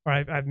 or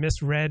I've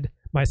misread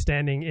my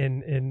standing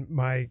in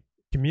my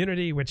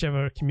community,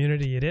 whichever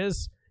community it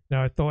is. You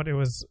know, I thought it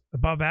was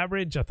above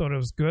average. I thought it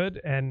was good,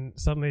 and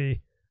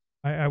suddenly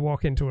I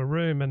walk into a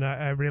room and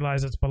I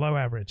realize it's below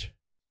average.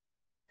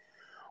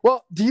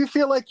 Well, do you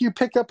feel like you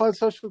pick up on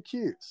social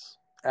cues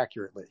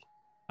accurately?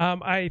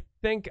 I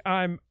think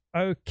I'm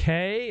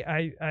okay.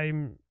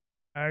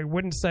 I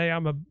wouldn't say I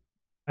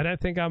don't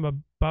think I'm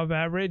above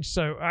average.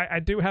 So I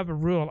do have a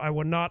rule. I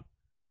will not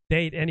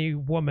date any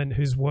woman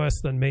who's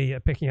worse than me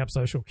at picking up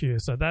social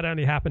cues. So that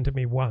only happened to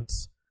me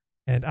once.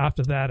 And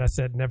after that, I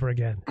said never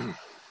again.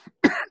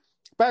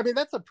 But I mean,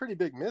 that's a pretty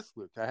big miss,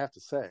 Luke, I have to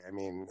say. I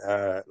mean,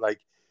 like,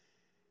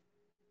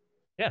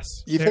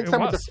 yes, you think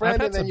someone's a friend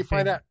and then you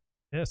find out.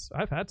 Yes,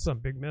 I've had some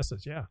big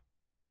misses. Yeah.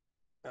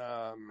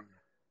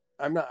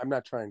 I'm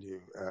not trying to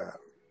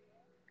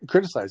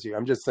criticize you.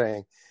 I'm just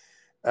saying.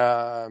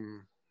 I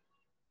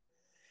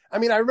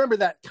mean, I remember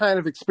that kind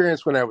of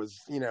experience when I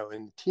was, you know,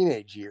 in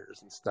teenage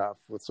years and stuff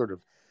with sort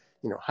of,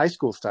 you know, high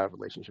school style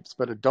relationships,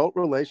 but adult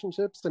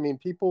relationships. I mean,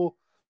 people.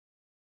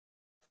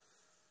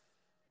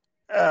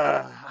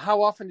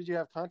 How often did you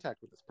have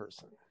contact with this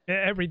person?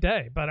 Every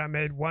day, but I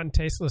made one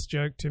tasteless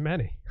joke too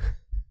many.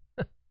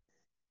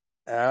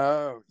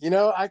 Oh,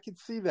 I could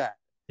see that.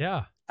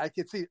 Yeah. I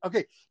could see.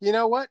 Okay, you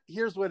know what?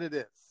 Here's what it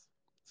is.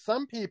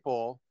 Some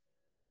people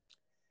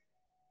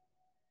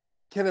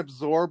can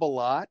absorb a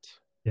lot.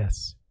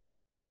 Yes.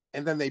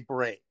 And then they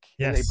break.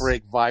 Yes. And they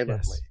break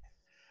violently. Yes.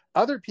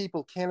 Other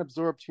people can't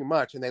absorb too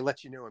much and they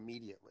let you know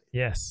immediately.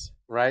 Yes.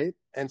 Right?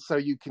 And so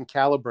you can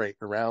calibrate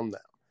around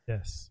them.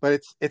 Yes.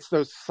 But it's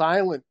those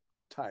silent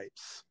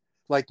types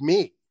like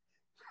me.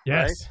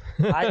 Yes.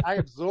 Right? I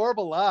absorb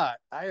a lot.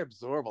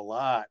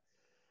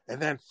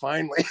 And then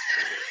finally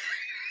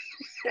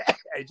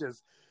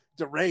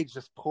the rage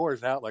just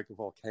pours out like a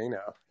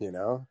volcano,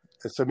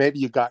 And so maybe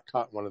you got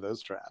caught in one of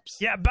those traps.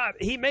 Yeah, but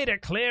he made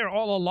it clear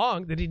all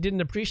along that he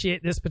didn't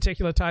appreciate this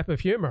particular type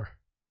of humor.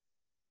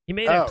 He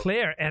made it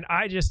clear, and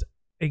I just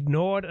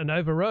ignored and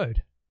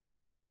overrode.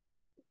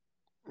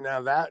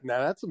 Now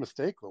that's a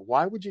mistake.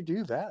 Why would you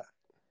do that?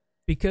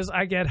 Because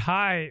I get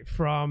high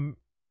from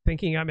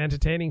thinking I'm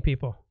entertaining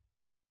people.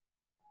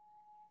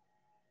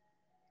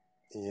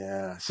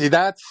 Yeah. See,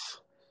 that's...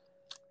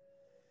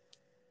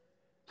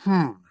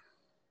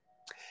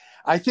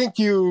 I think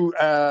you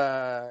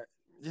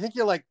think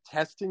you're like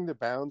testing the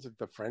bounds of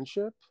the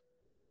friendship?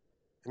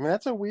 I mean,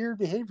 that's a weird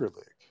behavior,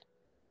 Luke.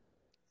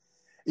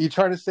 Are you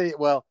trying to say,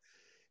 well,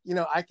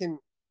 I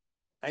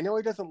know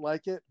he doesn't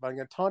like it, but I'm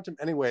going to taunt him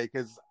anyway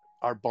because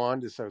our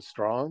bond is so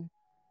strong?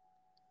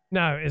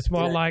 No, it's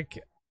more like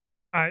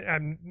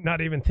I'm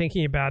not even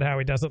thinking about how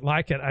he doesn't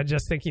like it. I'm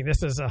just thinking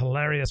this is a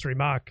hilarious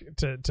remark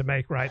to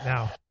make right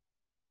now.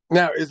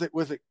 Now,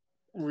 was it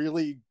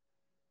really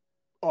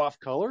off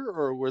color,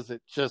 or was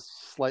it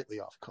just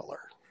slightly off color?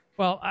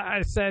 Well,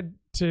 I said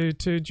to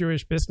two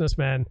Jewish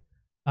businessmen,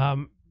 I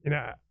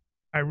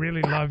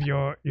really love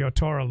your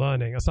Torah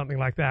learning, or something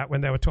like that,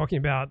 when they were talking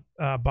about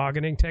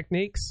bargaining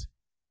techniques.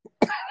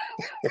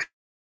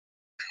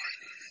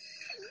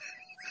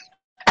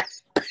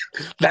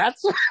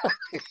 That's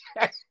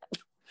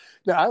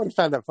no, I would have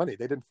found that funny.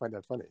 They didn't find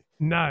that funny.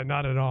 No,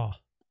 not at all.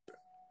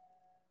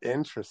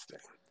 Interesting.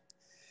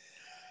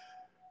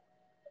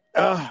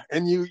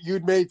 And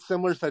you'd made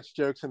similar such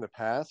jokes in the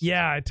past.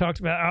 Yeah, I talked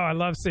about. I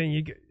love seeing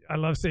you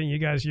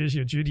guys use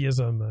your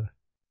Judaism.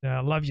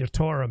 I love your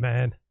Torah,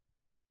 man.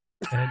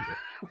 And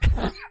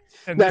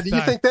now, do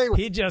you think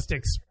he just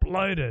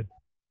exploded?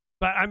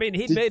 But I mean,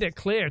 he'd made it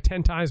clear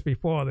 10 times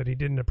before that he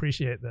didn't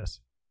appreciate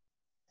this.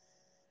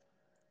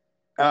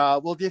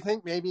 Well, do you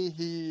think maybe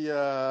he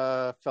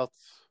felt,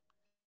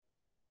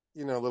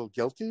 a little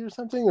guilty or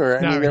something? Or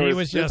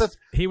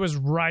he was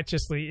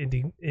righteously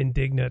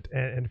indignant,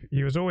 and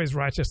he was always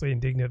righteously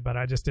indignant, but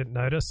I just didn't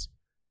notice.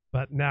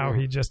 But now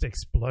he just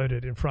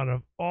exploded in front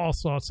of all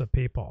sorts of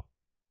people.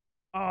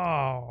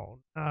 Oh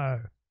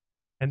no!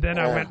 And then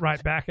I went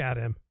right back at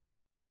him,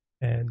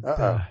 and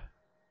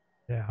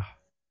yeah.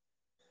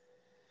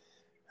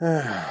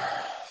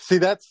 See,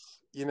 that's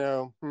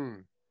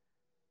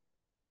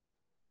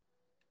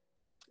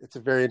it's a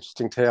very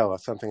interesting tale.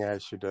 That's something I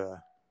should.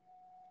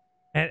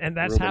 And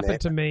that's ruminate.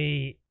 happened to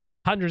me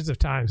hundreds of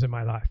times in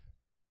my life.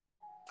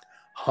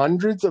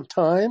 Hundreds of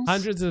times?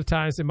 Hundreds of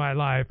times in my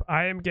life.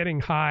 I am getting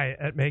high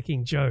at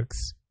making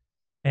jokes,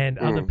 and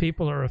other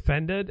people are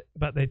offended,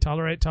 but they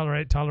tolerate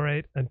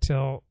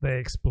until they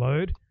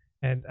explode.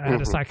 And I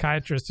had a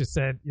psychiatrist who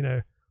said,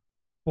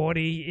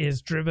 40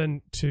 is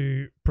driven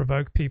to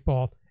provoke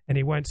people, and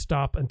he won't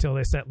stop until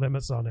they set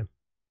limits on him.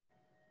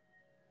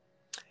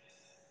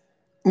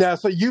 Now,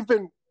 so you've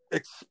been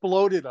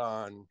exploded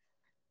on.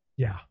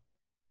 Yeah.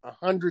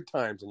 100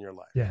 times in your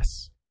life.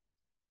 Yes.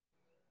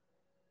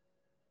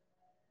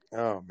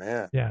 Oh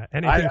man. Yeah.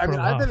 Anything for love.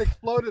 I've been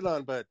exploded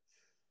on, but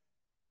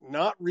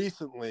not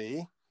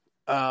recently.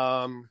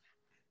 I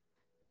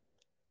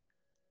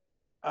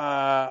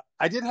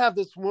did have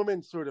this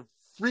woman sort of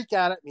freak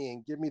out at me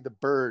and give me the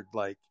bird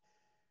like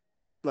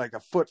a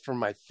foot from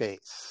my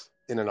face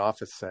in an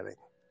office setting.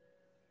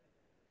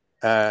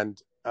 And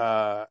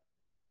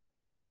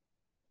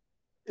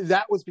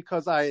that was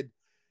because I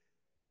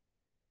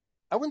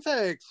wouldn't say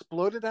I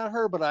exploded at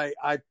her, but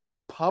I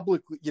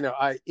publicly,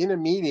 in a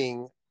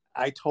meeting,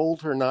 I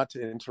told her not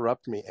to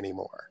interrupt me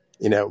anymore,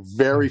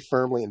 very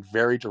firmly and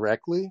very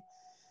directly.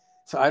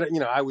 So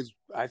I was,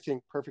 I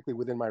think, perfectly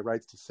within my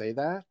rights to say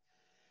that.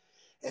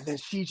 And then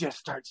she just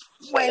starts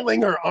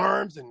flailing her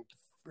arms and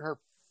her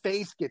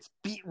face gets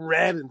beet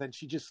red. And then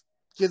she just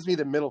gives me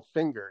the middle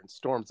finger and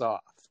storms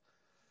off.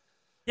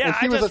 Yeah,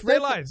 I just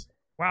realized,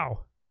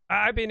 wow,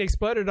 I've been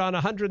exploded on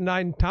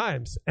 109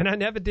 times and I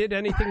never did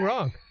anything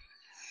wrong.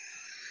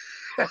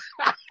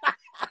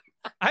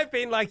 I've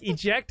been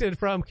ejected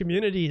from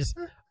communities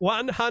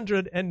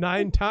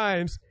 109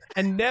 times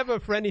and never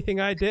for anything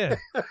I did.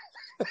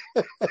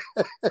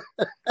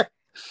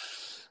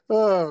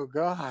 Oh,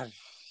 God.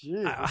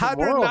 Jeez,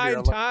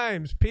 109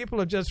 times people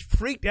have just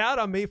freaked out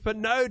on me for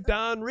no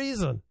darn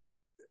reason.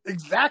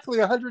 Exactly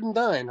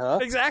 109, huh?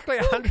 Exactly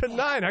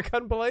 109. I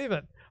couldn't believe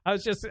it. I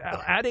was just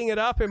adding it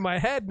up in my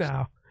head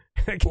now.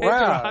 It came to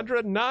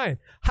 109.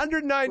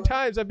 109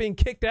 times I've been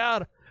kicked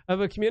out of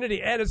a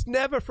community, and it's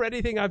never for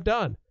anything I've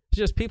done. It's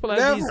just people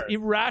have these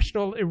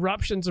irrational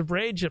eruptions of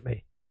rage at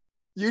me.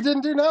 You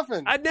didn't do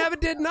nothing. I never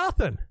did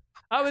nothing.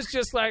 I was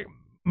just like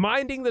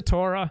minding the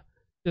Torah,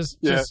 just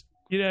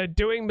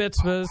doing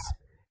mitzvahs,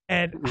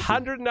 and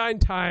 109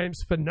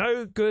 times for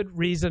no good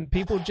reason,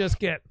 people just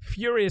get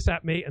furious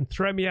at me and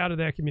throw me out of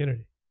their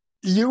community.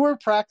 You were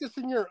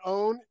practicing your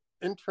own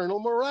internal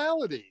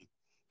morality.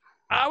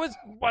 I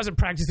wasn't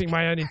practicing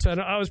my own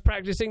internal. I was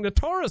practicing the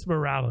Torah's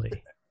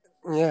morality.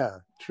 Yeah,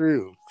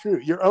 true.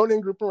 Your own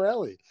in-group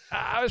morality.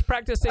 I was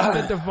practicing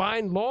the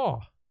divine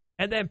law.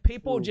 And then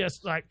people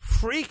just like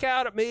freak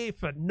out at me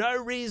for no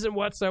reason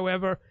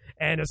whatsoever.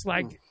 And it's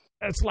like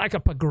a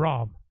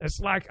pogrom. It's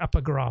like a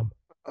pogrom.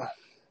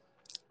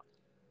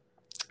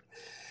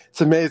 It's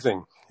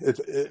amazing.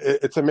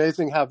 It's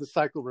amazing how the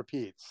cycle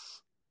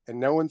repeats. And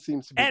no one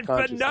seems to be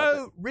conscious for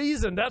no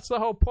reason. That's the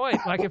whole point.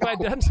 Like, if I'd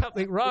done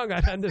something wrong,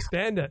 I'd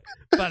understand it.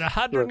 But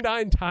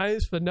 109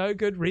 times for no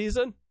good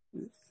reason?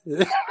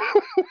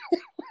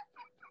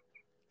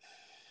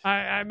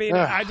 I mean,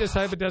 I just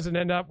hope it doesn't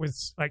end up with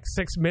like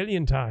 6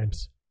 million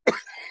times.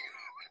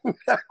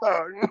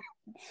 Well,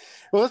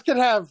 this could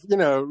have,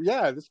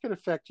 this could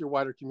affect your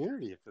wider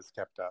community if this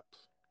kept up.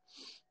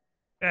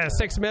 Yeah,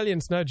 6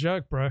 million's no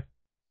joke, bro.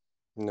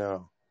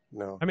 No.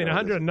 I mean,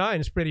 109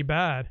 is pretty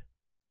bad.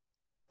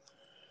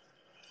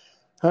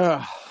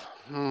 Well,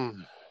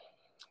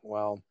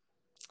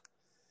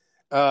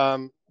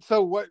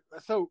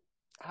 so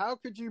how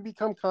could you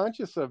become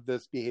conscious of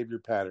this behavior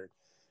pattern?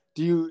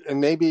 Do you, and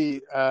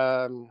maybe,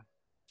 I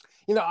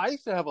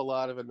used to have a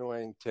lot of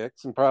annoying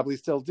tics and probably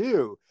still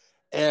do.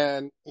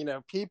 And,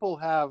 people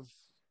have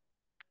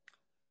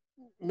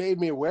made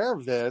me aware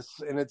of this,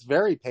 and it's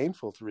very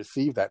painful to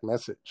receive that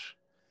message.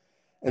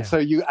 And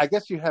so I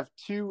guess you have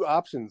two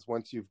options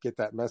once you get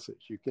that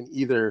message. You can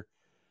either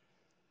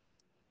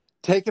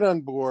take it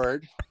on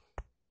board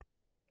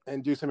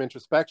and do some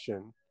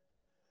introspection,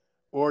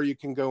 or you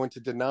can go into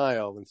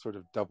denial and sort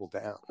of double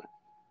down.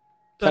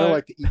 Kind of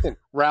like the Ethan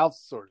Ralph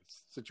sort of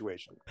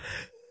situation.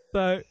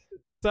 So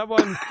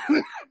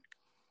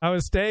I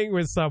was staying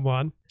with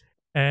someone,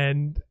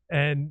 and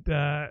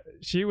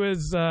she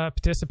was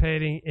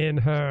participating in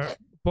her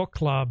book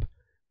club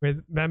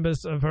with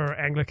members of her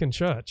Anglican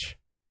church.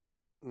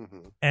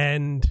 Mm-hmm.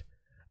 And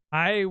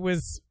I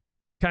was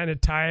kind of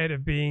tired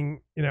of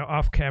being,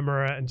 off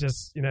camera and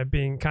just,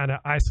 being kind of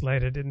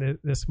isolated in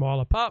this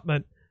small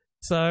apartment.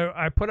 So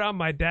I put on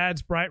my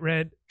dad's bright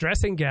red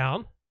dressing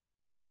gown,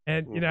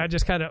 and, I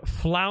just kind of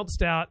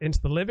flounced out into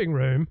the living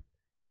room,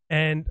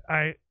 and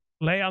I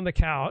lay on the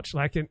couch,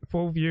 like in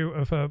full view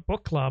of her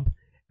book club.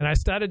 And I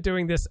started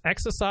doing this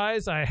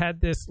exercise. I had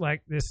this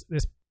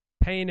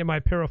pain in my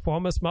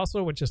piriformis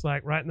muscle, which is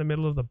like right in the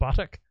middle of the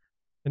buttock.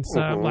 And so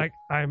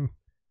I'm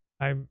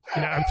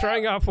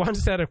throwing off one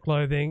set of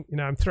clothing.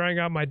 I'm throwing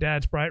on my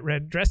dad's bright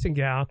red dressing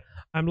gown.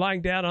 I'm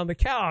lying down on the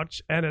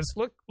couch, and it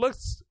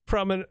looks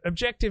from an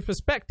objective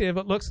perspective,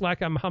 it looks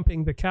like I'm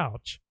humping the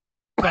couch.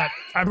 But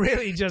I'm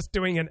really just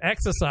doing an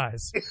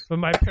exercise for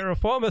my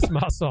piriformis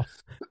muscle.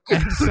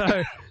 And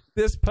so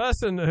this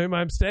person whom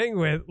I'm staying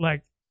with,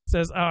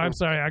 says, "Oh, I'm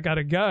sorry, I got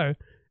to go,"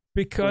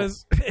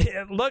 because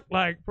it looked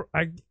like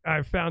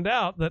I found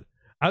out that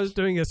I was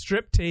doing a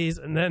striptease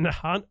and then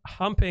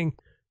humping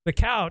the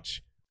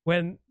couch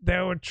when they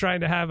were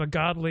trying to have a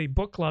godly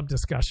book club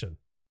discussion.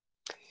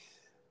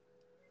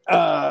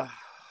 How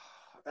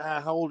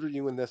old were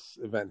you when this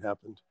event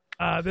happened?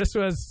 This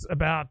was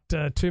about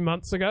 2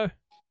 months ago.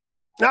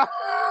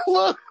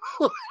 Look,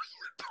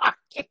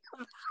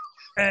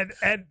 and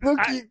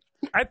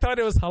I thought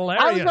it was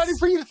hilarious. I was ready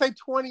for you to say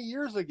 20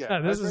 years ago.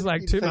 No, this is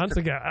like 2 months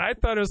ago. I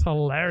thought it was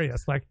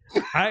hilarious. Like,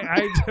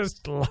 I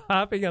just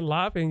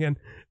laughing, and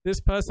this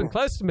person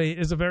close to me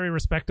is a very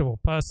respectable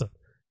person.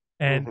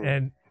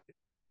 And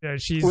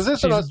was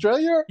this in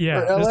Australia?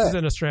 Yeah, or LA? This is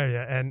in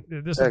Australia. And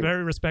this is a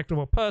very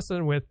respectable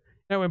person with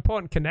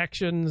important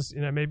connections,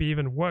 maybe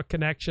even work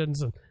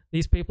connections. And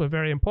these people are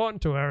very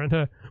important to her. And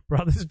her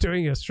brother's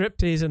doing a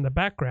striptease in the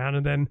background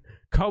and then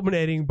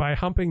culminating by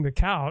humping the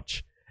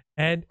couch.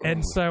 And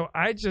so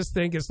I just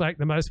think it's like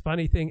the most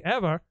funny thing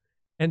ever.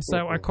 And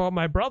so I call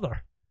my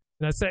brother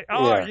and I say,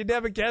 you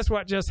never guess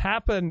what just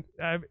happened.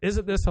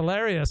 Isn't this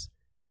hilarious?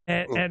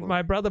 And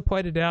my brother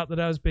pointed out that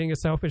I was being a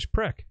selfish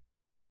prick.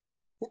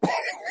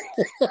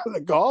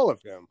 The gall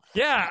of him.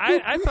 Yeah,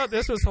 I thought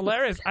this was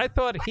hilarious. I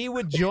thought he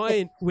would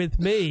join with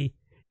me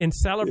in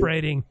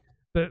celebrating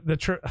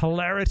the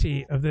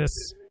hilarity of this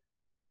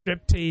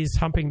striptease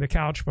humping the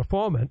couch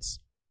performance.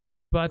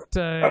 But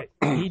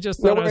he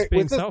just thought I was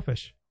being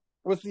selfish.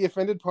 Was the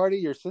offended party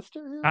your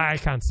sister? I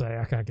can't say.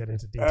 I can't get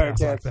into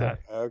details like that.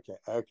 Okay.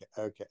 All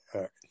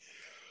right.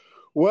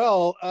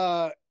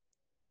 Well,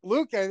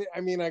 Luke,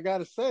 I mean, I got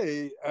to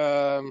say,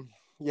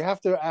 you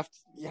have to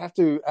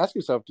ask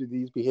yourself: do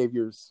these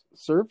behaviors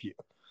serve you?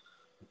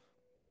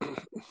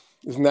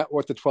 Isn't that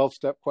what the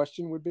 12-step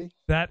question would be?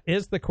 That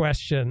is the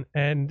question,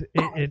 and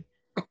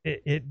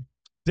it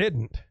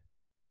didn't.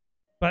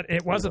 But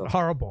it wasn't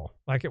horrible.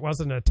 Like, it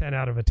wasn't a 10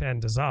 out of a 10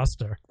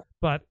 disaster.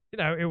 But,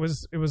 it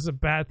was a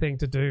bad thing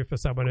to do for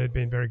someone who had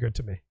been very good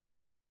to me.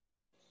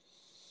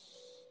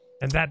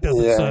 And that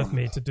doesn't serve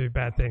me to do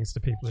bad things to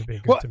people who've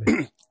been good to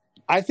me.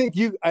 I think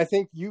you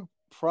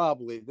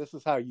probably, this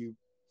is how you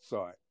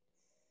saw it.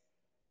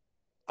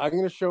 I'm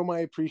going to show my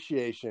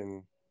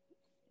appreciation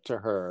to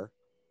her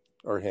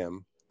or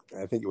him.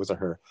 I think it was a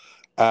her,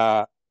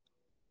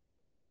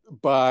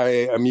 by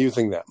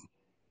amusing them,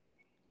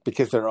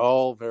 because they're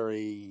all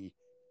very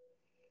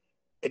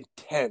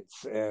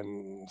intense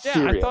and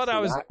serious. I thought I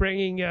was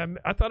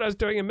I thought I was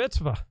doing a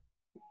mitzvah.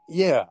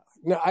 Yeah,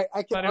 no, I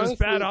can. But it was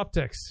bad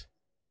optics.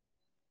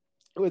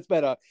 It was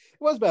bad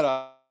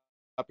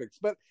optics,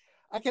 but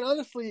I can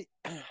honestly.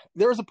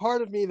 There was a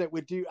part of me that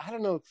would do, I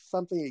don't know,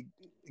 something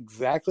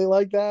exactly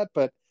like that,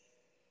 but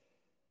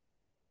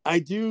I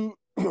do.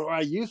 Or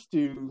I used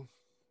to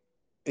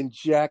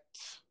inject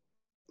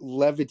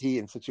levity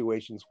in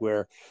situations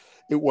where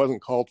it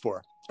wasn't called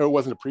for or it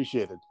wasn't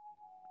appreciated.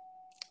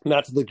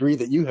 Not to the degree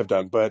that you have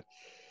done, but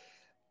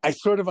I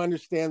sort of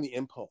understand the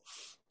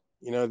impulse,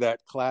 that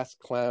class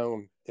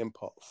clown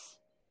impulse.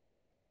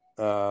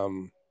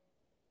 And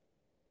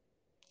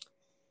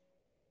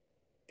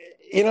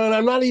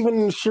I'm not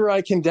even sure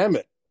I condemn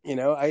it.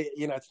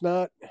 It's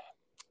not,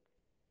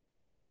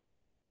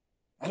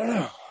 I don't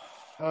know.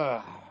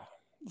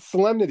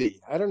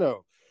 Solemnity. I don't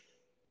know.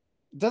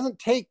 It doesn't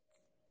take,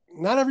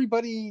 not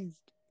everybody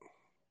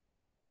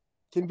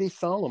can be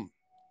solemn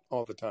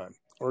all the time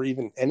or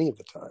even any of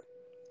the time.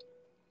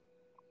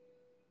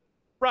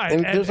 Right.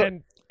 And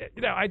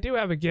I do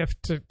have a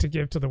gift to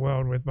give to the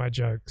world with my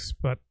jokes,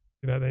 but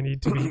they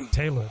need to be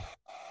tailored.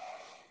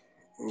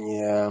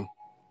 Yeah.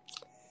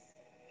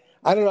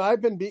 I don't know.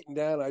 I've been beaten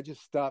down. I just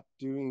stopped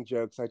doing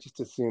jokes. I just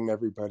assume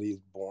everybody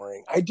is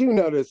boring. I do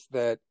notice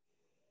that,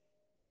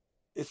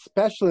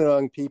 especially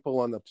among people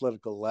on the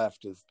political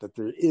left, is that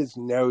there is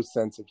no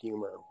sense of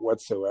humor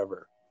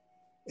whatsoever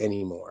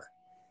anymore.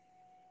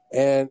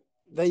 And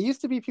they used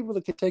to be people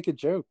that could take a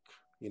joke,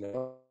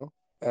 there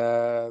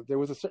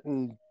was a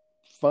certain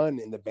fun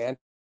in the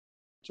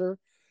banter,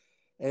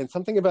 and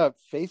something about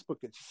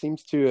Facebook that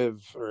seems to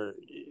have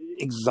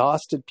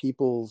exhausted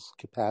people's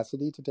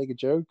capacity to take a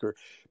joke, or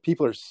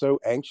people are so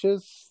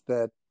anxious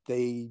that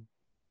they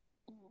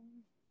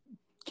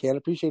can't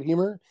appreciate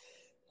humor.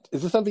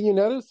 Is this something you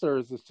notice, or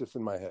is this just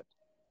in my head?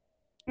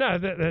 No,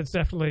 that's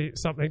definitely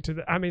something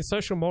to.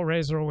 Social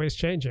mores are always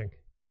changing,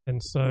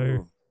 and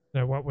so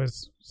what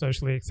was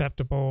socially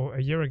acceptable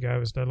a year ago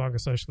is no longer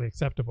socially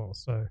acceptable.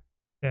 So,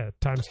 yeah,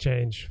 times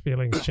change,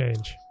 feelings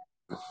change.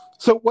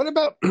 So, what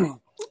about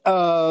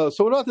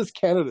this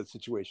Canada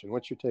situation?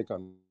 What's your take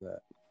on that?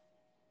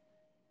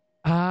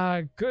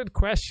 Good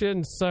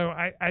question. So,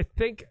 I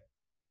think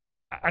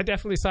I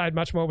definitely side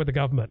much more with the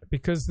government,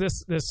 because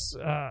this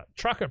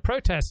trucker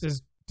protest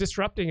is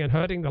disrupting and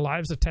hurting the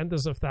lives of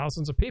tens of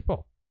thousands of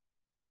people,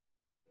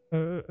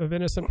 of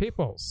innocent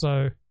people.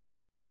 So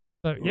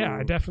yeah,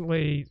 I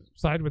definitely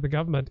side with the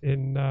government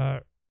in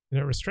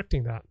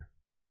restricting that.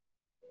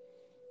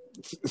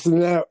 So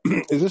now,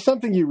 is this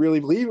something you really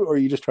believe, or are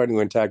you just trying to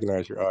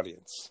antagonize your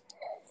audience?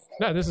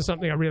 No, this is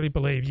something I really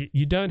believe.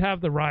 You don't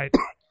have the right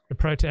to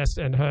protest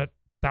and hurt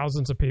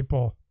thousands of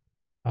people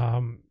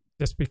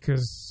just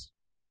because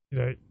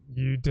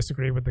you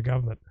disagree with the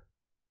government.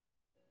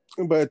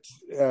 But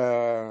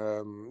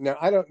now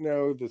I don't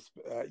know this.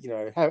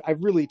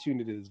 I've really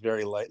tuned into this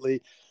very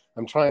lightly.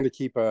 I'm trying to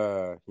keep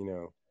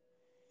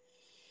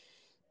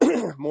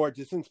more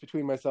distance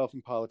between myself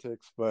and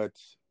politics. But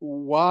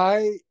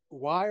why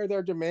are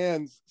their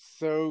demands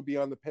so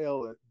beyond the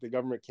pale that the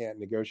government can't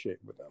negotiate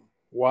with them?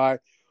 Why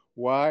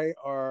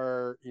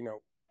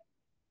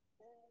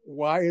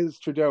is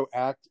Trudeau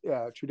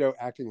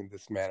acting in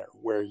this manner,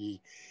 where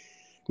he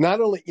not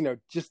only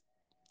just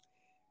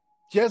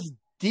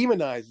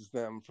demonizes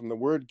them from the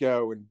word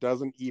go and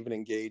doesn't even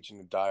engage in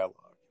a dialogue?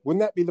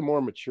 Wouldn't that be the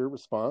more mature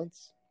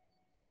response?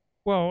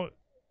 Well,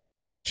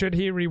 should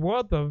he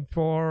reward them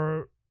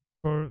for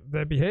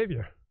their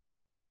behavior?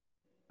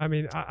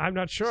 I'm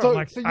not sure.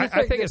 I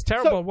think it's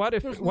terrible. What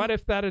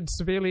if that had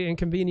severely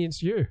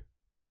inconvenienced you?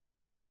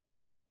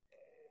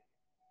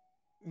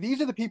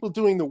 These are the people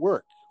doing the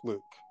work,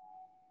 Luke.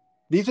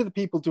 These are the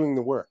people doing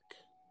the work,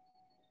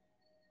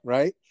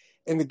 right?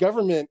 And the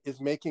government is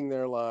making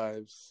their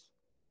lives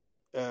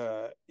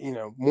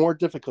more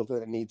difficult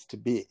than it needs to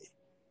be,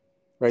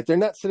 right? They're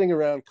not sitting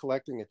around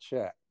collecting a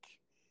check.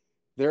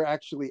 They're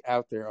actually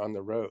out there on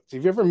the roads.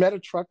 Have you ever met a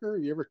trucker?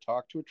 Have you ever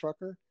talked to a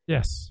trucker?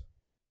 Yes.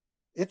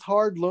 It's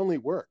hard, lonely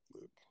work,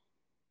 Luke.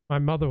 My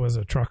mother was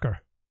a trucker.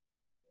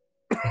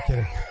 I'm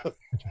kidding.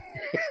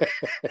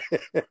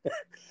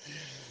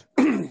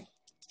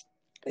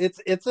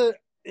 It's a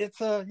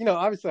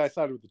obviously I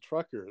sided with the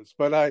truckers,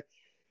 but I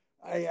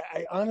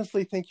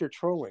honestly think you're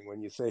trolling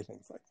when you say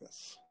things like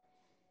this.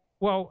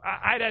 Well,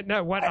 I don't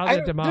know what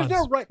other demands.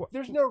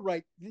 There's no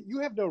right.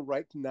 You have no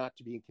right not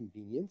to be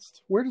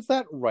inconvenienced. Where does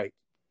that right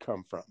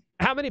come from?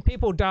 How many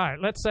people died?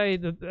 Let's say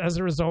that as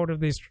a result of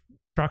these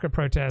trucker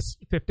protests,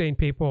 15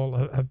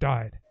 people have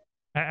died.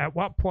 At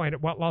what point,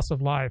 at what loss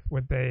of life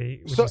would you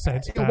say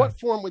it's bad? What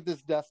form would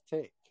this death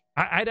take?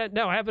 I don't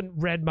know. I haven't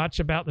read much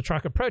about the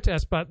trucker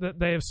protest, but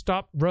they have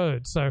stopped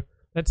roads. So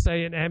Let's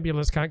say an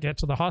ambulance can't get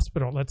to the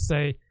hospital. Let's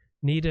say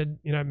needed,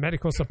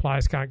 medical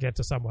supplies can't get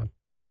to someone.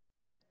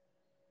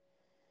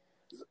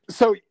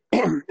 So,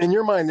 in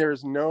your mind, there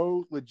is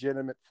no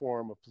legitimate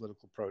form of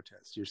political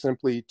protest. You're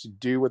simply to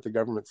do what the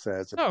government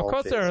says. No, of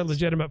course there are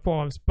legitimate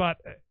forms, but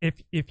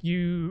if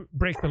you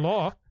break the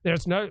law,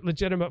 there's no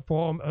legitimate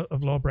form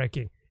of law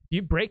breaking.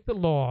 You break the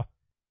law,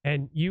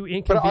 and you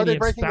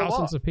inconvenience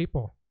thousands of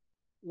people.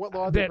 What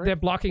law? They're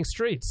blocking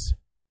streets.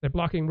 They're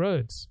blocking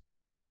roads.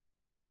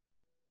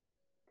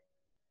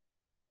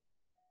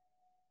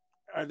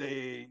 Are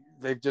they?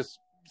 They've just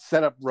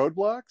set up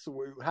roadblocks?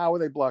 How are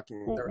they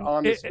blocking? They're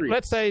on the streets.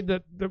 Let's say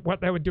that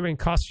what they were doing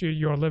cost you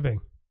your living,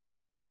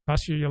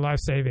 cost you your life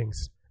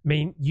savings. I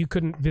mean, you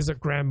couldn't visit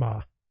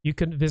grandma. You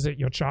couldn't visit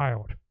your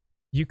child.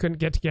 You couldn't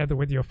get together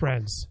with your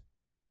friends.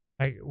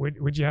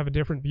 Would you have a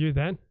different view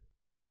then?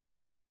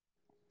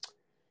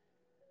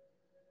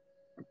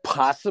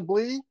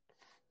 Possibly.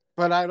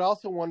 But I'd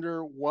also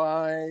wonder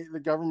why the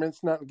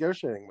government's not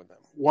negotiating with them.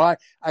 Why?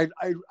 I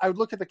would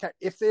look at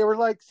if they were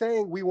like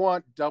saying we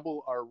want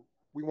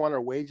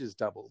our wages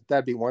doubled.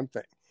 That'd be one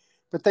thing,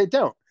 but they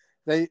don't.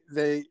 They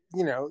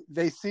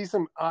see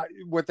some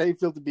what they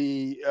feel to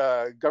be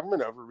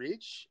government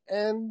overreach,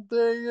 and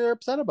they're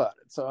upset about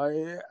it. So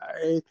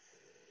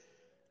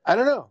I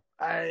don't know.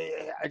 I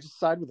just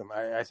side with them.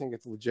 I think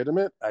it's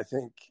legitimate. I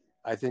think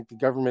the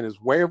government is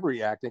way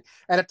overreacting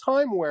at a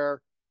time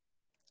where,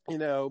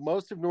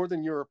 most of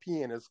Northern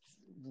European is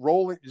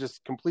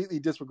just completely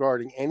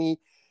disregarding any,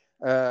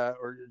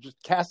 or just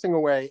casting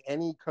away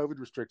any COVID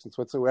restrictions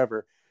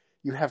whatsoever.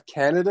 You have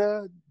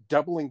Canada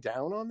doubling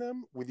down on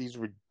them with these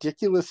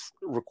ridiculous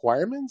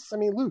requirements. I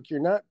mean, Luke,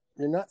 you're not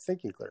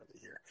thinking clearly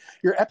here.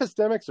 Your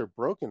epistemics are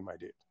broken, my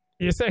dude.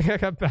 You're saying I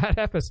got bad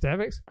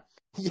epistemics?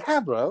 Yeah,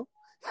 bro.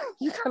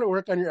 You got to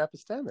work on your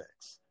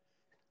epistemics.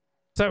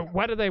 So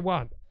what do they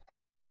want?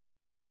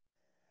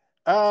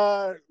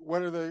 What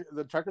do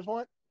the truckers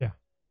want? Yeah.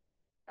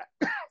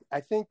 I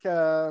think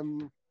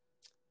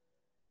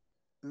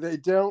they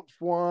don't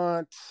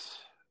want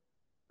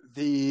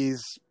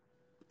these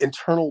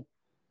internal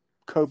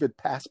COVID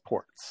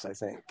passports. I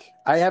think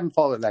I haven't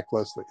followed that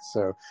closely.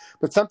 So,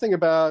 but something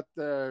about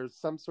there's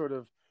some sort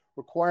of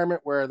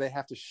requirement where they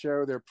have to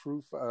show their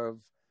proof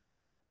of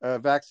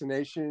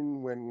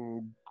vaccination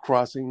when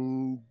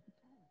crossing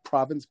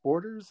province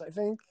borders. I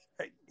think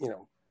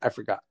I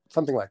forgot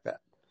something like that.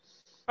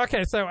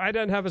 Okay, so I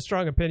don't have a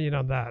strong opinion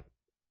on that.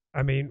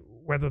 I mean,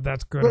 whether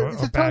that's good or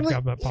bad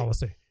government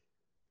policy.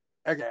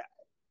 Okay,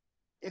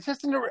 it's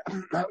just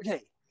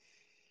okay.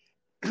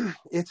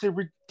 It's a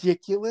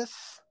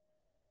ridiculous,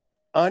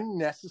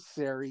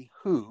 unnecessary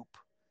hoop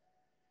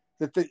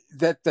that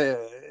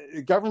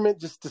the government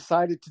just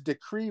decided to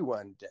decree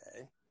one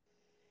day.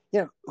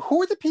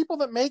 Who are the people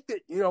that make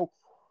it?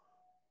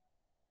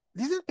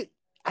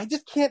 I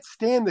just can't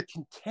stand the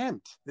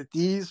contempt that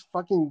these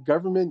fucking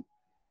government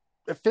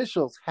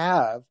officials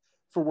have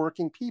for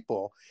working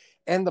people,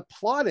 and the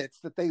plaudits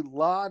that they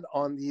laud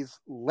on these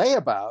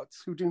layabouts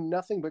who do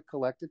nothing but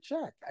collect a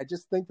check. I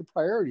just think the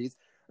priorities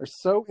are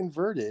so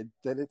inverted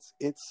that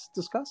it's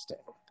disgusting.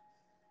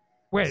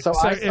 Wait, so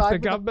if the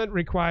government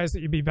requires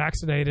that you be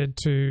vaccinated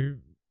to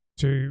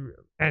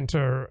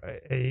enter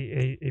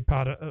a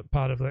part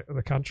of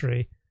the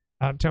country,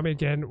 tell me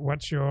again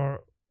what's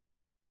your.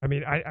 I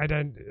mean, I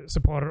don't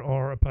support it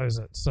or oppose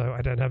it, so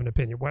I don't have an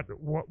opinion.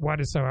 What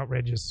is so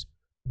outrageous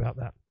about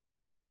that?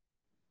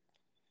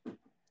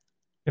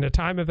 In a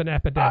time of an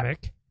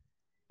epidemic,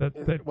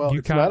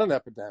 it's not an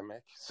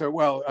epidemic.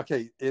 So,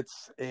 okay,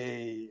 it's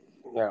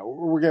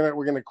we're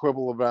gonna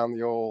quibble around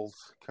the old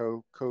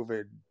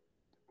COVID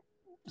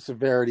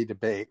severity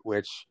debate,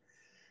 which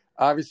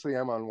obviously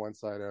I'm on one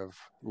side of,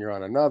 you're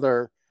on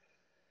another.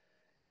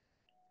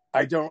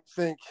 I don't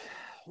think,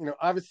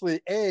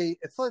 obviously,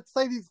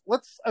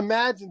 let's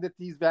imagine that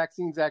these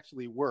vaccines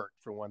actually work,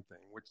 for one thing,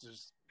 which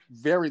there's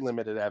very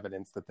limited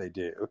evidence that they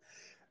do.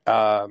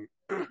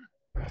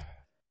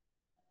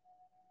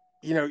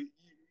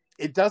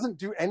 It doesn't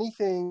do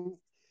anything.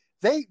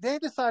 They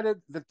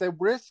decided that the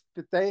risk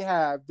that they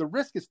have, the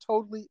risk is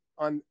totally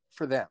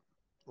for them,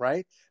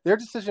 right? Their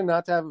decision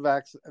not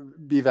to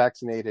be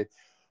vaccinated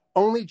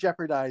only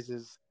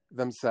jeopardizes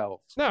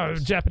themselves. No, it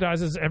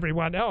jeopardizes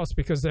everyone else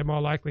because they're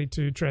more likely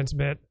to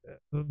transmit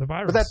the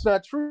virus. But that's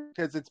not true,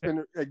 because it's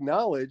been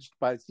acknowledged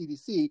by the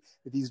CDC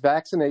that these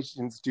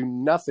vaccinations do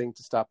nothing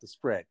to stop the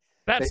spread.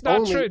 That's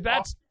not true.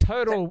 That's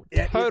total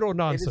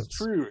nonsense. It is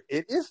true.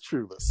 It is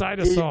true. Cite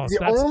a source.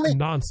 That's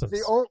nonsense.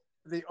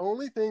 The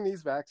only thing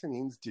these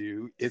vaccines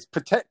do is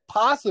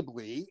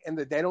possibly, and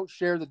that they don't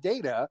share the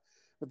data,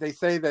 but they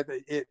say that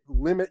it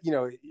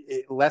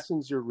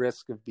lessens your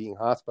risk of being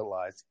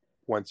hospitalized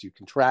once you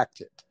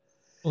contract it.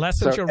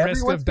 Lessens your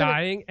risk of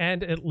dying,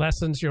 and it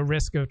lessens your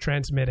risk of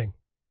transmitting.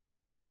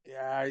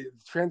 Yeah,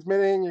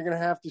 transmitting, you're going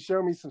to have to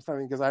show me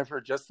something, because I've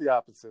heard just the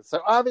opposite. So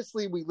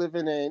obviously we live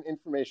in an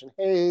information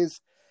haze,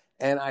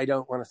 and I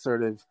don't want to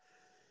sort of,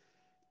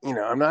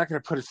 I'm not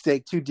going to put a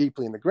stake too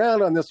deeply in the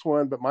ground on this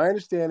one, but my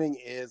understanding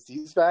is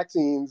these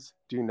vaccines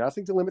do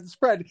nothing to limit the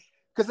spread.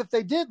 Because if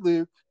they did,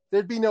 Luke,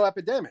 there'd be no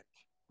epidemic,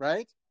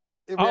 right?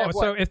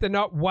 So if they're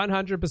not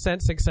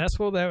 100%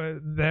 successful,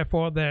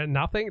 therefore they're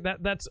nothing?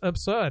 That's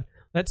absurd.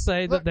 Let's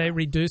say that they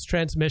reduce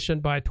transmission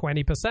by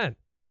 20%,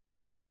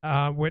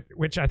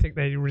 which I think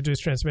they reduce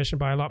transmission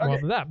by a lot more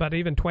than that. But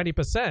even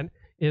 20%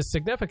 is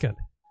significant.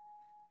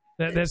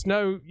 There's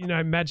no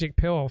magic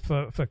pill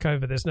for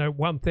COVID. There's no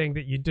one thing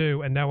that you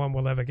do and no one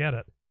will ever get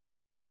it.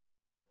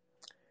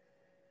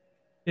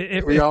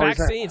 If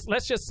vaccines,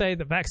 let's just say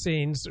that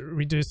vaccines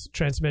reduce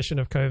transmission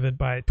of COVID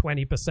by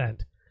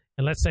 20%,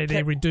 and let's say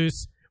they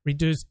reduce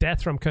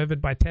death from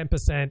COVID by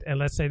 10%, and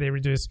let's say they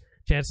reduce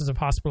chances of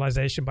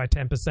hospitalization by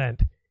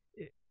 10%.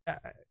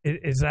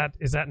 Is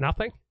that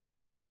nothing?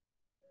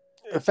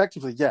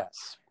 Effectively,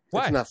 yes.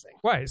 Why? It's nothing.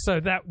 Why? So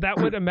that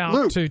would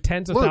amount to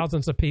tens of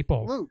thousands of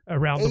people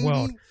around the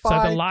world. So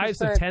the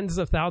lives of tens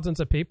of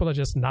thousands of people are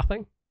just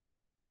nothing?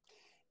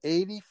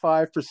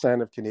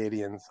 85% of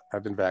Canadians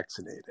have been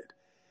vaccinated.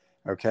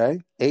 Okay?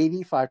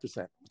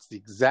 85%. It's the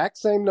exact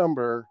same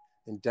number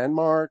in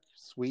Denmark,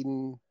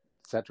 Sweden,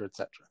 et cetera, et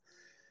cetera.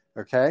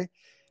 Okay?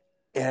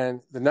 And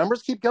the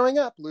numbers keep going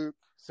up, Luke.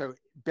 So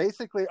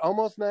basically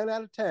almost 9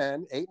 out of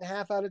 10,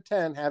 8.5 out of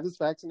 10 have this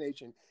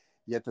vaccination,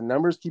 yet the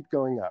numbers keep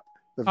going up.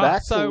 The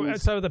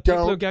vaccines so the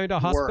people who are going to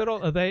work.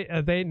 hospital, are they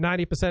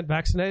 90%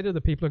 vaccinated?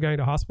 The people who are going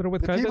to hospital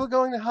with COVID? People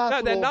going to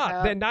hospital. No, they're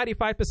not. They're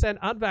 95%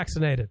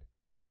 unvaccinated.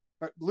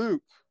 But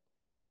Luke,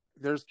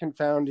 there's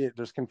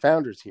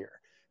confounders here.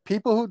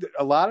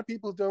 A lot of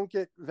people who don't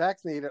get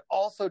vaccinated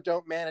also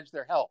don't manage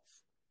their health.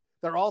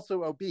 They're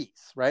also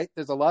obese, right?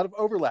 There's a lot of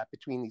overlap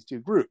between these two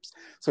groups.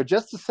 So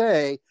just to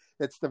say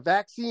that's the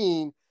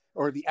vaccine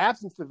or the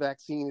absence of the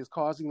vaccine is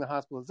causing the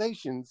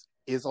hospitalizations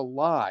is a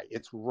lie.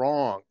 It's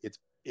wrong. It's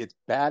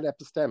bad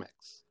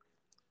epistemics.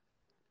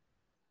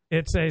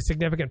 It's a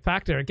significant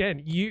factor.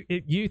 Again, you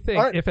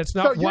think if it's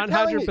not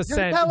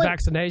 100%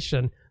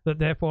 vaccination, that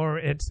therefore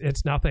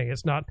it's nothing.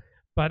 It's not.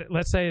 But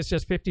let's say it's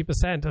just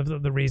 50%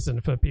 of the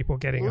reason for people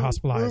getting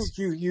hospitalized.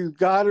 You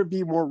got to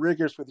be more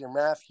rigorous with your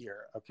math here,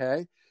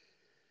 okay?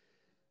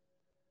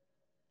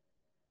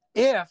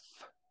 If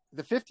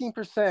the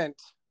 15%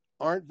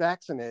 aren't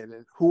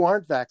vaccinated,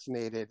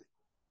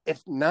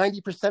 if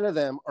 90% of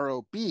them are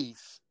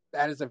obese,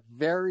 that is a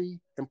very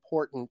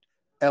important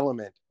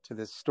element to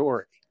this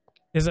story.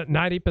 Is it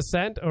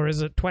 90% or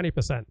is it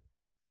 20%?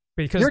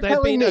 Because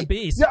they've been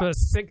obese for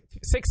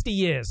 60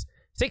 years.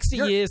 60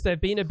 years they've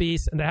been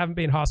obese and they haven't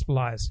been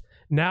hospitalized.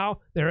 Now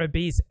they're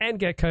obese and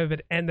get COVID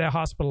and they're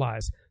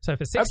hospitalized. So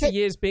for 60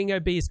 years being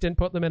obese didn't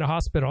put them in a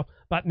hospital,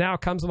 but now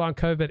comes along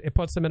COVID, it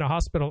puts them in a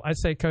hospital. I'd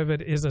say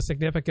COVID is a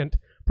significant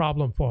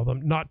problem for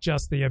them, not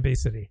just the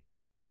obesity.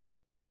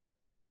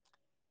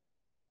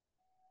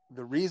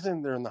 The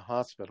reason they're in the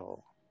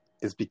hospital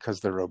is because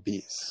they're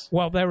obese.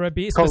 Well, they were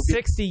obese for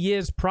 60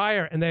 years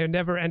prior and they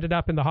never ended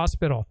up in the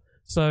hospital.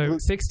 So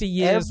 60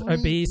 years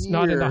obese,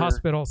 not in the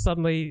hospital,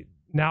 suddenly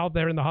now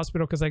they're in the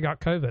hospital because they got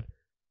COVID.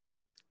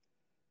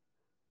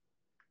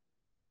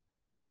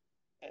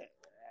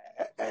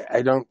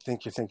 I don't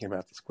think you're thinking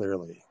about this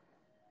clearly.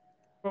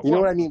 You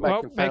know what I mean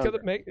by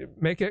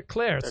make it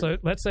clear. So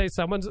let's say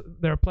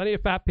there are plenty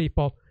of fat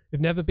people who've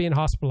never been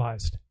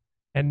hospitalized.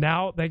 And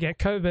now they get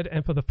COVID,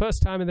 and for the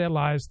first time in their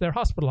lives, they're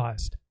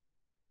hospitalized.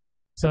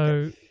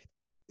 So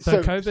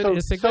COVID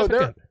is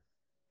significant.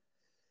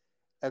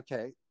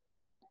 Okay.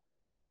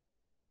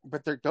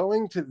 But they're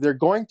going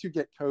to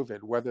get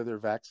COVID whether they're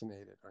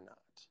vaccinated or not.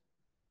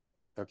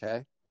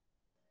 Okay?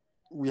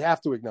 We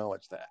have to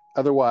acknowledge that.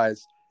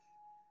 Otherwise...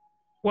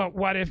 Well,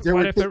 what if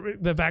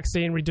the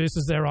vaccine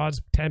reduces their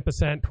odds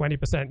 10%,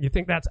 20%? You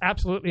think that's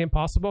absolutely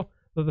impossible?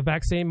 That the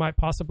vaccine might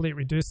possibly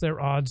reduce their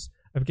odds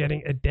of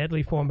getting a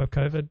deadly form of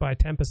COVID by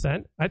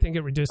 10%? I think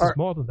it reduces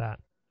more than that.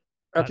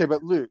 Okay,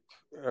 but Luke,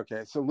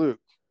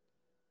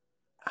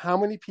 how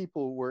many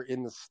people were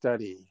in the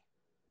study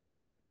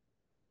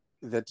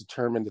that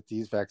determined that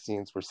these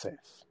vaccines were safe?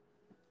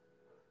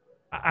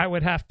 I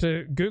would have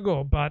to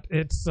Google, but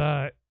it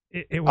was...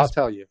 I'll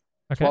tell you.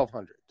 Okay.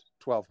 1,200.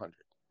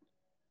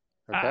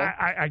 Okay.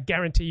 I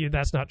guarantee you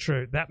that's not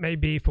true. That may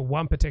be for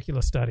one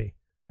particular study.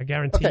 I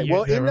guarantee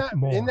you there are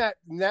more. In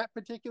that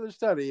particular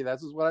study,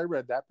 this is what I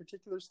read, that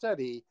particular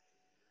study,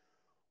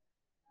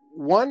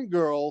 one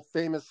girl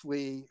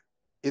famously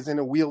is in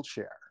a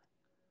wheelchair.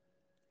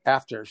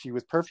 After she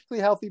was perfectly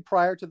healthy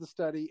prior to the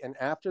study, and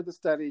after the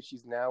study,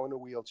 she's now in a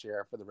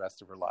wheelchair for the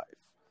rest of her life.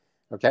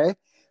 Okay?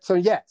 So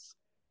yes,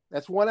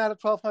 that's 1 out of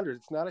 1,200.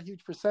 It's not a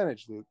huge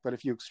percentage, Luke, but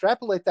if you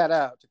extrapolate that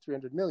out to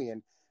 300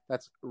 million,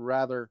 that's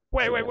rather...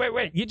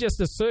 Wait. You just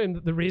assumed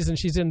that the reason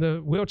she's in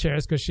the wheelchair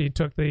is because she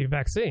took the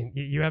vaccine.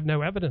 You have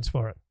no evidence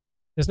for it.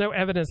 There's no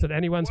evidence that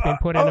anyone's been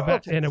put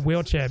in a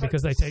wheelchair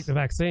because they take the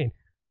vaccine.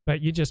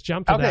 But you just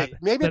jumped to that.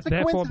 Maybe it's a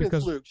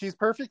coincidence, Luke. She's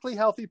perfectly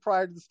healthy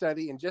prior to the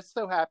study, and just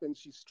so happens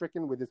she's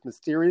stricken with this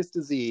mysterious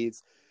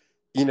disease,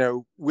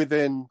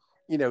 within,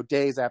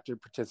 days after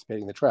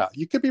participating in the trial.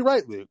 You could be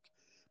right, Luke,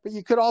 but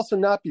you could also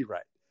not be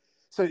right.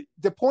 So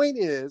the point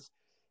is,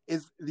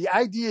 is the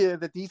idea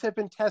that these have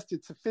been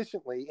tested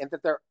sufficiently and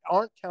that there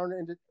aren't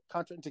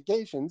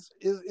contraindications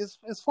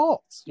is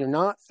false. You're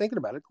not thinking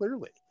about it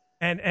clearly.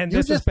 And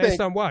this is based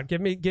on what?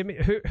 Give me.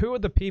 Who are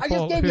the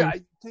people give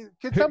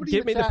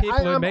me the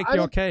people who make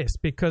your case,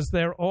 because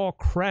they're all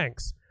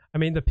cranks. I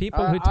mean, the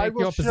people who take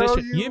your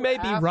position. You may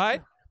be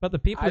right, but the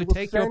people who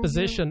take your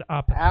position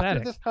are pathetic.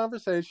 After this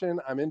conversation,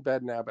 I'm in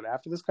bed now, but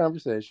after this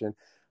conversation,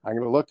 I'm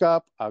going to look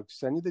up. I'll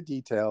send you the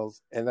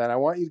details, and then I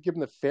want you to give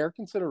them the fair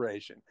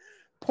consideration.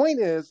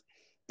 Point is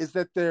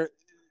that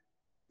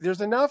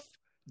there's enough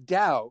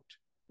doubt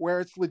where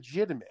it's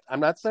legitimate. I'm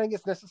not saying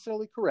it's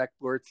necessarily correct,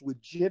 where it's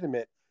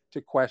legitimate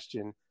to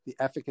question the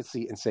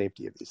efficacy and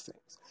safety of these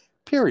things,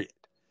 period.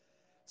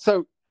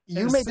 So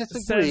you may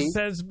disagree.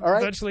 Says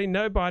virtually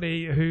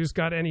nobody who's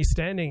got any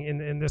standing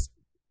in this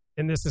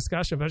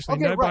discussion. Virtually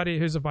nobody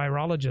who's a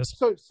virologist.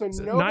 So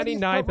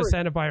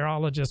 99% of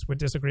virologists would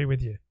disagree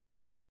with you.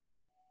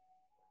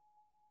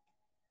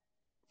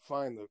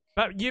 Fine, Luke.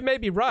 But you may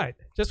be right.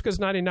 Just because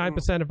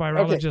 99% of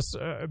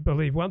virologists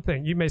believe one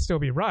thing, you may still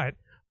be right.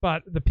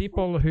 But the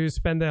people who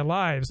spend their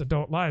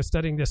adult lives,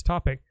 studying this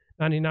topic,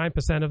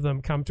 99% of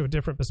them come to a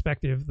different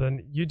perspective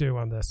than you do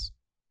on this.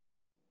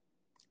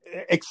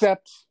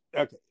 Except,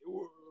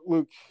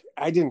 Luke,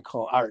 I didn't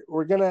call. All right,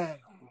 we're going to...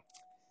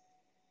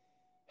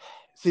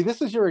 See,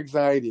 this is your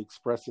anxiety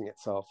expressing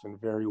itself in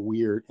very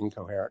weird,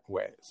 incoherent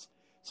ways.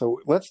 So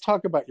let's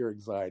talk about your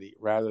anxiety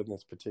rather than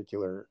this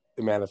particular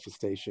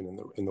manifestation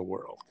in the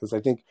world, because I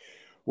think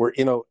we're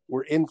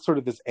in sort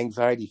of this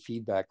anxiety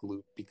feedback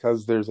loop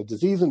because there's a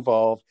disease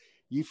involved.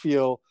 You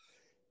feel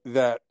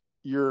that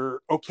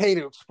you're okay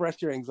to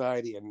express your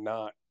anxiety and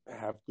not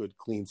have good,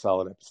 clean,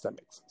 solid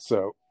epistemics.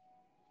 So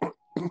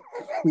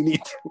we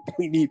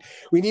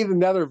need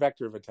another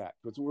vector of attack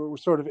because we're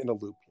sort of in a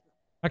loop here.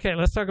 Okay,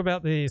 let's talk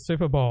about the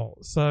Super Bowl.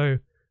 So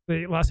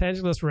the Los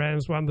Angeles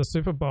Rams won the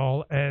Super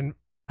Bowl, and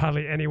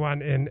hardly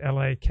anyone in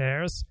LA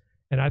cares.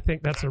 And I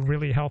think that's a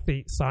really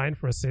healthy sign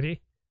for a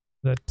city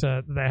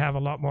that they have a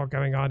lot more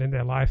going on in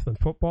their life than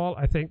football.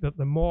 I think that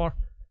the more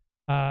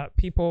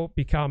people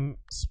become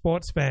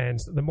sports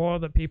fans, the more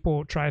that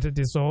people try to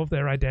dissolve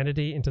their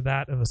identity into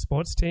that of a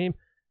sports team,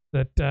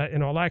 that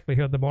in all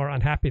likelihood, the more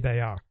unhappy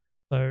they are.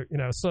 So,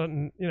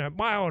 certain,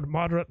 mild,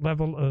 moderate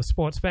level of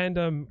sports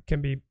fandom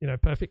can be,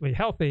 perfectly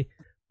healthy,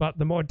 but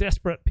the more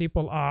desperate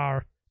people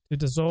are to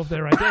dissolve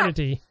their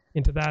identity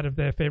into that of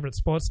their favorite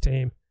sports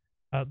team,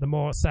 the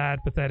more sad,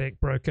 pathetic,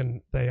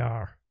 broken they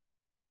are.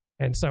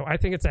 And so I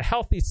think it's a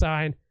healthy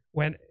sign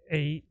when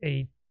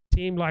a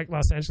team like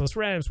Los Angeles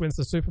Rams wins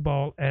the Super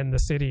Bowl and the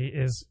city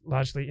is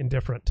largely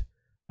indifferent.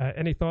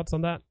 Any thoughts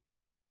on that?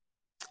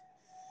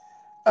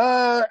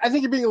 I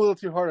think you're being a little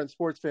too hard on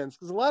sports fans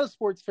because a lot of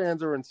sports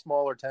fans are in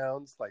smaller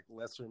towns, like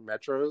lesser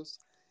metros,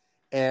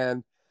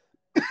 and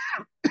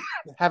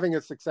having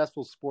a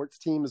successful sports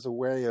team is a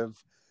way of,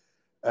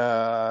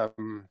 I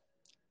don't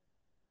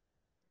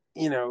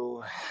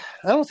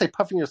want to say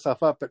puffing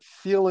yourself up, but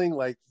feeling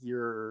like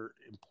you're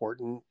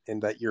important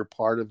and that you're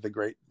part of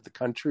the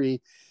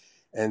country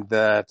and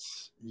that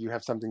you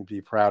have something to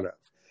be proud of.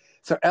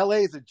 So LA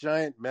is a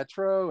giant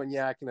metro, and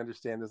I can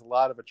understand there's a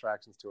lot of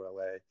attractions to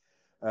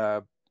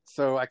LA.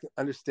 So I can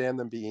understand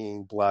them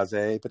being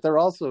blasé, but they're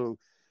also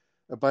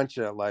a bunch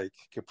of like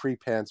capri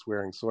pants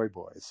wearing soy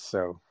boys.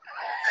 So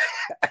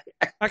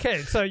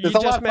okay, so you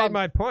just made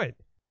my point.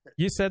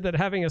 You said that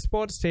having a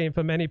sports team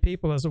for many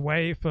people is a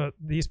way for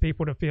these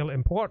people to feel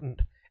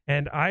important,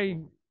 and I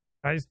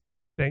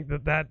think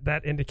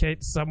that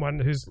indicates someone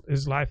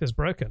whose life is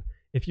broken.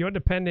 If you're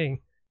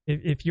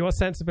if your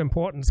sense of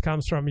importance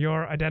comes from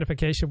your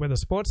identification with a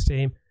sports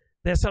team,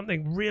 there's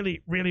something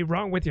really, really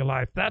wrong with your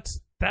life.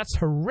 That's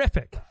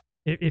horrific.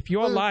 If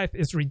your life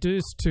is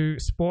reduced to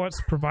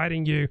sports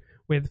providing you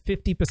with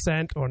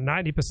 50% or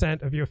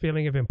 90% of your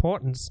feeling of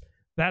importance,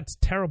 that's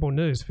terrible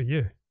news for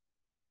you.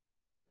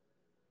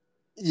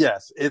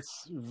 Yes,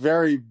 it's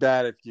very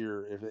bad if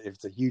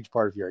it's a huge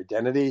part of your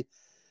identity.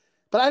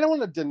 But I don't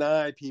want to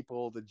deny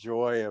people the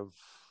joy of,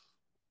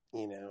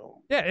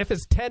 Yeah, if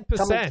it's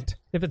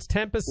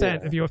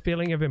 10%, of your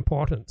feeling of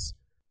importance,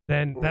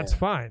 then that's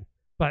fine.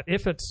 But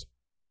if it's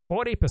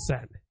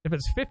 40%, if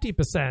it's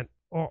 50%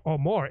 or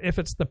more, if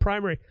it's the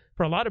primary,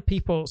 for a lot of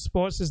people,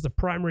 sports is the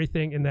primary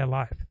thing in their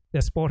life,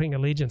 their sporting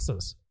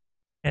allegiances.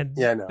 And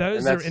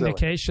those are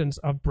indications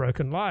of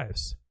broken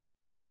lives.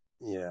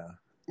 Yeah.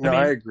 No,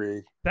 I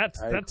agree.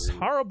 That's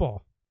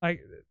horrible.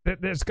 Like,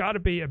 there's got to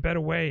be a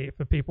better way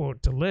for people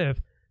to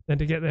live than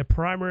to get their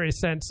primary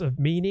sense of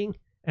meaning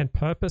and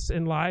purpose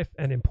in life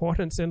and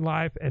importance in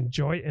life and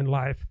joy in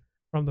life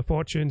from the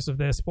fortunes of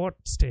their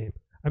sports team.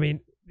 I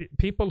mean,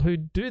 people who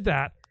do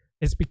that,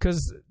 it's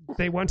because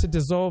they want to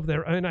dissolve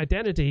their own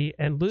identity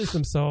and lose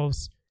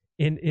themselves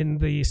in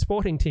the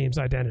sporting team's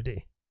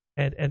identity.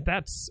 And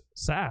that's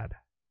sad.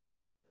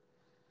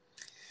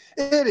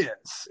 It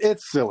is.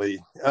 It's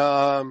silly.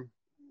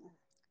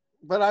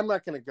 But I'm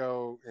not going to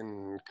go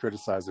and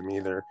criticize them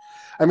either.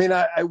 I mean,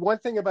 one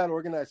thing about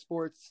organized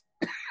sports,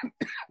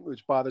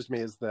 which bothers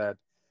me, is that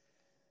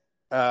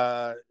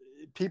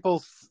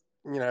people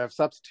have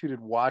substituted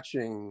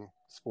watching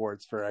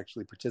sports for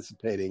actually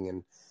participating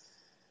in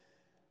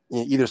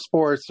either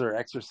sports or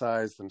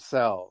exercise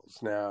themselves.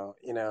 Now,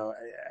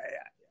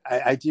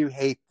 I do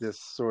hate this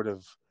sort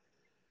of,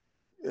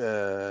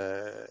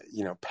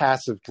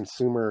 passive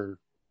consumer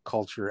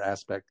culture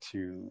aspect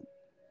to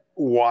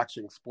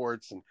watching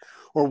sports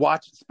or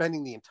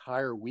spending the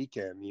entire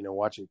weekend,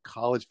 watching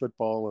college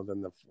football and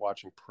then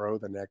watching pro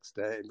the next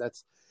day.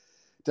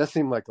 Does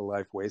seem like a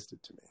life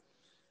wasted to me.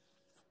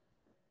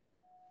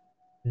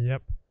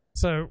 Yep.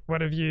 So what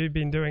have you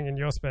been doing in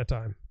your spare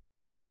time?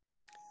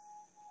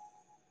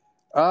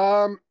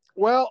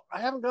 Well, I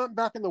haven't gotten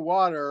back in the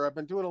water. I've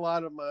been doing a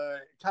lot of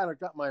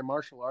got my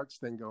martial arts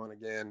thing going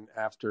again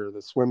after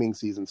the swimming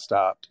season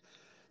stopped.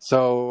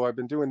 So I've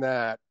been doing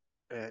that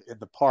at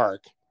the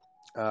park.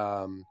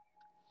 And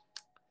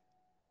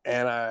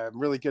I'm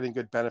really getting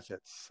good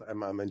benefits.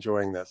 I'm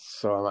enjoying this.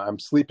 So I'm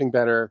sleeping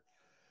better.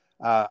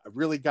 I've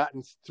really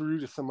gotten through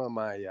to some of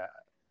my,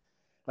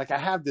 I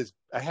had this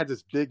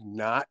big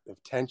knot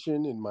of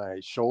tension in my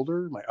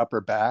shoulder, my upper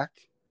back.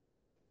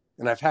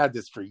 And I've had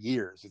this for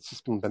years. It's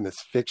just been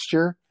this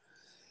fixture.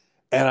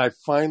 And I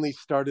finally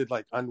started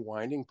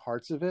unwinding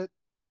parts of it.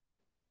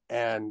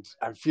 And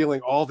I'm feeling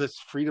all this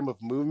freedom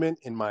of movement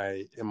in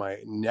my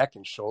neck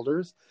and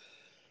shoulders.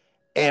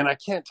 And I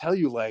can't tell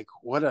you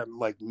what a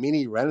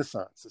mini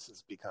renaissance this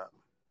has become.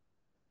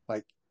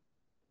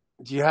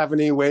 Do you have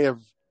any way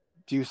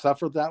do you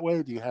suffer that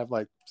way? Do you have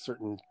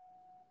certain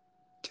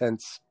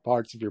tense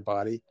parts of your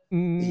body?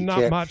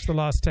 Not much the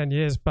last 10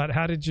 years, but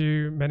how did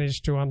you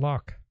manage to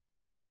unlock?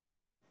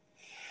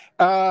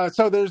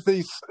 So there's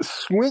these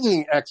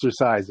swinging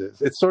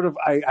exercises. It's sort of,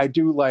 I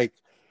do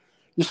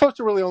you're supposed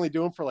to really only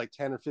do them for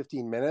 10 or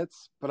 15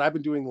 minutes, but I've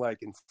been doing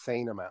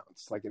insane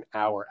amounts, an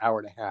hour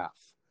and a half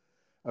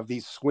of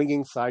these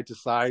swinging side to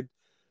side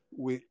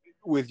with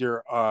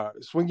your,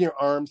 swinging your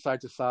arms side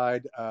to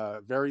side,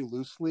 very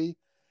loosely,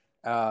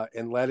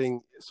 and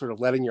letting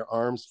your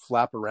arms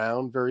flap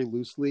around very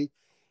loosely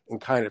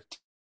and kind of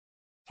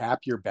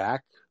tap your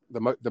back.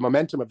 The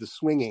momentum of the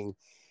swinging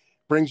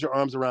brings your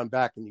arms around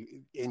back, and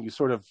you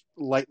sort of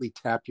lightly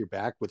tap your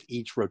back with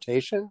each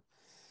rotation.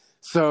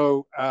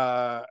 So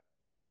I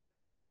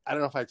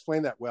don't know if I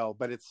explained that well,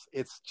 but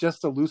it's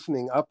just a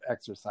loosening up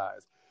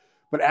exercise.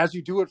 But as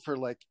you do it for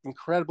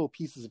incredible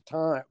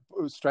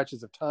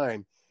stretches of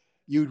time,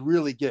 you'd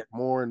really get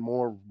more and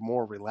more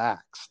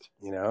relaxed,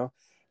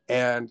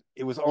 And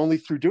it was only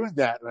through doing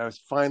that I was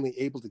finally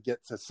able to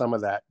get to some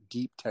of that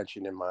deep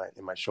tension in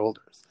my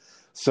shoulders.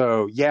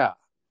 So yeah,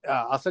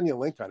 I'll send you a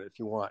link on it if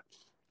you want.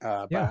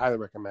 But I highly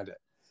recommend it.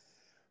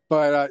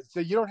 But so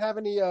you don't have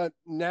any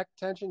neck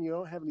tension? You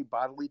don't have any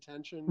bodily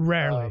tension?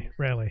 Rarely.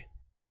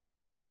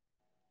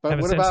 But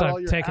Ever what since about I've all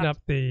your taken up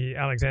the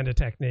Alexander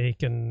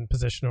technique and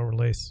positional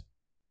release.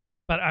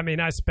 But I mean,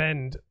 I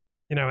spend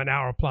an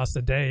hour plus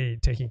a day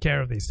taking care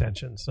of these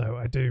tensions. So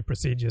I do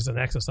procedures and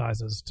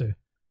exercises to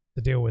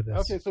deal with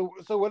this. Okay,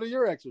 so what are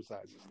your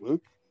exercises,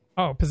 Luke?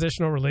 Oh,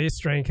 positional release,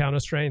 strain, counter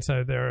strain.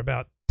 So there are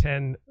about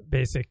 10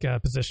 basic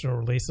positional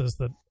releases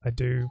that I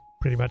do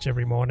pretty much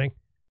every morning.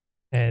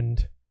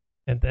 And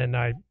then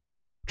I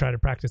try to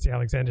practice the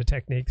Alexander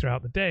technique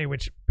throughout the day,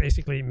 which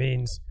basically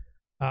means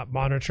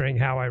monitoring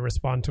how I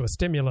respond to a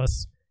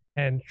stimulus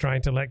and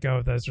trying to let go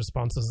of those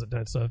responses that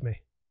don't serve me.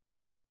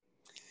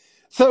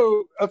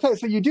 So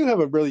you do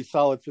have a really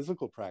solid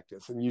physical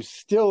practice, and you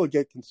still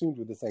get consumed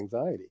with this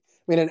anxiety.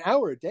 I mean, an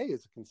hour a day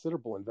is a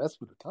considerable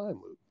investment of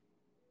time, Luke.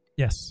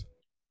 Yes.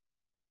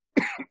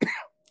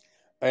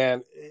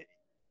 And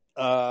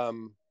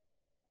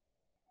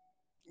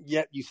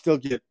yet you still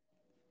get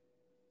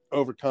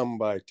overcome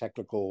by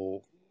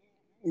technical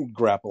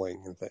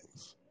grappling and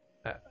things.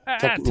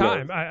 At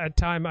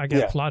time I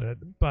get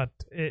flooded, but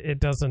it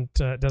doesn't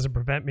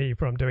prevent me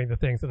from doing the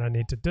things that I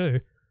need to do.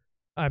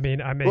 I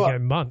mean, I may go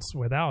months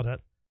without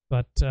it,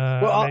 but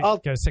I'll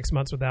go 6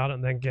 months without it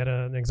and then get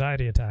an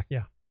anxiety attack.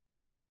 Yeah.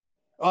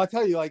 I'll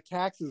tell you,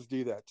 taxes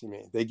do that to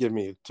me. They give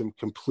me a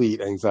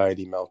complete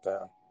anxiety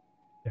meltdown.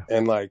 Yeah.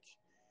 And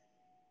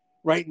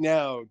right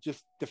now,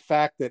 just the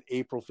fact that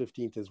April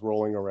 15th is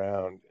rolling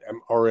around,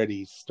 I'm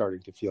already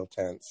starting to feel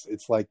tense.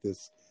 It's like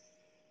this,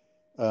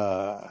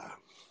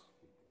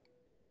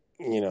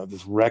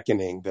 this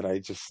reckoning that I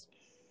just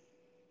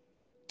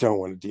don't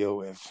want to deal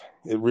with.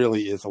 It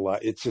really is a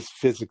lot. It's just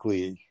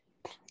physically,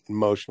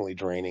 emotionally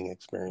draining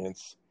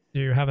experience.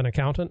 Do you have an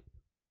accountant?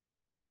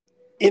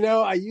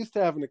 I used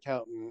to have an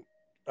accountant.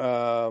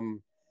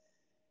 And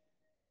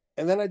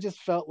then I just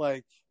felt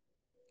I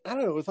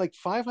don't know, it was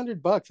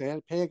 $500. I had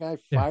to pay a guy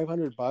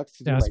 $500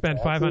 to do my I spend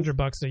taxes.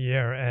 $500 a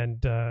year,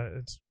 and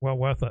it's well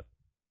worth it.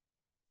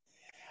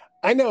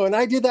 I know, and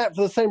I did that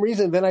for the same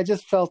reason. Then I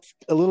just felt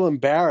a little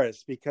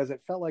embarrassed because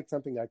it felt like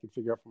something I could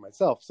figure out for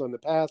myself. So in the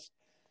past,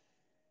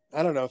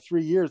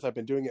 3 years, I've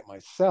been doing it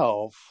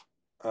myself,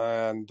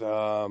 and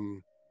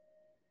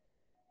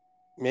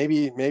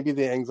maybe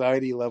the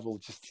anxiety level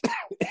just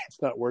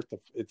it's not worth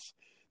it. It's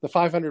the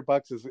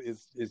 $500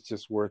 is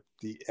just worth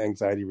the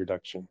anxiety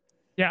reduction.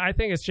 Yeah, I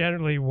think it's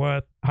generally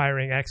worth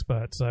hiring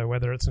experts. So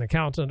whether it's an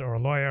accountant or a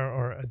lawyer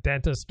or a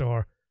dentist,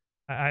 or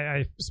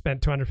I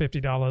spent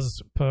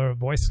 $250 per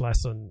voice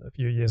lesson a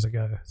few years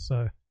ago.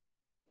 So,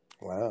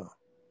 wow.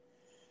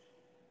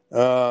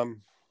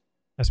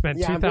 I spent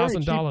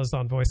 $2,000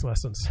 on voice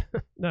lessons.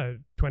 No,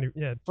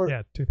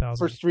 2,000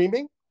 for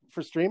streaming.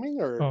 For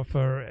streaming or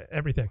for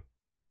everything.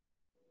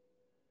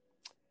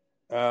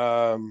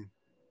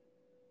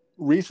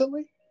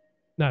 Recently?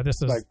 No,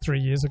 this is like 3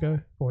 years ago,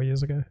 4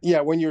 years ago.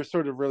 Yeah, when you're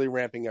sort of really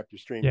ramping up your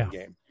streaming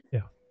game.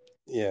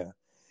 Yeah.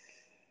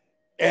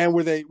 And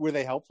were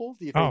they helpful?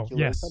 Do you think?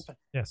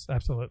 Yes,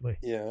 absolutely.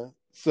 Yeah.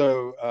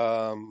 So,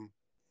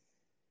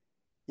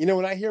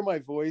 when I hear my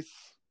voice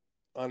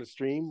on a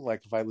stream,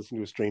 like if I listen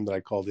to a stream that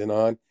I called in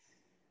on,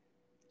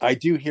 I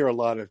do hear a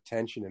lot of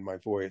tension in my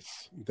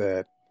voice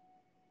that,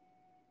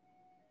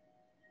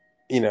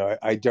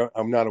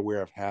 I'm not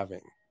aware of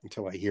having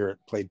until I hear it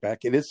played back.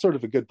 It is sort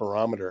of a good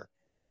barometer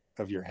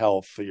of your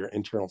health, or your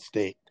internal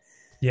state.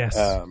 Yes.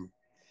 I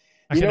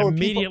can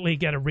immediately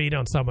get a read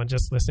on someone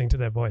just listening to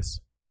their voice.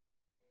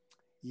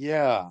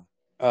 Yeah.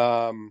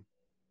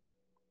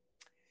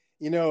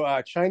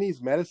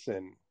 Chinese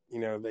medicine,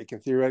 they can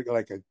theoretically,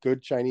 like a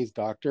good Chinese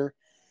doctor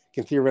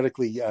can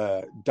theoretically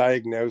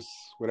diagnose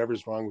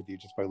whatever's wrong with you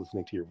just by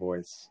listening to your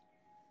voice.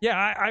 Yeah,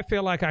 I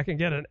feel like I can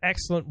get an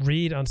excellent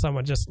read on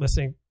someone just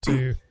listening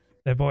to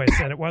their voice.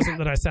 And it wasn't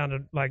that I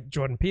sounded like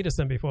Jordan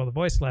Peterson before the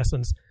voice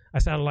lessons. I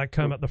sounded like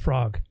Kermit the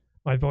Frog.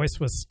 My voice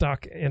was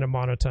stuck in a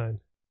monotone.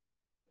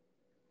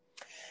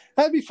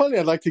 That'd be funny.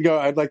 I'd like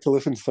to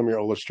listen to some of your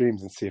older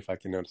streams and see if I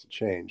can notice a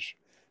change.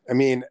 I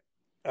mean,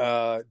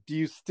 do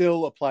you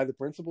still apply the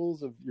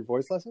principles of your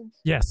voice lessons?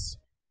 Yes.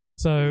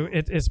 So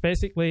it's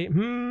basically,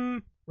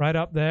 right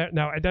up there.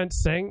 Now, I don't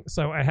sing.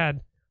 So I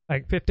had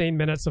like 15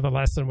 minutes of a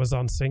lesson was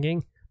on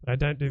singing, but I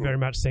don't do very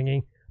much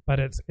singing. But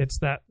it's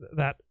that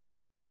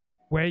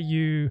where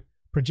you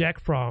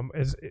project from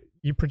is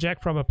you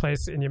project from a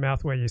place in your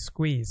mouth where you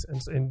squeeze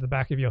and in the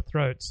back of your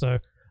throat. So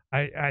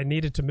I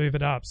needed to move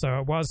it up. So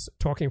I was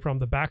talking from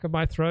the back of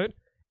my throat,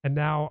 and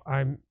now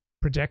I'm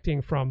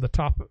projecting from the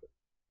top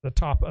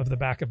of the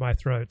back of my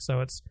throat.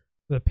 So it's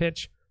the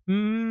pitch,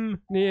 right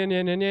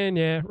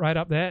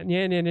up there,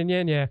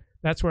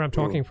 that's where I'm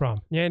talking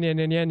from.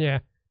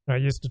 I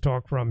used to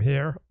talk from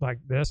here like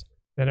this.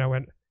 Then I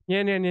went,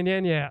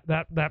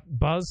 that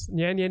buzz,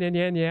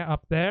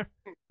 up there.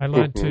 I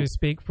learned to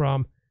speak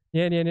from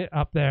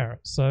up there.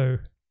 So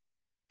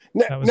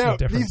that was the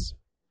difference.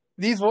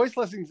 These voice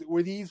lessons,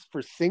 were these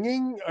for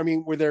singing? I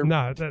mean, were there...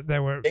 No,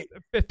 there were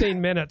 15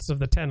 minutes of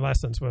the 10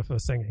 lessons were for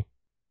singing.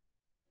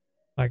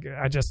 Like,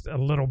 a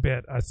little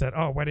bit, I said,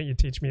 why don't you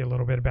teach me a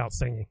little bit about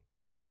singing?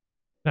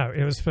 No,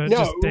 it was for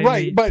just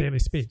daily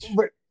speech.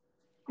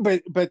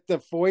 But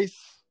the voice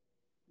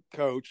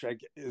coach,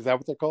 is that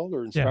what they're called,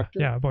 or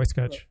instructor? Yeah, voice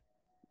coach.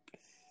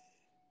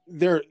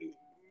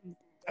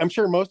 I'm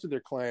sure most of their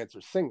clients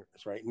are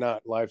singers, right?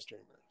 Not live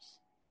streamers.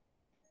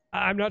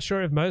 I'm not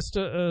sure if most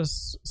are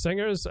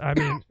singers. I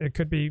mean, it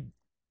could be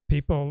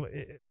people,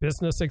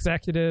 business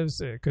executives,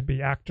 it could be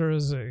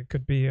actors, it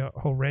could be a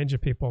whole range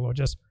of people, or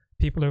just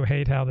people who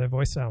hate how their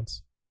voice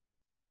sounds.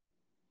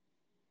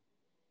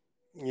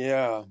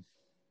 Yeah.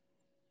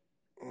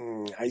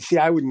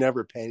 I would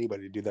never pay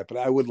anybody to do that, but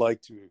I would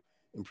like to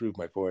improve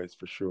my voice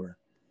for sure.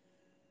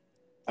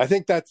 I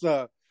think that's,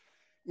 I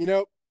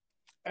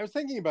was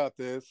thinking about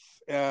this,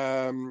 we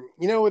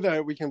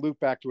can loop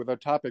back to our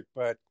topic,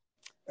 but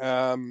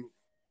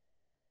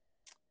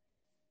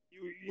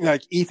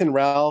like Ethan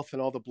Ralph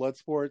and all the blood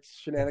sports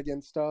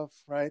shenanigans stuff,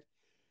 right?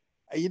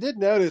 You did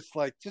notice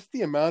like just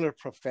the amount of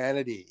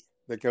profanity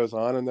that goes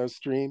on in those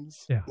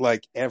streams,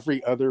 like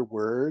every other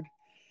word.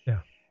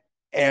 Yeah.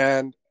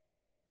 And,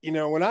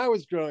 when I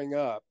was growing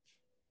up,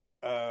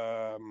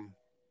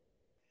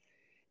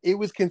 it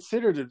was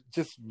considered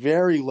just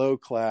very low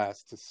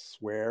class to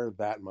swear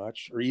that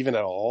much or even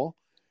at all.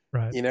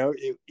 Right.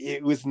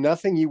 It was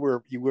nothing. You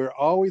were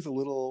always a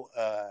little,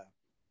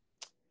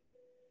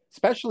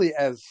 especially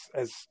as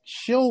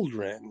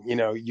children,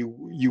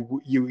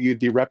 you'd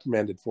be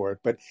reprimanded for it.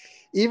 But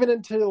even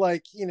into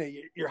like,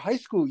 your high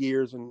school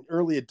years and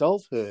early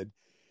adulthood,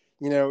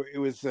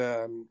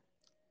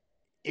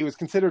 it was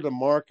considered a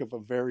mark of a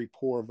very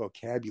poor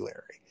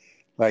vocabulary,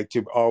 like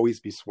to always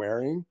be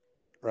swearing.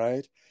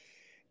 Right.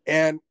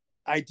 And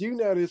I do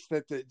notice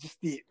that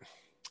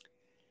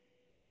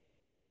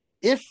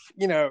if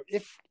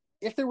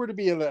there were to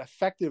be an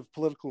effective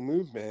political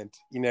movement,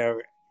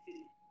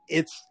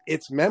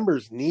 its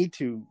members need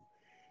to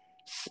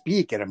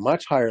speak at a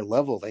much higher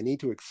level. They need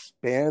to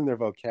expand their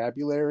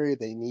vocabulary.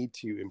 They need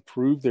to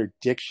improve their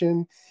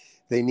diction.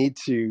 They need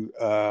to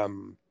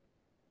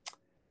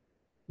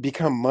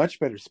become much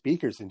better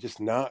speakers and just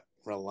not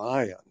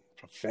rely on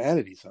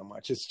profanity so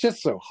much. It's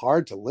just so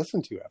hard to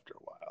listen to after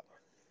a while.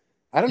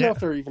 I don't know if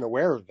they're even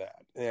aware of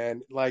that.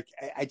 And like,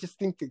 I just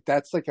think that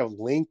that's like a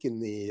link in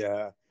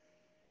the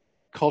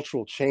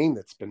cultural chain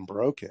that's been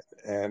broken.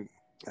 And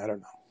I don't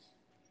know.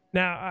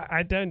 Now,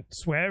 I don't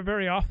swear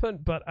very often,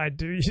 but I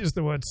do use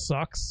the word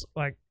sucks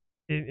like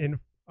in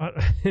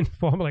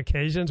informal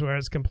occasions where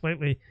it's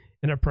completely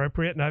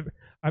inappropriate, and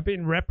I've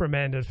been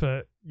reprimanded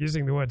for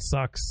using the word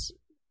sucks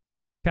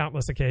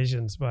countless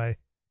occasions by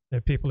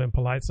people in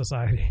polite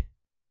society.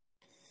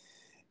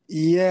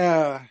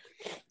 Yeah.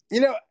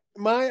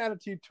 My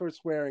attitude towards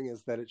swearing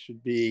is that it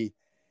should be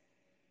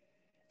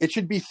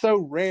so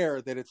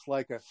rare that it's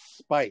like a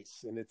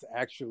spice, and it's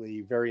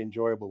actually very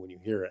enjoyable when you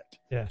hear it.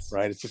 Yes.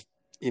 Right? It's just,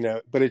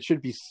 but it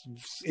should be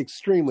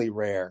extremely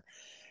rare.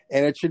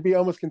 And it should be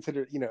almost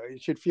considered,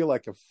 it should feel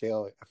like a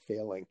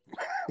failing.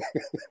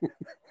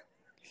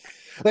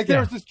 Like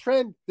there's this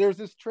trend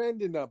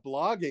in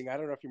blogging. I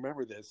don't know if you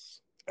remember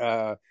this,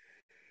 but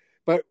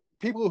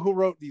people who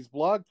wrote these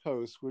blog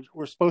posts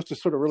were supposed to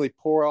sort of really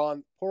pour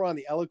on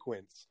the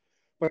eloquence,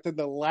 but then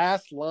the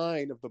last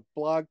line of the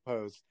blog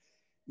post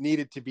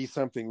needed to be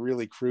something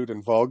really crude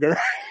and vulgar.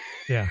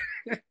 Yeah.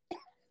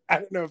 I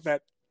don't know if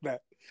that.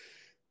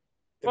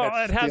 Well,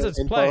 it has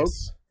its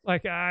place.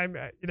 Like I'm,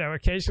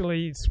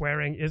 occasionally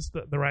swearing is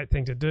the right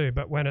thing to do,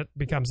 but when it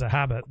becomes a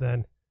habit,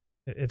 then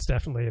it's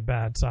definitely a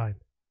bad sign.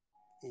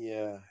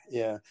 Yeah,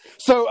 yeah.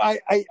 So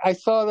I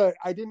saw that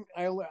I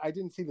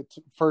didn't see the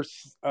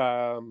first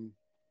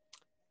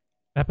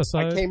episode.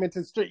 I came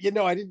into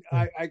I didn't.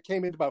 I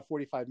came in about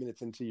 45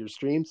 minutes into your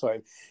stream.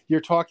 So you're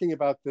talking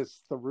about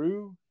this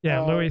Theroux.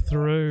 Yeah, Louis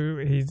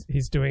Theroux.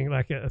 He's doing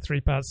like a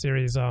 3-part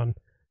series on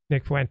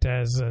Nick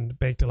Fuentes and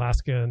Baked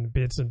Alaska and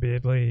Beards and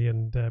Beardley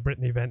and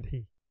Brittany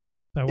Vente.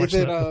 So I watched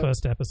the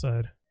first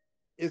episode.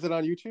 Is it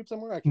on YouTube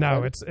somewhere?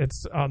 No, it's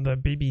on the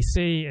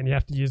BBC, and you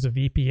have to use a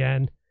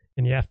VPN,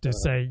 and you have to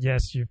say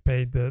yes, you've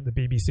paid the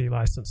BBC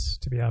license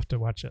to be able to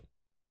watch it.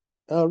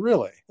 Oh,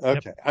 really? Okay,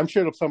 Yep. I'm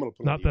sure someone will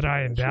put it on Not that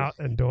I YouTube,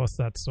 endorse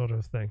that sort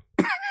of thing.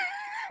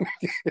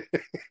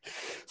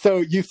 So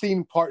you've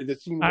seen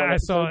I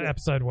saw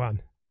episode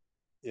 1.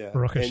 Yeah,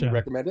 Baruch and Hashem. you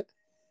recommend it?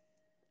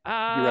 You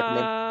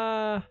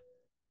recommend?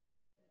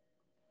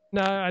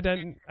 No, I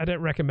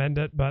don't recommend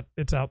it, but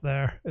it's out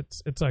there.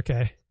 It's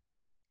okay.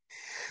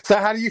 So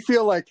how do you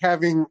feel like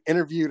having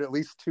interviewed at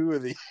least 2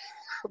 of the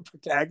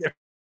protagonists?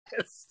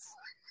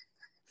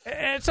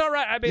 It's all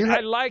right. I mean, I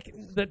like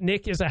that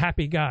Nick is a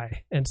happy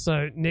guy, and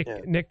so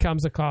Nick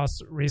comes across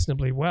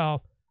reasonably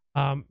well.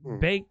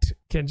 Baked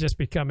can just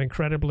become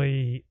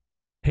incredibly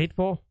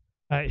hateful.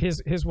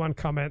 Here's one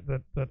comment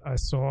that I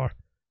saw.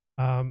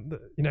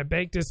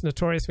 Baked is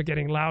notorious for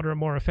getting louder and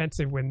more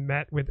offensive when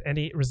met with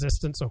any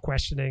resistance or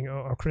questioning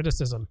or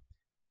criticism.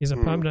 He's a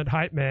permanent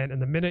hype man,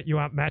 and the minute you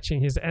aren't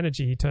matching his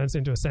energy, he turns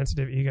into a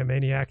sensitive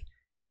egomaniac.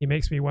 He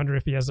makes me wonder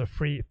if he has a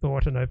free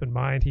thought and open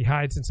mind. He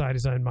hides inside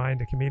his own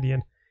mind, a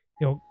chameleon.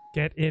 He'll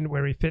get in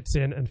where he fits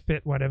in and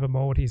fit whatever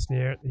mold he's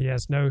near. He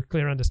has no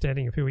clear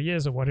understanding of who he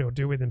is or what he'll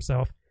do with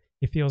himself.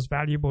 He feels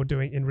valuable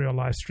doing in real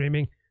life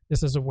streaming.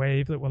 This is a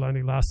wave that will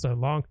only last so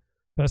long.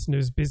 Person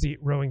who's busy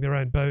rowing their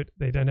own boat,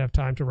 they don't have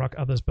time to rock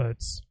others'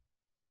 boats.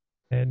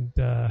 And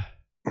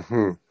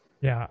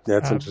yeah,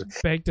 that's interesting.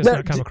 Baked does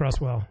not come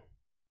across well.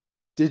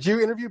 Did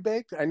you interview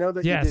Baked? I know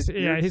that. Yes, you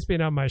did. yeah, he's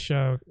been on my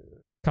show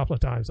a couple of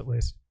times at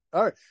least.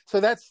 All right, so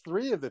that's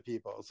 3 of the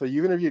people. So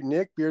you interviewed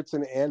Nick,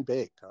 Beardson, and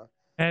Baked, huh?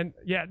 And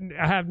yeah,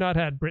 I have not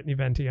had Brittany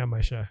Vente on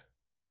my show.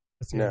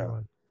 That's the other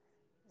one.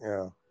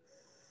 Yeah.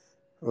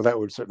 Well, that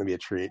would certainly be a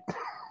treat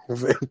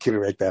if we can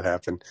make that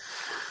happen.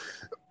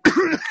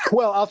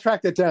 Well, I'll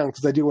track that down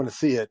because I do want to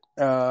see it.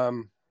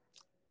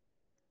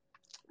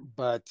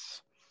 But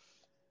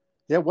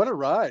yeah, what a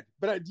ride!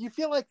 But do you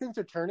feel like things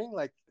are turning?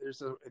 Like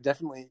there's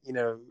definitely,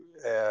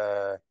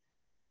 we're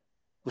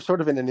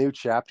sort of in a new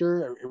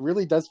chapter. It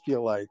really does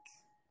feel like.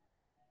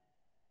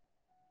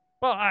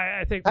 Well,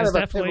 I think there's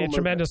definitely a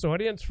tremendous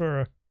audience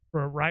for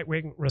a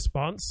right-wing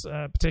response,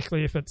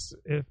 particularly if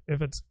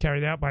it's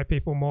carried out by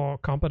people more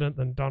competent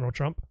than Donald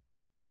Trump.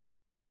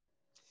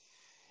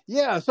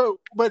 Yeah.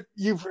 So, but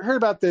you've heard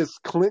about this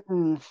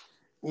Clinton.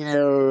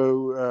 There's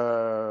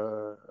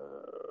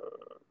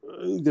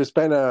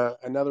been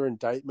another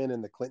indictment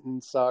in the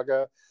Clinton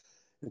saga.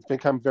 It's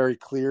become very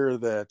clear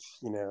that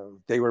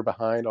they were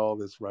behind all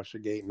this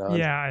Russiagate nonsense.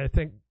 Yeah, I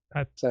think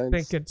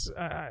it's.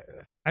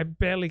 I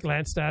barely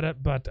glanced at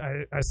it, but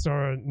I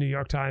saw a New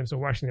York Times or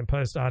Washington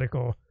Post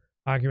article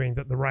arguing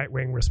that the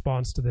right-wing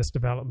response to this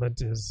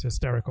development is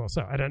hysterical.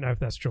 So I don't know if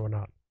that's true or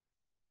not.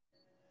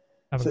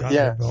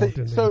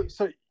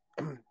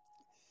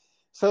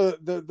 So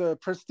the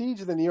prestige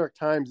of the New York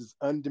Times is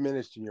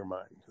undiminished in your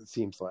mind, it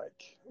seems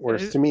like.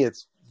 Whereas to me,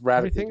 it's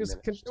radically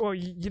diminished. Well,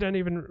 you don't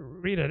even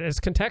read it.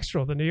 It's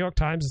contextual. The New York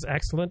Times is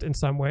excellent in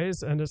some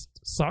ways, and it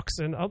sucks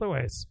in other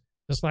ways.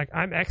 Just like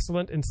I'm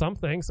excellent in some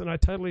things, and I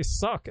totally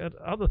suck at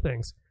other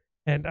things.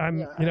 And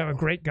I'm, a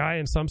great guy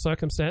in some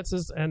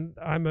circumstances, and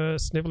I'm a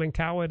sniveling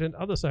coward in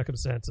other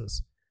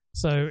circumstances.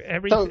 So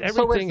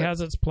everything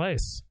has its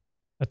place,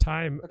 a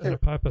time and a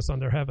purpose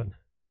under heaven.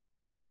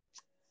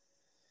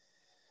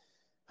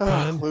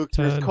 Luke,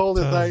 you're as cold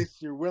as ice.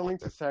 You're willing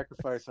to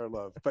sacrifice our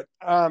love. But,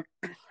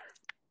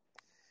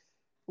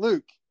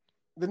 Luke,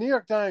 the New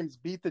York Times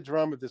beat the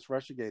drum of this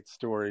Russiagate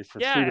story for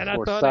 3 and to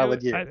 4 I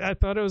solid years. I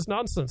thought it was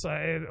nonsense.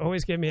 It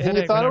always gave me a And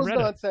headache you thought when it was I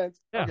read nonsense.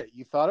 it. Yeah. Okay,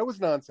 you thought it was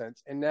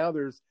nonsense, and now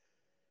there's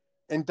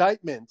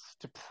indictments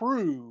to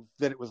prove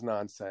that it was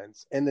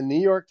nonsense. And the New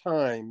York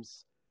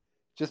Times,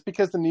 just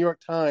because the New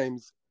York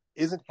Times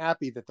isn't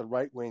happy that the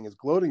right wing is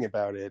gloating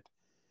about it,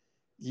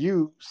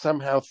 you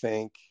somehow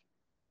think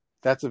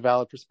that's a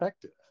valid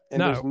perspective. And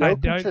No, there's no I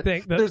don't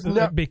think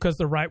that because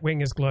the right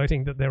wing is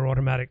gloating that they're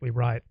automatically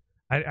right.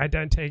 I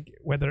don't take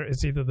whether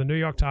it's either the New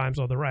York Times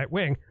or the right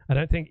wing. I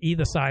don't think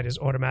either side is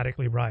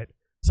automatically right.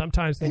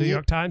 Sometimes the New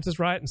York Times is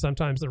right, and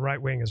sometimes the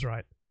right wing is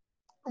right.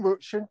 Well,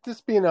 shouldn't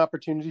this be an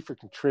opportunity for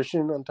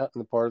contrition on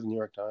the part of the New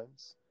York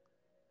Times?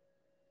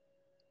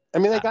 I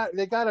mean, they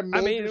got a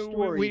major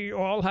story.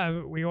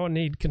 We all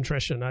need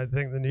contrition. I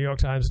think the New York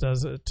Times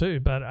does it too,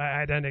 but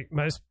I don't think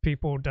most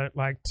people don't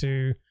like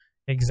to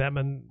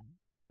examine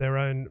their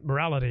own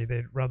morality.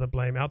 They'd rather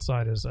blame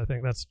outsiders. I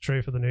think that's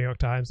true for the New York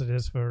Times. It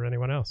is for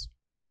anyone else.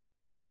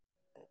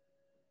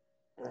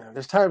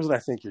 There's times when I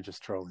think you're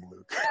just trolling,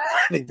 Luke.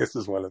 I think this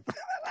is one of them.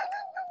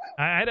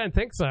 I don't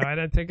think so. I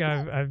don't think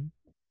I've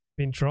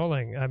been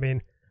trolling. I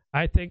mean,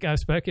 I think I've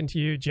spoken to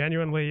you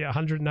genuinely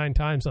 109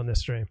 times on this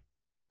stream.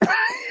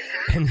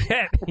 And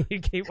yet you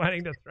keep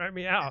wanting to throw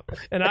me out.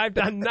 And I've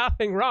done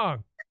nothing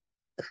wrong.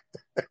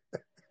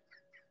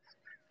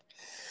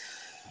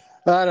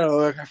 I don't know.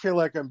 Look, I feel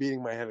like I'm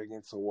beating my head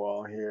against the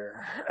wall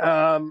here.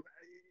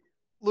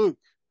 Luke,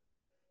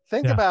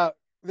 think about,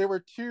 there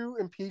were 2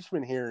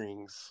 impeachment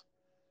hearings.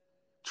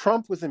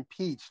 Trump was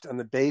impeached on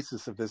the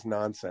basis of this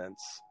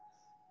nonsense,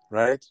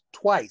 right?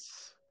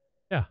 Twice.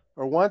 Yeah.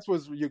 Or once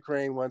was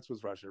Ukraine, once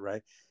was Russia,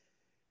 right?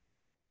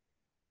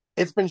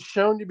 It's been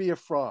shown to be a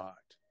fraud.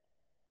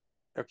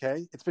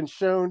 Okay? It's been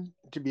shown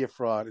to be a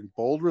fraud in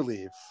bold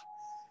relief.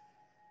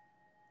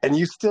 And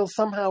you still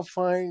somehow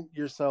find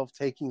yourself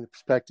taking the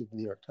perspective of the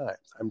New York Times.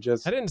 I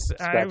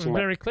was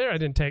very clear I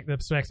didn't take the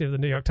perspective of the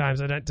New York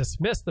Times. I don't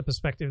dismiss the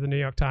perspective of the New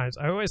York Times.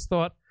 I always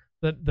thought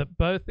that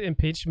both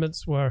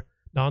impeachments were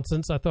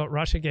nonsense. I thought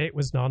Russiagate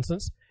was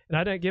nonsense. And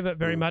I don't give it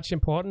very much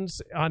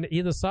importance on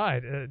either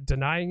side,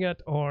 denying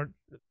it or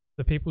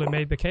the people who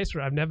made the case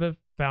for it. I've never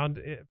found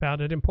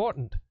it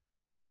important.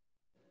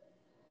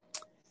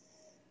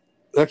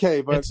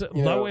 Okay, but it's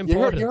low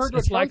importance.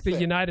 It's like the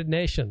United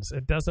Nations.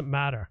 It doesn't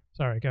matter.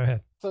 Sorry, go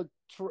ahead. So,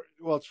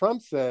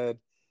 Trump said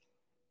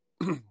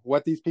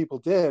what these people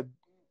did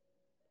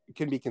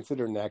can be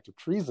considered an act of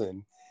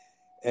treason,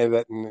 and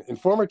that in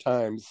former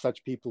times,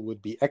 such people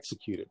would be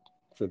executed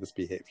for this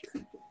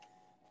behavior.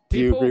 Do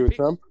you agree with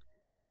Trump?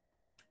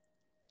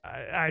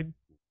 I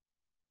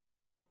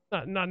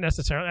not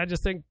necessarily. I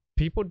just think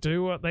people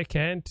do what they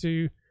can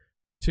to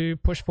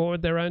push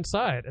forward their own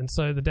side. And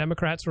so the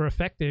Democrats were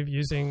effective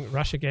using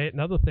Russiagate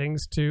and other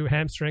things to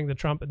hamstring the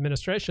Trump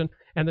administration.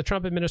 And the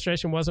Trump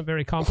administration wasn't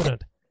very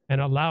competent and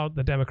allowed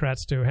the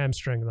Democrats to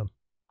hamstring them.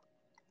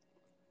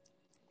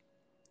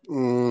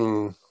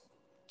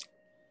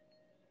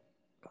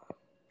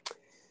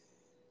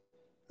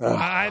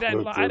 I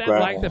don't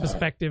like the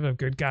perspective of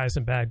good guys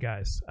and bad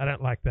guys. I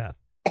don't like that.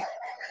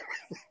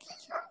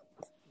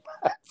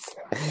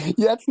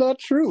 That's not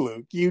true,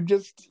 Luke.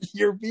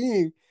 You're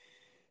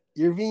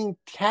being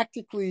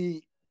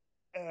tactically.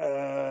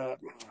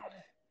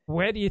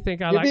 Where do you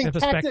think I like the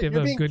perspective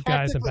of good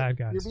guys and bad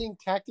guys? You're being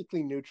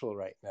tactically neutral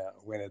right now.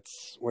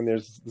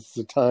 This is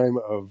a time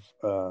of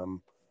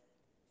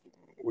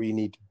where you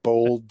need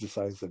bold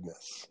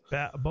decisiveness.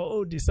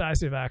 Bold,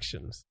 decisive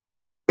actions.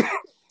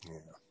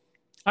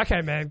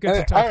 Okay, man. Good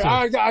to talk to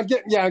you. I'm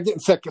getting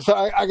sick, so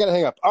I got to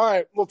hang up. All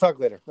right, we'll talk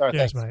later. All right,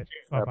 yes, thanks.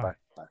 mate. Bye.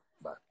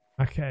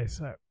 Okay,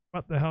 so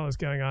what the hell is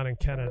going on in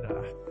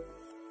Canada?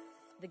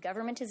 The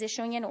government is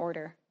issuing an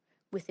order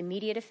with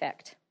immediate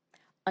effect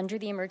under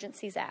the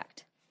Emergencies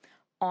Act,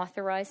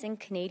 authorizing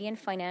Canadian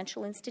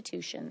financial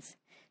institutions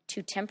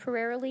to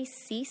temporarily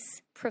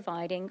cease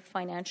providing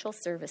financial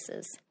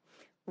services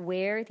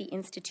where the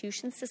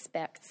institution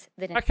suspects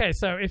that... Okay,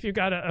 so if you've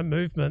got a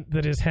movement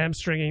that is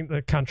hamstringing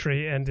the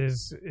country and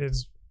is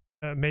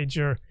a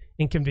major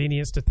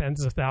inconvenience to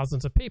tens of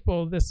thousands of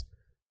people, this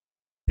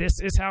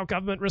is how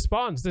government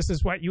responds. This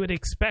is what you would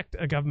expect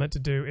a government to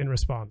do in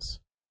response.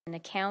 An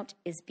account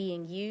is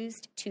being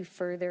used to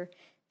further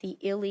the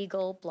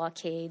illegal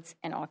blockades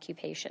and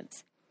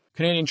occupations.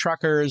 Canadian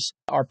truckers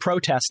are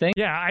protesting.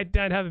 Yeah, I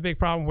don't have a big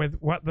problem with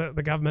what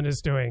the government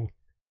is doing,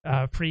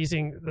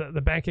 freezing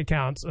the bank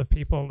accounts of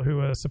people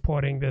who are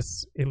supporting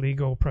this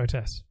illegal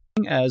protest.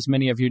 As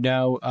many of you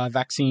know,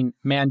 vaccine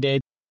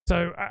mandate.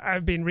 So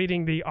I've been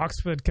reading the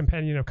Oxford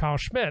Companion of Carl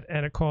Schmitt,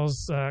 and it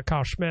calls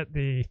Carl Schmitt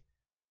the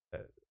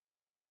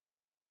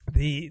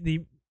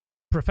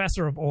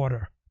professor of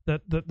order.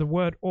 The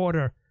word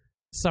order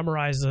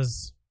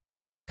summarizes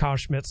Carl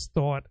Schmitt's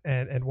thought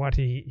and what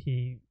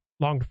he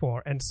longed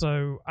for. And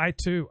so I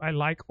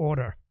like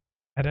order.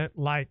 I don't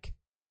like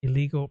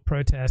illegal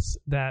protests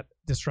that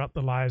disrupt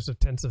the lives of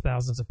tens of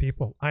thousands of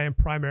people. I am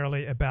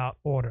primarily about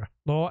order.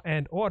 Law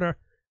and order.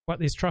 What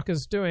these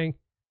truckers doing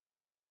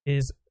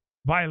is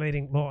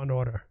violating law and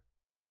order.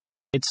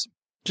 It's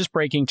Just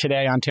breaking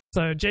today on...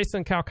 So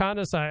Jason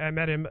Calacanis, I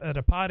met him at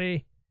a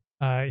party.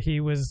 He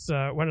was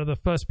one of the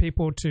first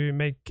people to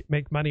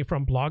make money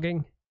from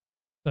blogging.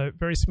 So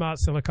very smart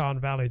Silicon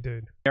Valley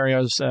dude.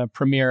 Ontario's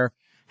premier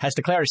has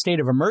declared a state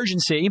of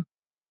emergency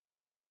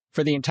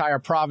for the entire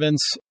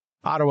province.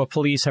 Ottawa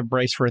police have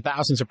braced for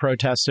thousands of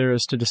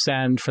protesters to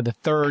descend for the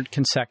third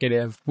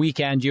consecutive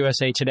weekend.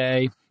 USA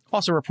Today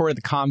also reported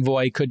the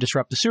convoy could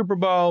disrupt the Super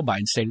Bowl,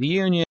 Biden's State of the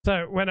Union.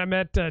 So when I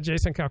met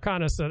Jason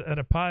Calacanis at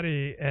a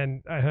party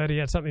and I heard he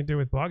had something to do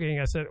with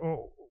blogging, I said,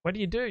 "Oh, what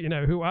do you do?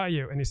 Who are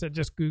you?" And he said,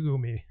 "Just Google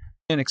me."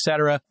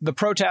 Etc. The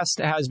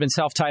protest has been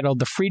self-titled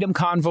the Freedom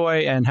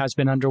Convoy and has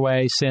been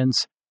underway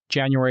since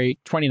January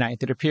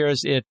 29th. It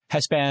appears it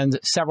has spanned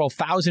several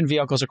thousand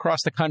vehicles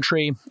across the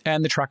country,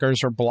 and the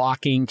truckers are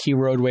blocking key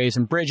roadways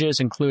and bridges,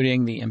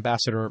 including the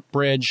Ambassador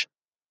Bridge.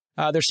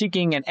 They're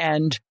seeking an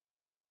end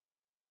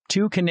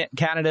to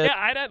Canada. Yeah,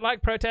 I don't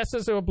like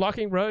protesters who are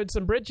blocking roads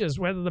and bridges,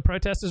 whether the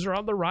protesters are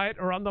on the right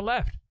or on the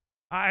left.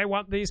 I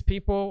want these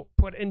people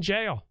put in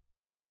jail.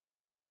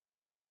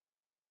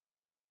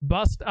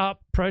 Bust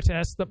up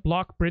protests that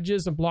block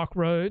bridges and block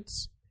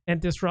roads and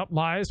disrupt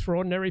lives for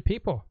ordinary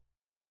people.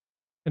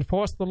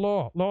 Enforce the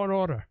law and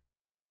order.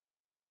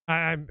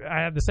 I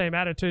have the same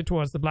attitude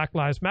towards the Black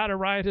Lives Matter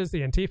rioters,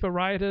 the Antifa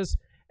rioters,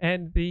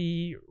 and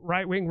the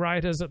right-wing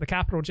rioters at the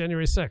Capitol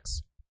January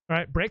 6th. All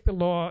right, break the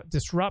law,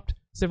 disrupt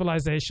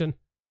civilization.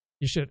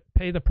 You should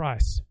pay the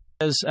price.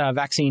 As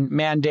vaccine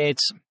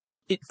mandates,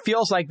 it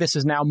feels like this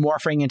is now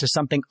morphing into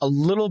something a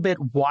little bit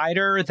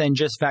wider than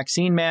just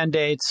vaccine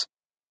mandates.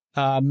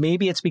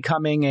 Maybe it's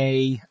becoming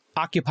a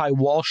Occupy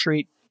Wall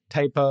Street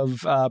type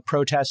of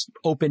protest,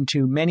 open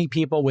to many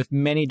people with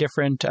many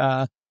different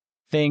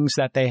things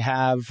that they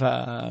have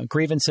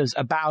grievances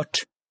about.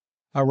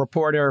 A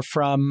reporter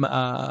from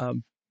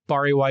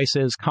Bari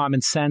Weiss's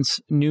Common Sense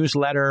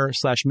newsletter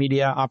 /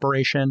 media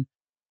operation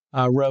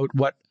wrote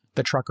what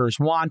the truckers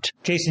want.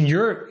 Jason,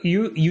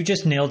 you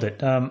just nailed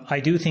it.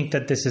 I do think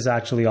that this is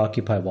actually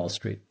Occupy Wall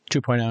Street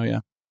 2.0. Yeah.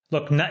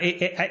 Look,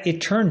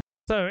 it turned.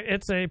 So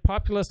it's a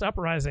populist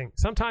uprising.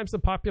 Sometimes the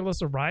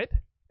populists are right,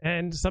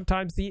 and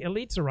sometimes the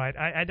elites are right.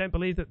 I don't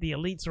believe that the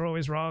elites are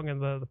always wrong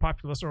and the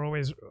populists are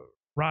always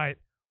right,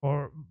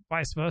 or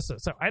vice versa.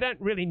 So I don't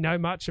really know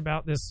much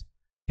about this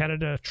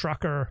Canada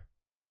trucker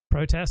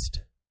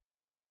protest.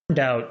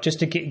 Out just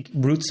to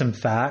root some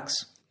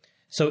facts.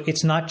 So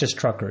it's not just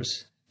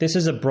truckers. This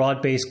is a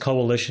broad-based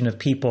coalition of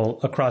people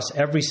across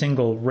every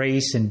single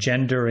race and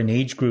gender and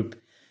age group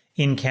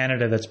in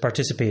Canada that's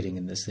participating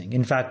in this thing.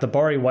 In fact, the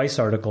Bari Weiss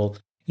article,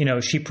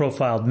 she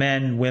profiled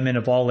men, women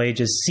of all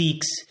ages,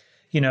 Sikhs,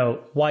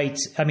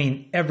 whites,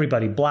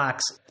 everybody,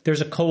 blacks. There's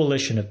a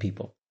coalition of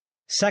people.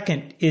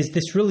 Second is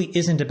this really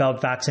isn't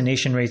about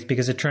vaccination rates,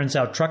 because it turns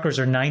out truckers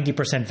are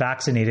 90%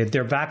 vaccinated.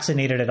 They're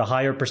vaccinated at a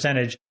higher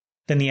percentage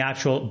than the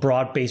actual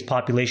broad-based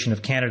population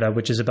of Canada,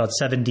 which is about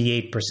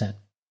 78%.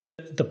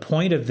 The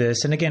point of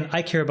this, and again,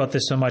 I care about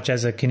this so much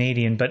as a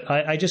Canadian, but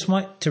I just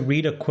want to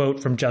read a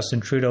quote from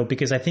Justin Trudeau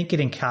because I think it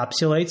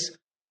encapsulates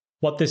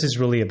what this is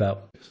really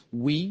about.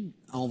 Oui,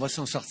 on va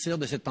s'en sortir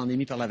de cette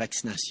pandémie par la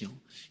vaccination.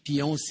 Puis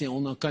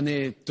on en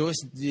connaît tous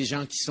des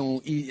gens qui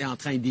sont en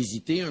train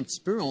d'hésiter un petit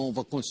peu. On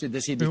va continuer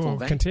d'essayer de les convaincre. We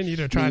will continue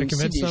to try to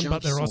convince them,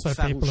 but there are also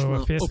people who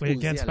are fiercely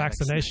against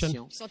vaccination.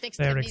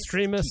 They're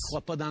extremists.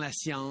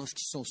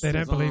 They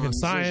don't believe in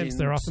science.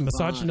 They're often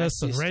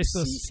misogynists and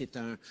racist.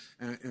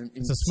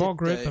 It's a small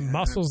group that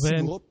muscles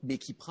in.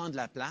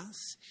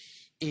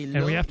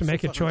 And we have to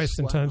make a choice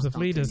in terms of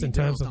leaders, in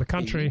terms of the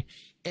country.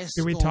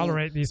 Do we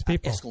tolerate these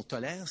people?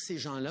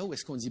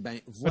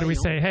 Or do we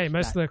say, hey,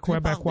 most of the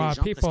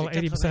Quebecois people,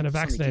 80% are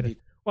vaccinated?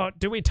 Well,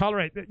 do we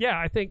tolerate? Yeah,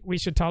 I think we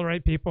should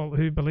tolerate people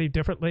who believe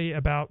differently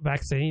about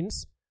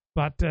vaccines.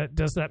 But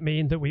does that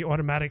mean that we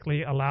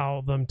automatically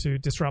allow them to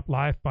disrupt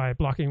life by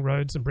blocking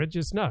roads and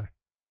bridges? No.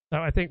 So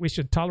I think we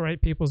should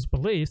tolerate people's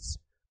beliefs,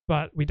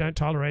 but we don't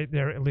tolerate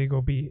their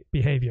illegal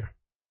behavior.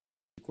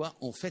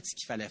 On fait ce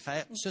qu'il fallait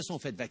faire, se sont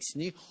fait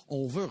vacciner,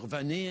 on veut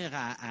revenir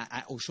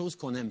aux choses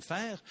qu'on aime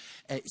faire.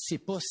 C'est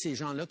pas ces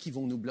gens-là qui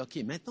vont nous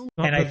bloquer maintenant.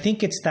 And I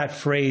think it's that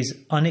phrase,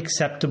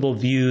 unacceptable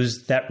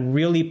views, that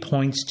really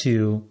points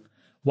to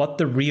what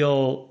the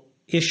real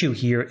issue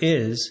here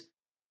is.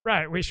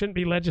 Right, we shouldn't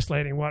be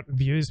legislating what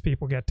views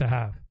people get to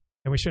have.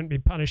 And we shouldn't be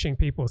punishing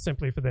people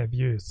simply for their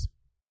views.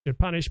 We should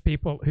punish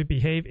people who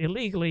behave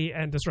illegally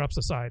and disrupt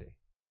society.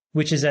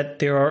 Which is that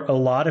there are a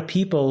lot of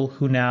people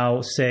who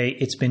now say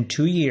it's been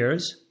 2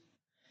 years,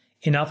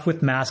 enough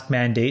with mask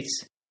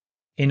mandates,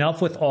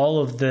 enough with all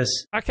of this.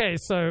 Okay,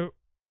 so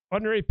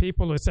ordinary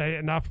people who say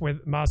enough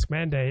with mask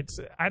mandates,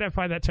 I don't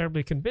find that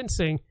terribly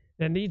convincing.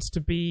 There needs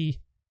to be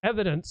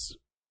evidence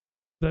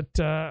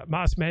that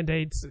mask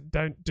mandates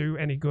don't do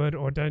any good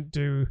or don't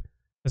do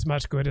as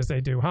much good as they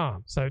do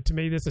harm. So to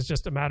me, this is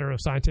just a matter of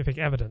scientific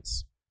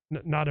evidence,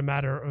 not a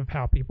matter of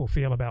how people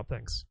feel about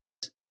things.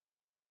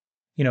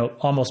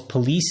 Almost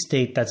police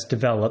state that's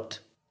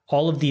developed,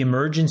 all of the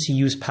emergency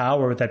use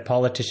power that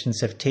politicians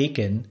have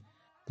taken.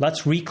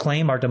 Let's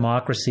reclaim our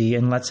democracy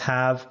and let's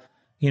have,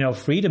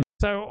 freedom.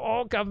 So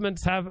all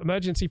governments have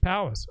emergency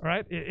powers, all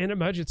right? In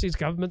emergencies,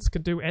 governments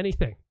can do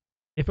anything.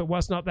 If it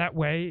was not that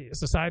way,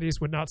 societies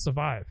would not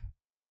survive.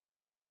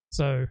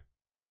 So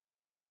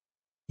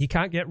you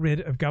can't get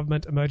rid of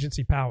government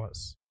emergency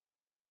powers.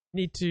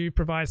 You need to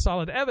provide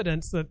solid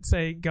evidence that,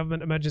 say,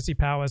 government emergency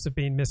powers have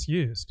been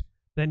misused.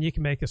 Then you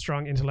can make a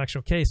strong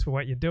intellectual case for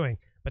what you're doing.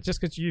 But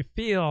just because you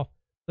feel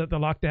that the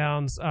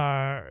lockdowns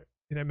are,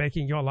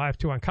 making your life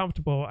too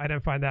uncomfortable, I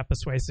don't find that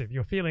persuasive.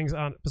 Your feelings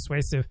aren't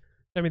persuasive.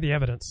 Show me the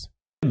evidence.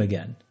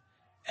 Again.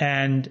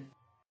 And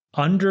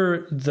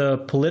under the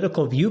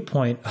political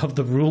viewpoint of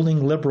the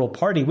ruling Liberal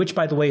Party, which,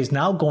 by the way, is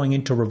now going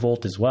into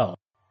revolt as well.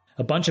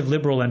 A bunch of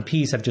Liberal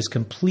MPs have just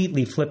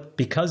completely flipped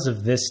because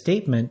of this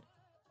statement.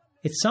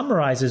 It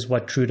summarizes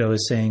what Trudeau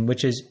is saying,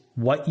 which is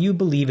what you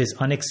believe is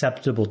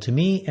unacceptable to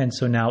me, and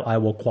so now I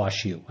will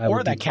quash you.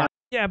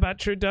 Yeah, but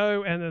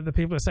Trudeau and the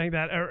people who are saying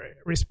that are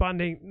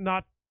responding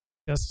not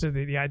just to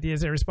the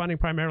ideas, they're responding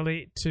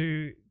primarily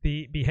to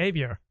the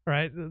behavior,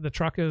 right? The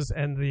truckers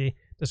and the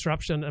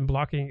disruption and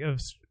blocking of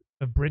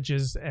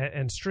bridges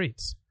and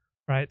streets,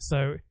 right?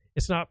 So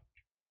it's not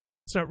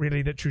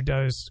really that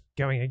Trudeau's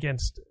going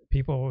against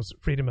people's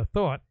freedom of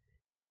thought.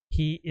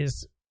 He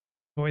is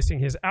voicing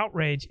his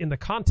outrage in the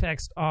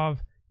context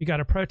of you got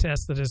a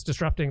protest that is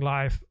disrupting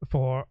life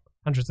for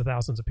hundreds of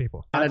thousands of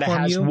people. Canada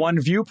has one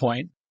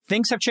viewpoint.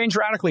 Things have changed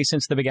radically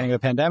since the beginning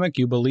of the pandemic.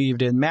 You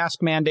believed in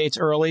mask mandates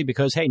early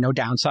because, hey, no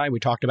downside. We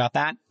talked about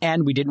that.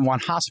 And we didn't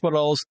want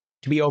hospitals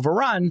to be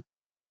overrun,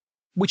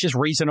 which is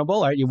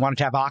reasonable. Right? You wanted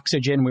to have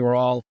oxygen. We were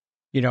all,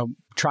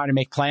 trying to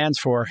make plans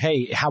for,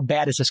 hey, how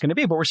bad is this going to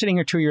be? But we're sitting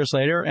here 2 years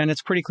later, and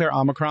it's pretty clear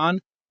Omicron,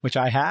 which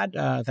I had,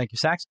 thank you,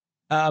 Sachs,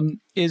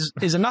 is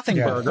a nothing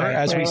burger,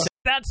 as we said.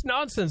 That's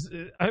nonsense.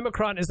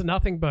 Omicron is a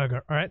nothing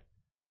burger, all right?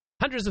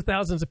 Hundreds of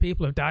thousands of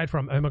people have died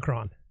from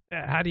Omicron.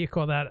 How do you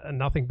call that a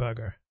nothing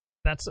burger?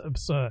 That's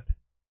absurd,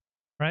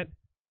 right?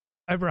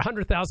 Over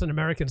 100,000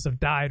 Americans have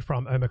died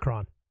from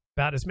Omicron.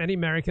 About as many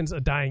Americans are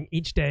dying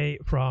each day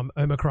from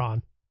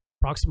Omicron,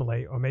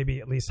 approximately, or maybe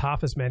at least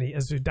half as many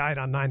as who died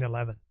on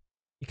 9/11.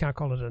 You can't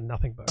call it a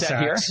nothing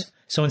burger.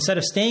 So instead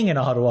of staying in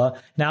Ottawa,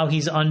 now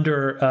he's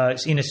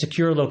in a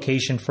secure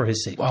location for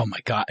his safety. Oh, my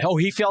God. Oh,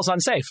 he feels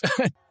unsafe.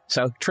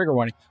 So trigger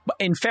warning. But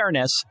in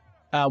fairness,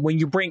 when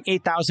you bring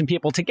 8,000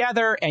 people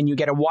together and you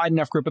get a wide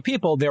enough group of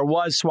people, there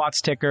was SWAT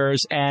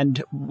stickers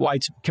and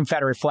white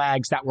Confederate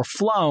flags that were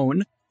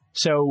flown.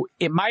 So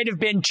it might have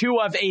been 2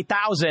 of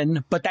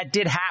 8,000, but that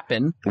did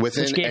happen.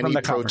 Within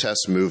any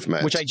protest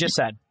movement. Which I just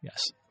said,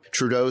 yes.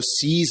 Trudeau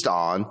seized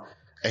on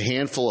a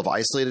handful of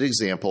isolated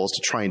examples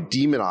to try and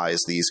demonize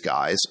these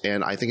guys,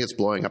 and I think it's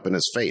blowing up in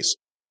his face.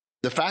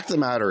 The fact of the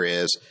matter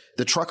is,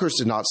 the truckers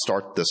did not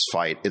start this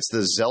fight. It's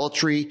the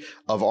zealotry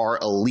of our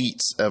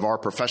elites, of our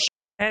professionals.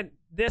 And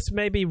this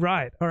may be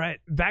right. All right.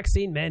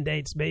 Vaccine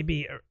mandates may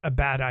be a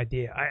bad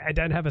idea. I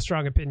don't have a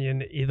strong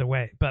opinion either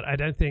way, but I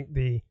don't think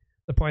the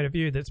point of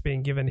view that's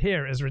being given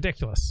here is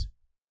ridiculous.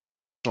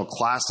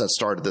 Class that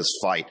started this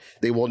fight.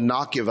 They will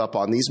not give up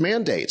on these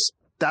mandates.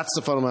 That's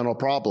the fundamental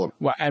problem.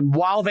 Well, and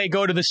while they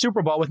go to the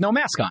Super Bowl with no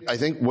mask on. I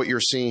think what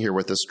you're seeing here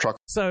with this truck.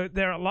 So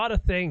there are a lot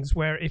of things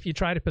where if you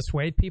try to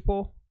persuade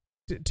people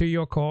to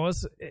your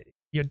cause,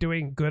 you're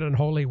doing good and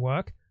holy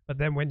work. But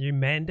then when you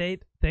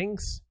mandate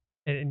things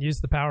and use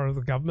the power of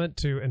the government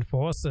to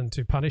enforce and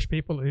to punish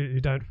people who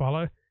don't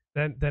follow,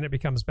 then it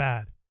becomes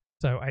bad.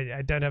 So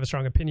I don't have a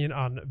strong opinion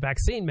on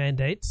vaccine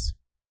mandates,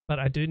 but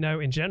I do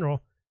know in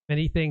general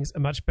many things are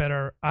much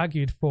better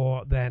argued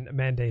for than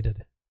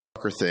mandated.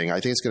 Thing, I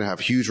think it's going to have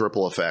huge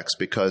ripple effects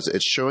because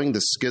it's showing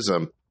the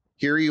schism.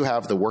 Here you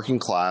have the working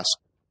class.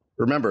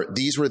 Remember,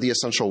 these were the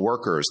essential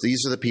workers.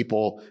 These are the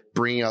people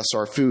bringing us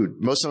our food.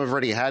 Most of them have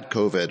already had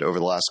COVID over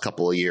the last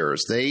couple of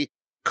years. They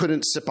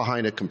couldn't sit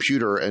behind a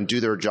computer and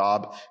do their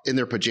job in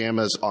their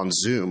pajamas on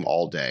Zoom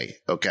all day,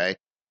 okay?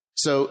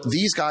 So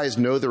these guys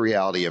know the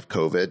reality of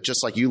COVID,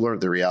 just like you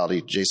learned the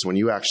reality, Jason, when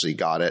you actually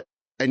got it.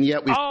 And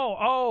yet we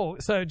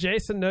so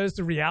Jason knows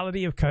the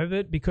reality of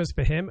COVID because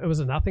for him it was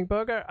a nothing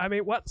burger? I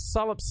mean, what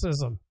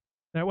solipsism?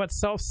 What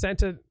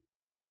self-centered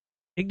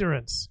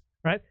ignorance,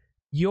 right?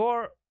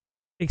 Your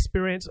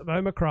experience of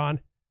Omicron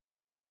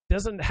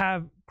doesn't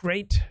have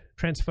great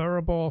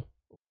transferable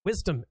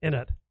wisdom in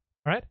it,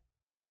 right?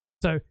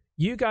 So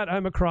you got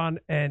Omicron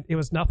and it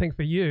was nothing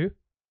for you.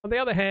 On the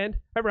other hand,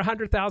 over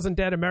 100,000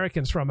 dead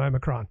Americans from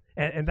Omicron.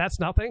 And that's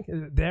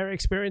nothing? Their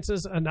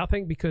experiences are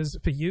nothing because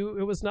for you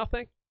it was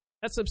nothing?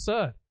 That's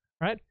absurd,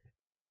 right?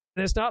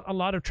 There's not a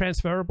lot of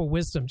transferable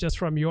wisdom just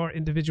from your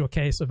individual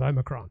case of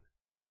Omicron.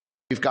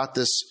 We've got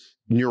this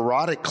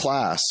neurotic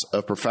class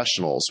of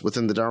professionals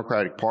within the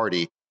Democratic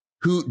Party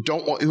who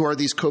are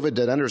these COVID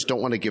dead enders,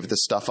 don't want to give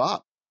this stuff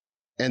up.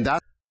 And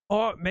that,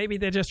 or maybe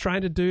they're just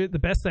trying to do the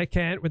best they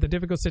can with a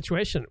difficult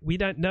situation. We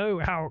don't know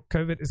how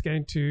COVID is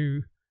going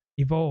to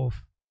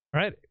evolve,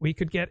 right? We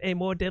could get a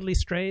more deadly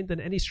strain than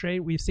any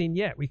strain we've seen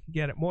yet. We could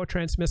get a more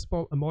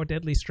transmissible, a more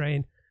deadly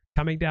strain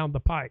coming down the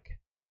pike.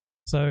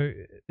 So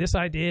this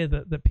idea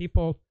that the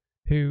people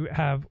who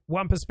have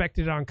one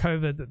perspective on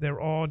COVID that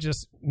they're all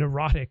just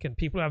neurotic, and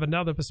people have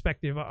another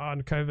perspective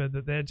on COVID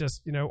that they're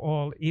just,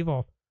 all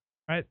evil,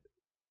 right?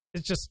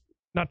 It's just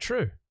not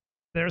true.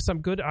 There are some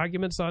good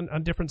arguments on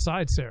different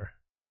sides here.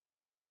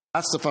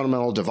 That's the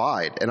fundamental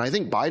divide. And I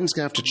think Biden's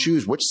going to have to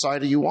choose which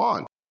side are you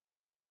on.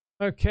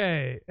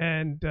 Okay.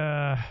 And,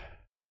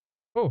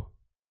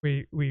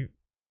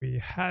 we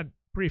had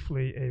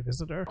briefly a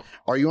visitor.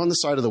 Are you on the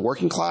side of the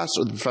working class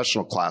or the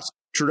professional class?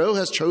 Trudeau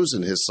has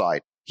chosen his side.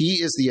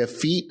 He is the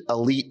effete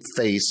elite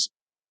face.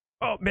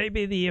 Oh,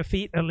 maybe the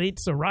effete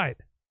elites are right.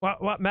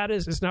 What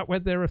matters is not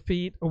whether they're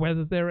effete or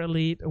whether they're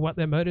elite or what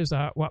their motives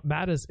are. What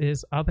matters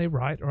is, are they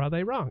right or are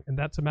they wrong? And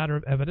that's a matter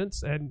of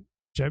evidence. And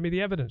show me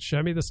the evidence.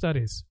 Show me the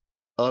studies.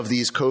 Of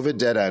these COVID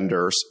dead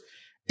enders.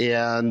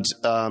 And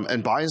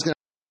Biden's going to...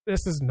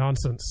 This is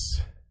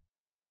nonsense.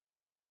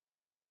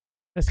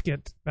 Let's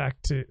get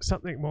back to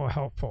something more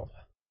helpful.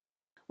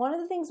 One of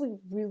the things we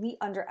really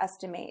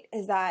underestimate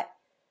is that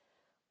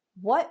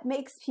what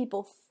makes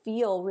people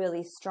feel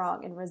really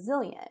strong and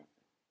resilient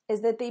is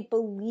that they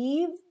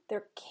believe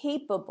they're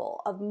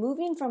capable of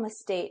moving from a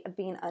state of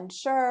being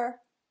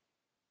unsure,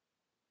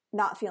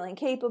 not feeling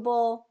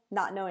capable,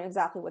 not knowing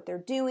exactly what they're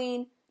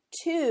doing,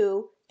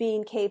 to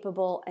being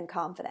capable and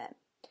confident.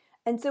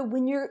 And so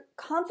when you're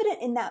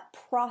confident in that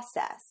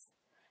process,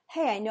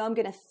 hey, I know I'm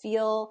going to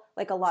feel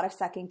like a lot of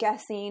second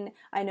guessing.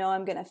 I know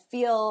I'm going to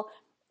feel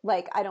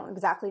like I don't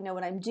exactly know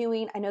what I'm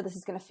doing. I know this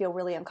is going to feel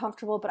really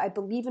uncomfortable, but I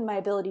believe in my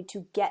ability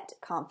to get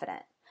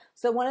confident.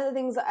 So one of the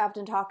things I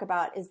often talk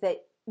about is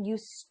that you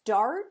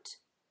start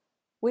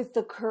with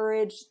the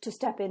courage to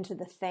step into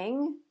the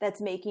thing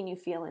that's making you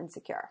feel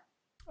insecure.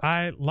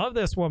 I love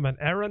this woman,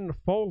 Erin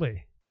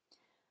Foley.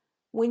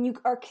 When you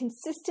are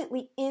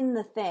consistently in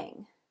the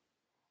thing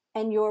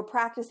and you're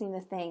practicing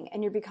the thing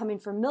and you're becoming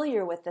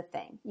familiar with the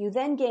thing, you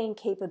then gain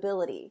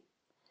capability.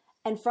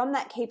 And from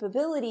that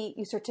capability,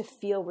 you start to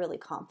feel really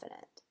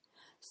confident.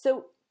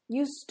 So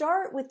you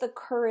start with the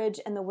courage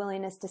and the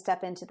willingness to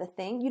step into the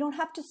thing. You don't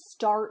have to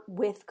start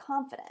with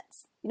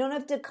confidence. You don't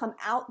have to come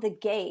out the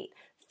gate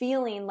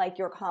feeling like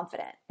you're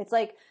confident. It's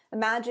like,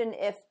 imagine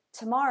if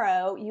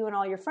tomorrow you and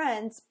all your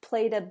friends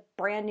played a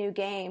brand new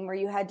game where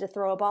you had to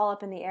throw a ball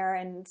up in the air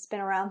and spin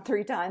around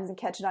 3 times and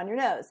catch it on your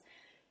nose.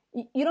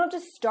 You don't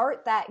just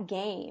start that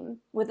game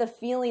with a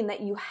feeling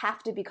that you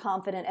have to be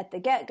confident at the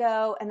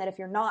get-go and that if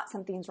you're not,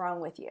 something's wrong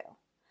with you.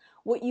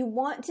 What you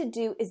want to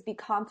do is be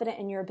confident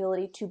in your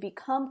ability to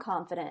become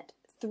confident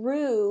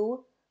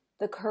through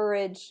the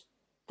courage,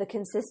 the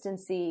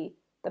consistency,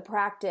 the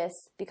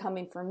practice,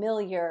 becoming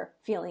familiar,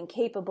 feeling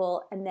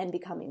capable, and then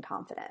becoming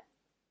confident.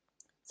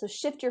 So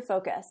shift your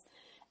focus.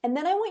 And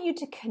then I want you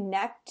to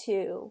connect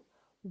to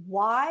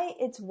why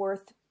is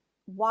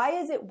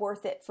it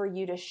worth it for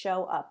you to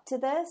show up to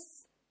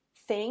this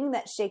thing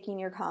that's shaking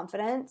your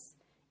confidence,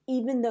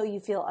 even though you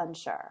feel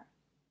unsure?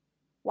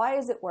 Why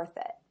is it worth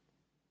it?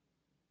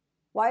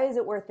 Why is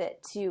it worth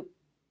it to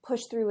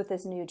push through with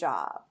this new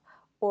job?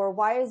 Or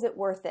why is it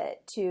worth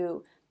it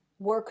to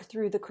work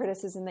through the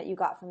criticism that you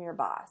got from your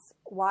boss?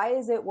 Why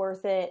is it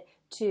worth it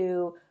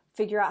to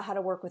figure out how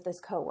to work with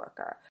this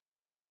coworker?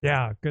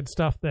 Yeah, good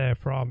stuff there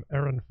from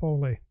Erin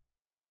Foley.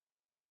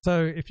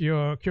 So if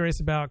you're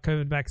curious about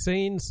COVID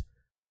vaccines,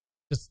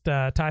 just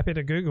type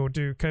into Google,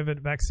 do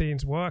COVID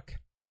vaccines work?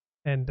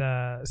 And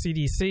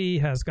CDC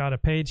has got a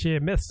page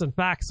here, myths and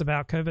facts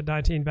about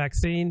COVID-19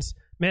 vaccines.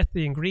 Myth,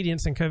 the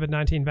ingredients in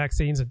COVID-19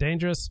 vaccines are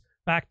dangerous.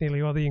 Fact,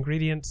 nearly all the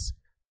ingredients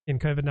in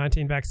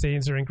COVID-19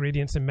 vaccines are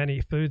ingredients in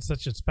many foods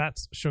such as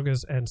fats,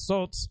 sugars, and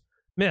salts.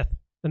 Myth,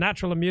 the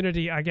natural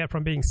immunity I get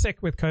from being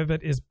sick with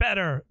COVID is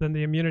better than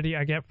the immunity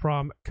I get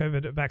from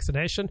COVID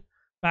vaccination.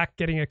 Fact,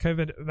 getting a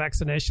COVID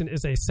vaccination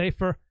is a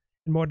safer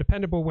and more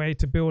dependable way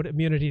to build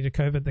immunity to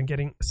COVID than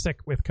getting sick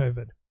with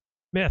COVID.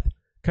 Myth,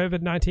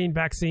 COVID-19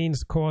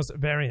 vaccines cause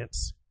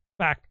variants.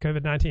 Fact,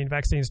 COVID-19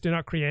 vaccines do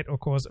not create or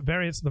cause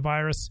variants of the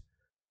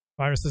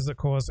viruses that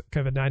cause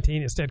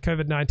COVID-19. Instead,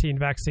 COVID-19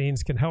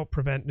 vaccines can help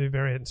prevent new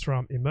variants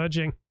from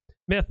emerging.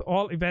 Myth,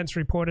 all events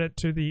reported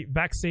to the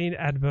Vaccine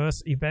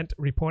Adverse Event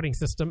Reporting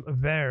System,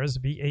 VAERS,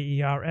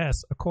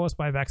 V-A-E-R-S, are caused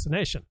by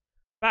vaccination.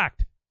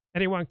 Fact,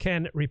 anyone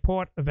can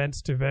report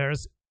events to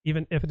VAERS,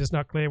 even if it is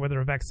not clear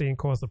whether a vaccine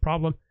caused the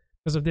problem.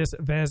 Because of this,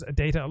 VAERS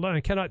data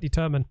alone cannot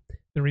determine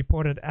the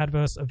reported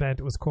adverse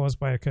event was caused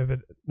by a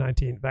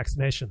COVID-19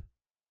 vaccination.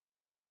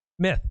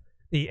 Myth,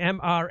 the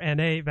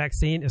mRNA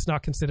vaccine is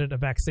not considered a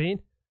vaccine.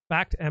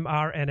 Fact,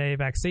 mRNA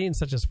vaccines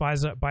such as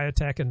Pfizer,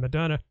 BioNTech, and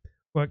Moderna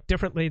work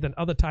differently than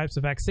other types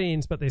of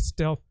vaccines, but they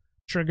still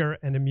trigger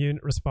an immune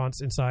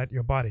response inside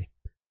your body.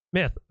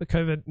 Myth, the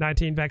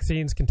COVID-19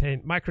 vaccines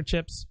contain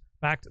microchips.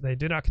 Fact, they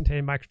do not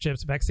contain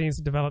microchips. Vaccines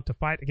are developed to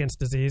fight against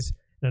disease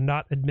and are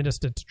not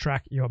administered to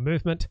track your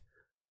movement.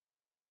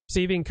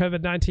 Receiving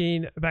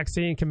COVID-19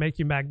 vaccine can make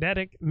you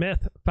magnetic.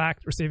 Myth,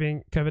 fact,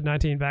 receiving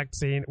COVID-19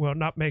 vaccine will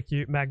not make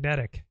you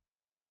magnetic.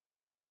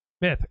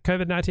 Myth,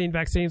 COVID-19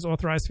 vaccines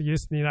authorized for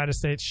use in the United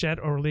States shed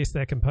or release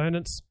their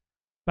components.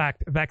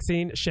 Fact,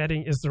 vaccine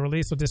shedding is the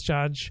release or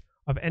discharge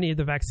of any of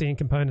the vaccine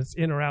components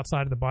in or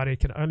outside of the body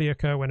can only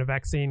occur when a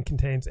vaccine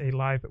contains a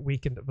live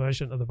weakened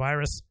version of the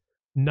virus.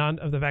 None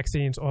of the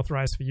vaccines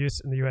authorized for use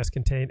in the U.S.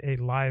 contain a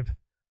live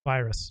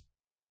virus.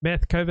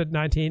 Myth: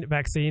 COVID-19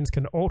 vaccines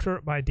can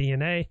alter by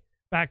DNA.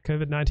 Fact: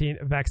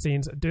 COVID-19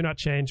 vaccines do not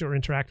change or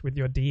interact with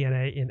your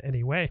DNA in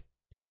any way.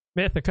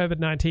 Myth: a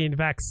COVID-19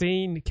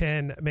 vaccine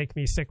can make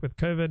me sick with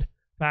COVID.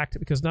 Fact: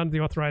 because none of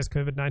the authorized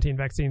COVID-19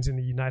 vaccines in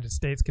the United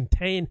States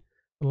contain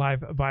the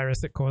live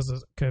virus that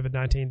causes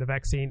COVID-19, the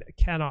vaccine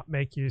cannot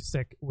make you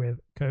sick with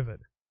COVID.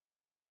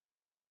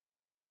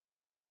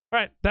 All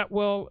right, that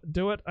will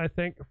do it, I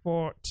think,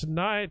 for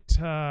tonight.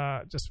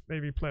 Just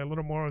maybe play a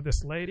little more of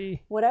this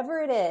lady. Whatever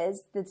it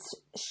is that's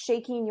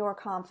shaking your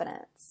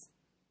confidence,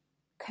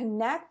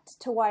 connect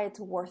to why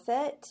it's worth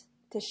it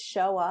to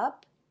show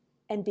up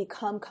and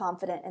become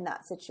confident in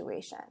that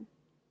situation.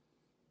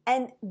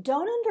 And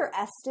don't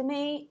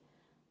underestimate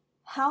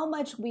how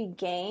much we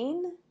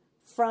gain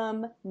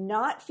from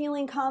not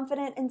feeling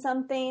confident in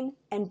something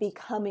and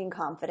becoming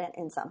confident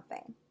in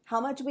something.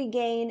 How much we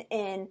gain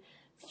in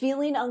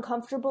feeling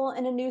uncomfortable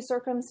in a new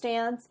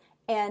circumstance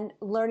and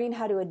learning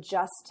how to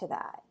adjust to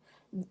that.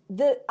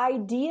 The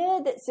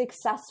idea that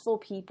successful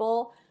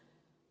people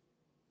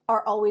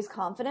are always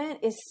confident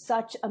is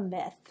such a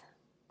myth,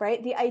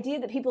 right? The idea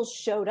that people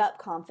showed up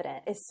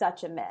confident is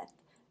such a myth.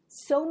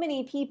 So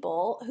many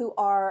people who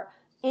are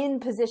in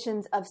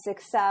positions of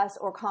success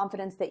or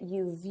confidence that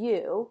you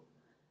view,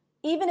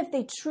 even if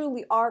they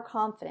truly are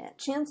confident,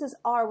 chances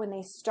are when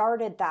they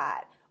started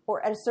that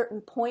or at a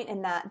certain point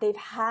in that, they've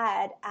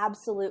had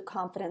absolute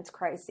confidence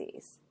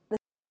crises.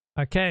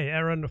 Okay,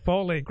 Erin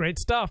Foley, great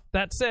stuff.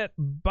 That's it.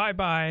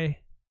 Bye-bye.